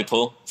 Thank you,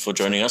 Paul, for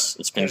joining us.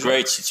 It's been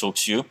great to talk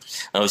to you,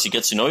 and obviously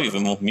get to know you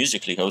even more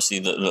musically. Obviously,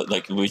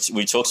 like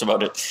we talked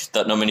about it,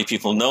 that not many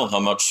people know how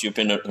much you've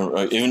been,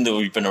 even though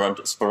you've been around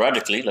it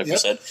sporadically, like we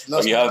said,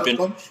 but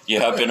you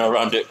have been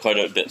around it quite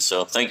a bit.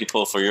 So thank you,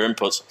 Paul, for your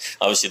input.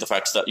 Obviously, the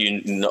fact that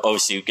you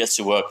obviously get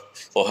to work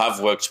or have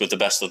worked with the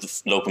best of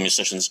the local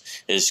musicians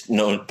is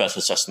no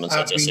better testament.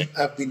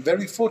 I've been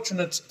very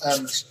fortunate,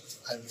 and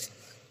I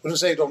wouldn't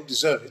say I don't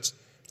deserve it,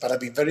 but I've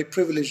been very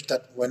privileged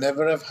that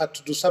whenever I've had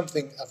to do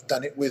something, I've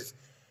done it with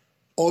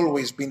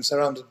always been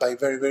surrounded by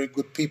very, very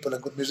good people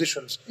and good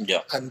musicians.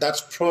 Yeah. And that's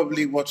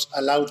probably what's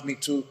allowed me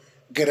to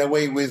get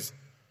away with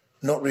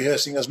not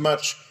rehearsing as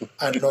much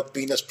and not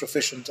being as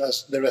proficient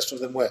as the rest of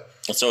them were.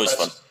 It's always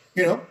fun.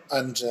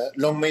 And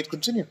long may it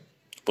continue.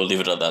 We'll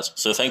leave it at that.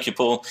 So thank you,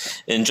 Paul.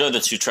 Enjoy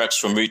the 2 tracks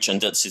from Reach and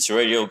Dead City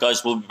Radio.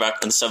 Guys, we'll be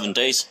back in 7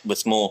 days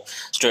with more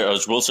Straight Outta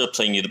Gibraltar,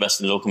 playing you the best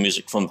in local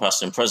music from the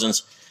past and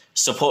present.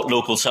 Support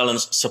local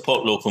talents,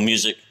 support local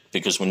music,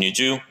 because when you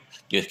do,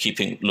 you're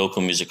keeping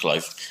local music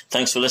alive.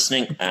 Thanks for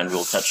listening, and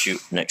we'll catch you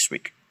next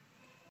week.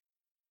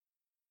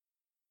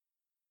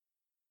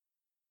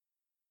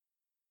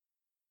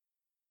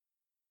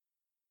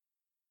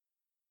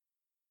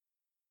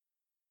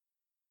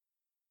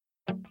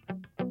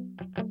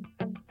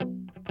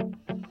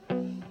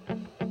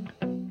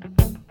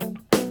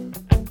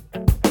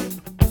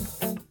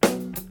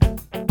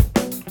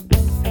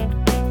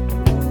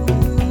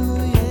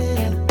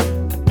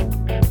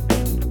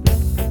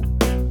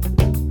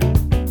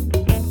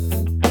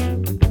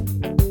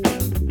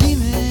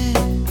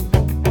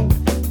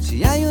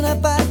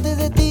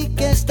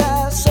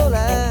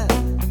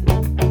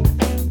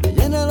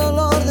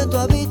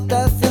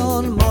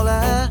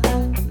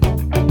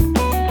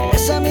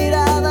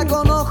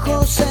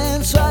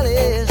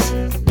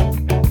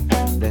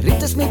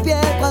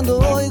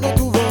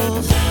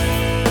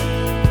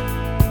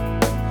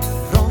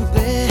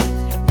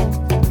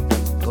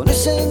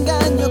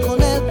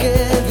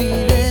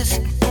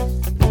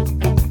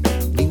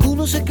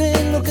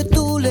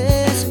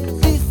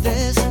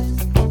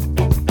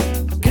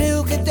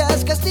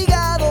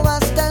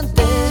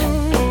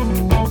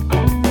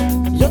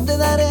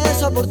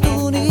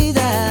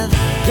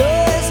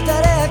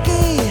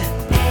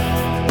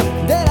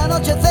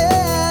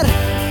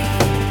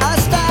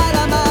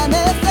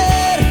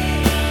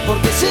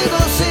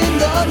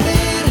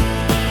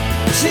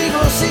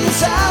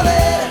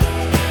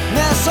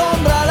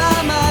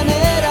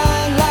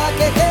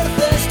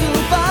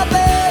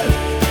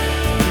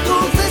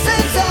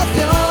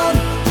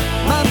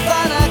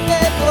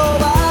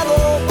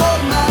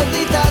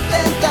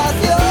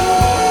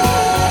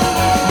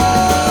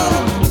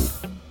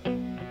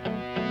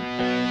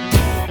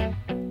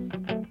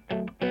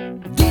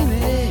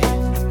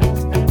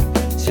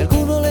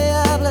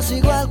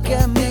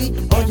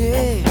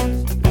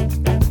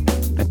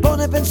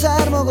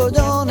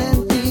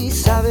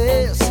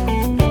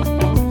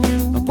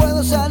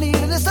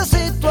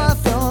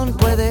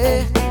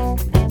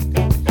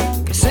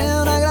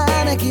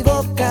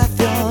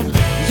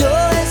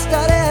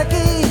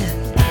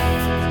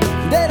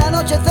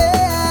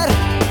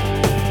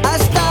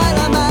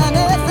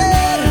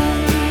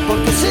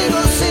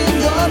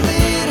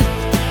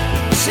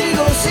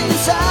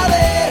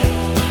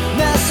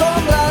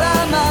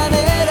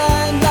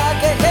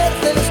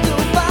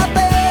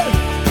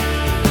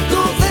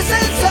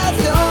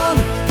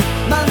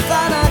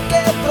 Manzana que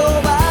he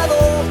probado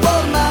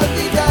por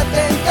maldita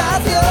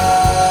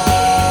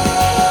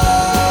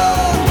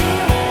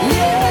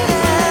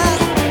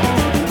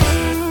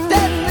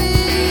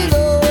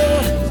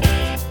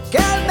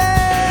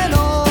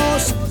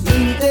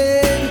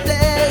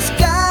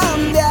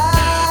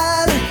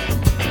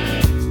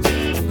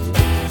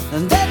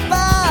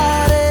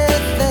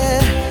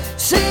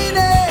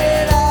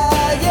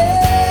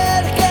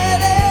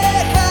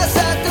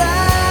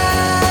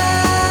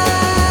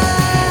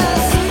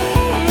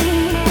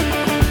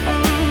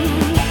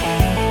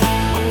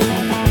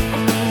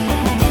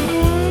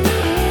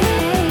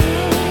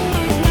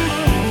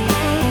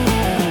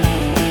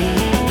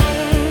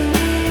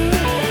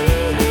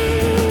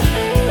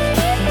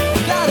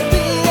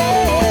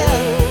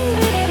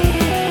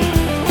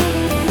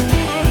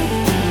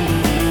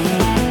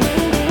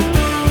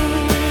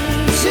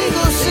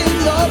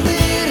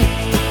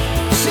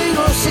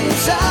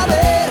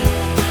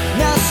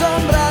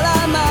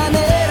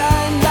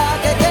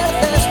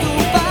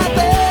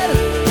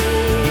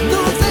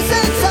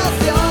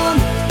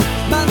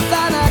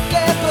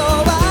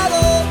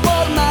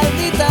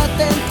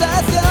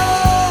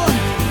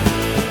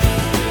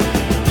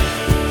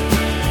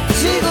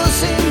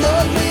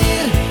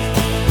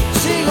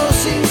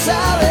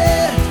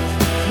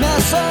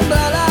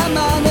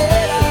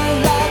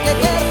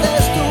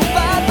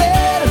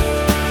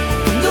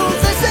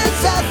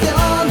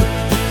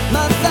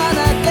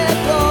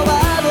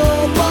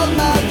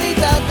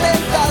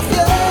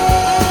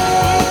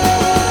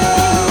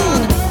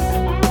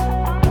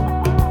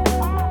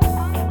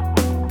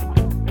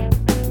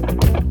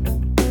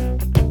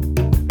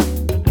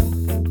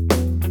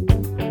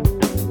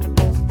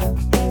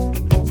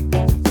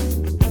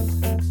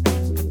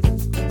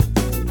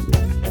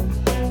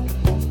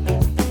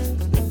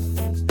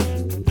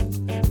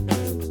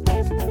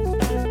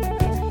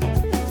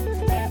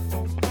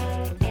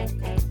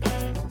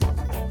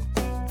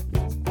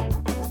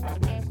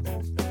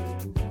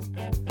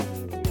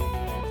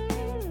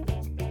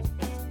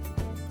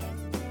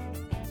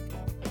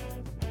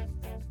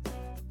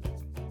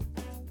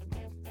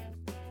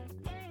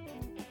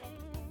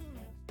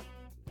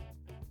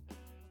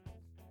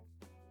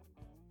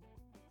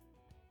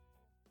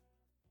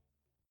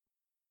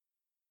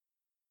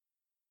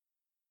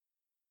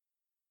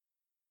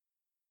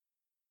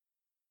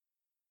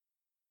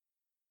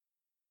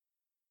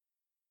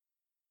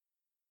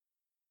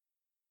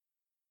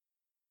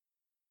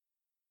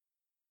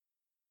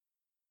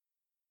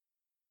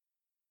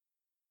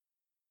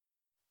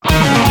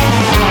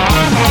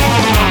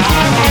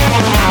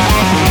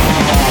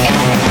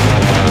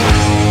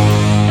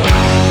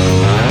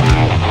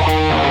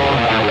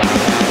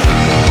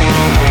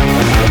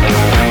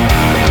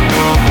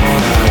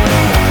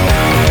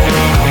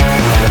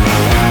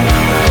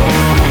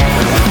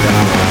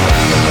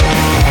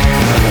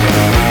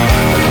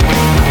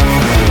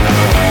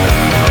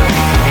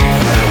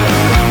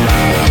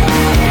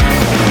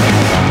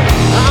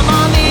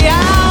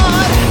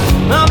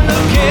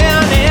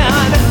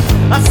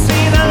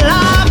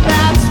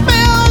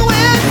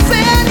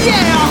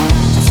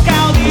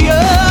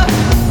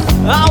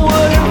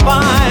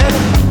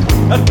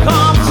a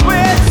car.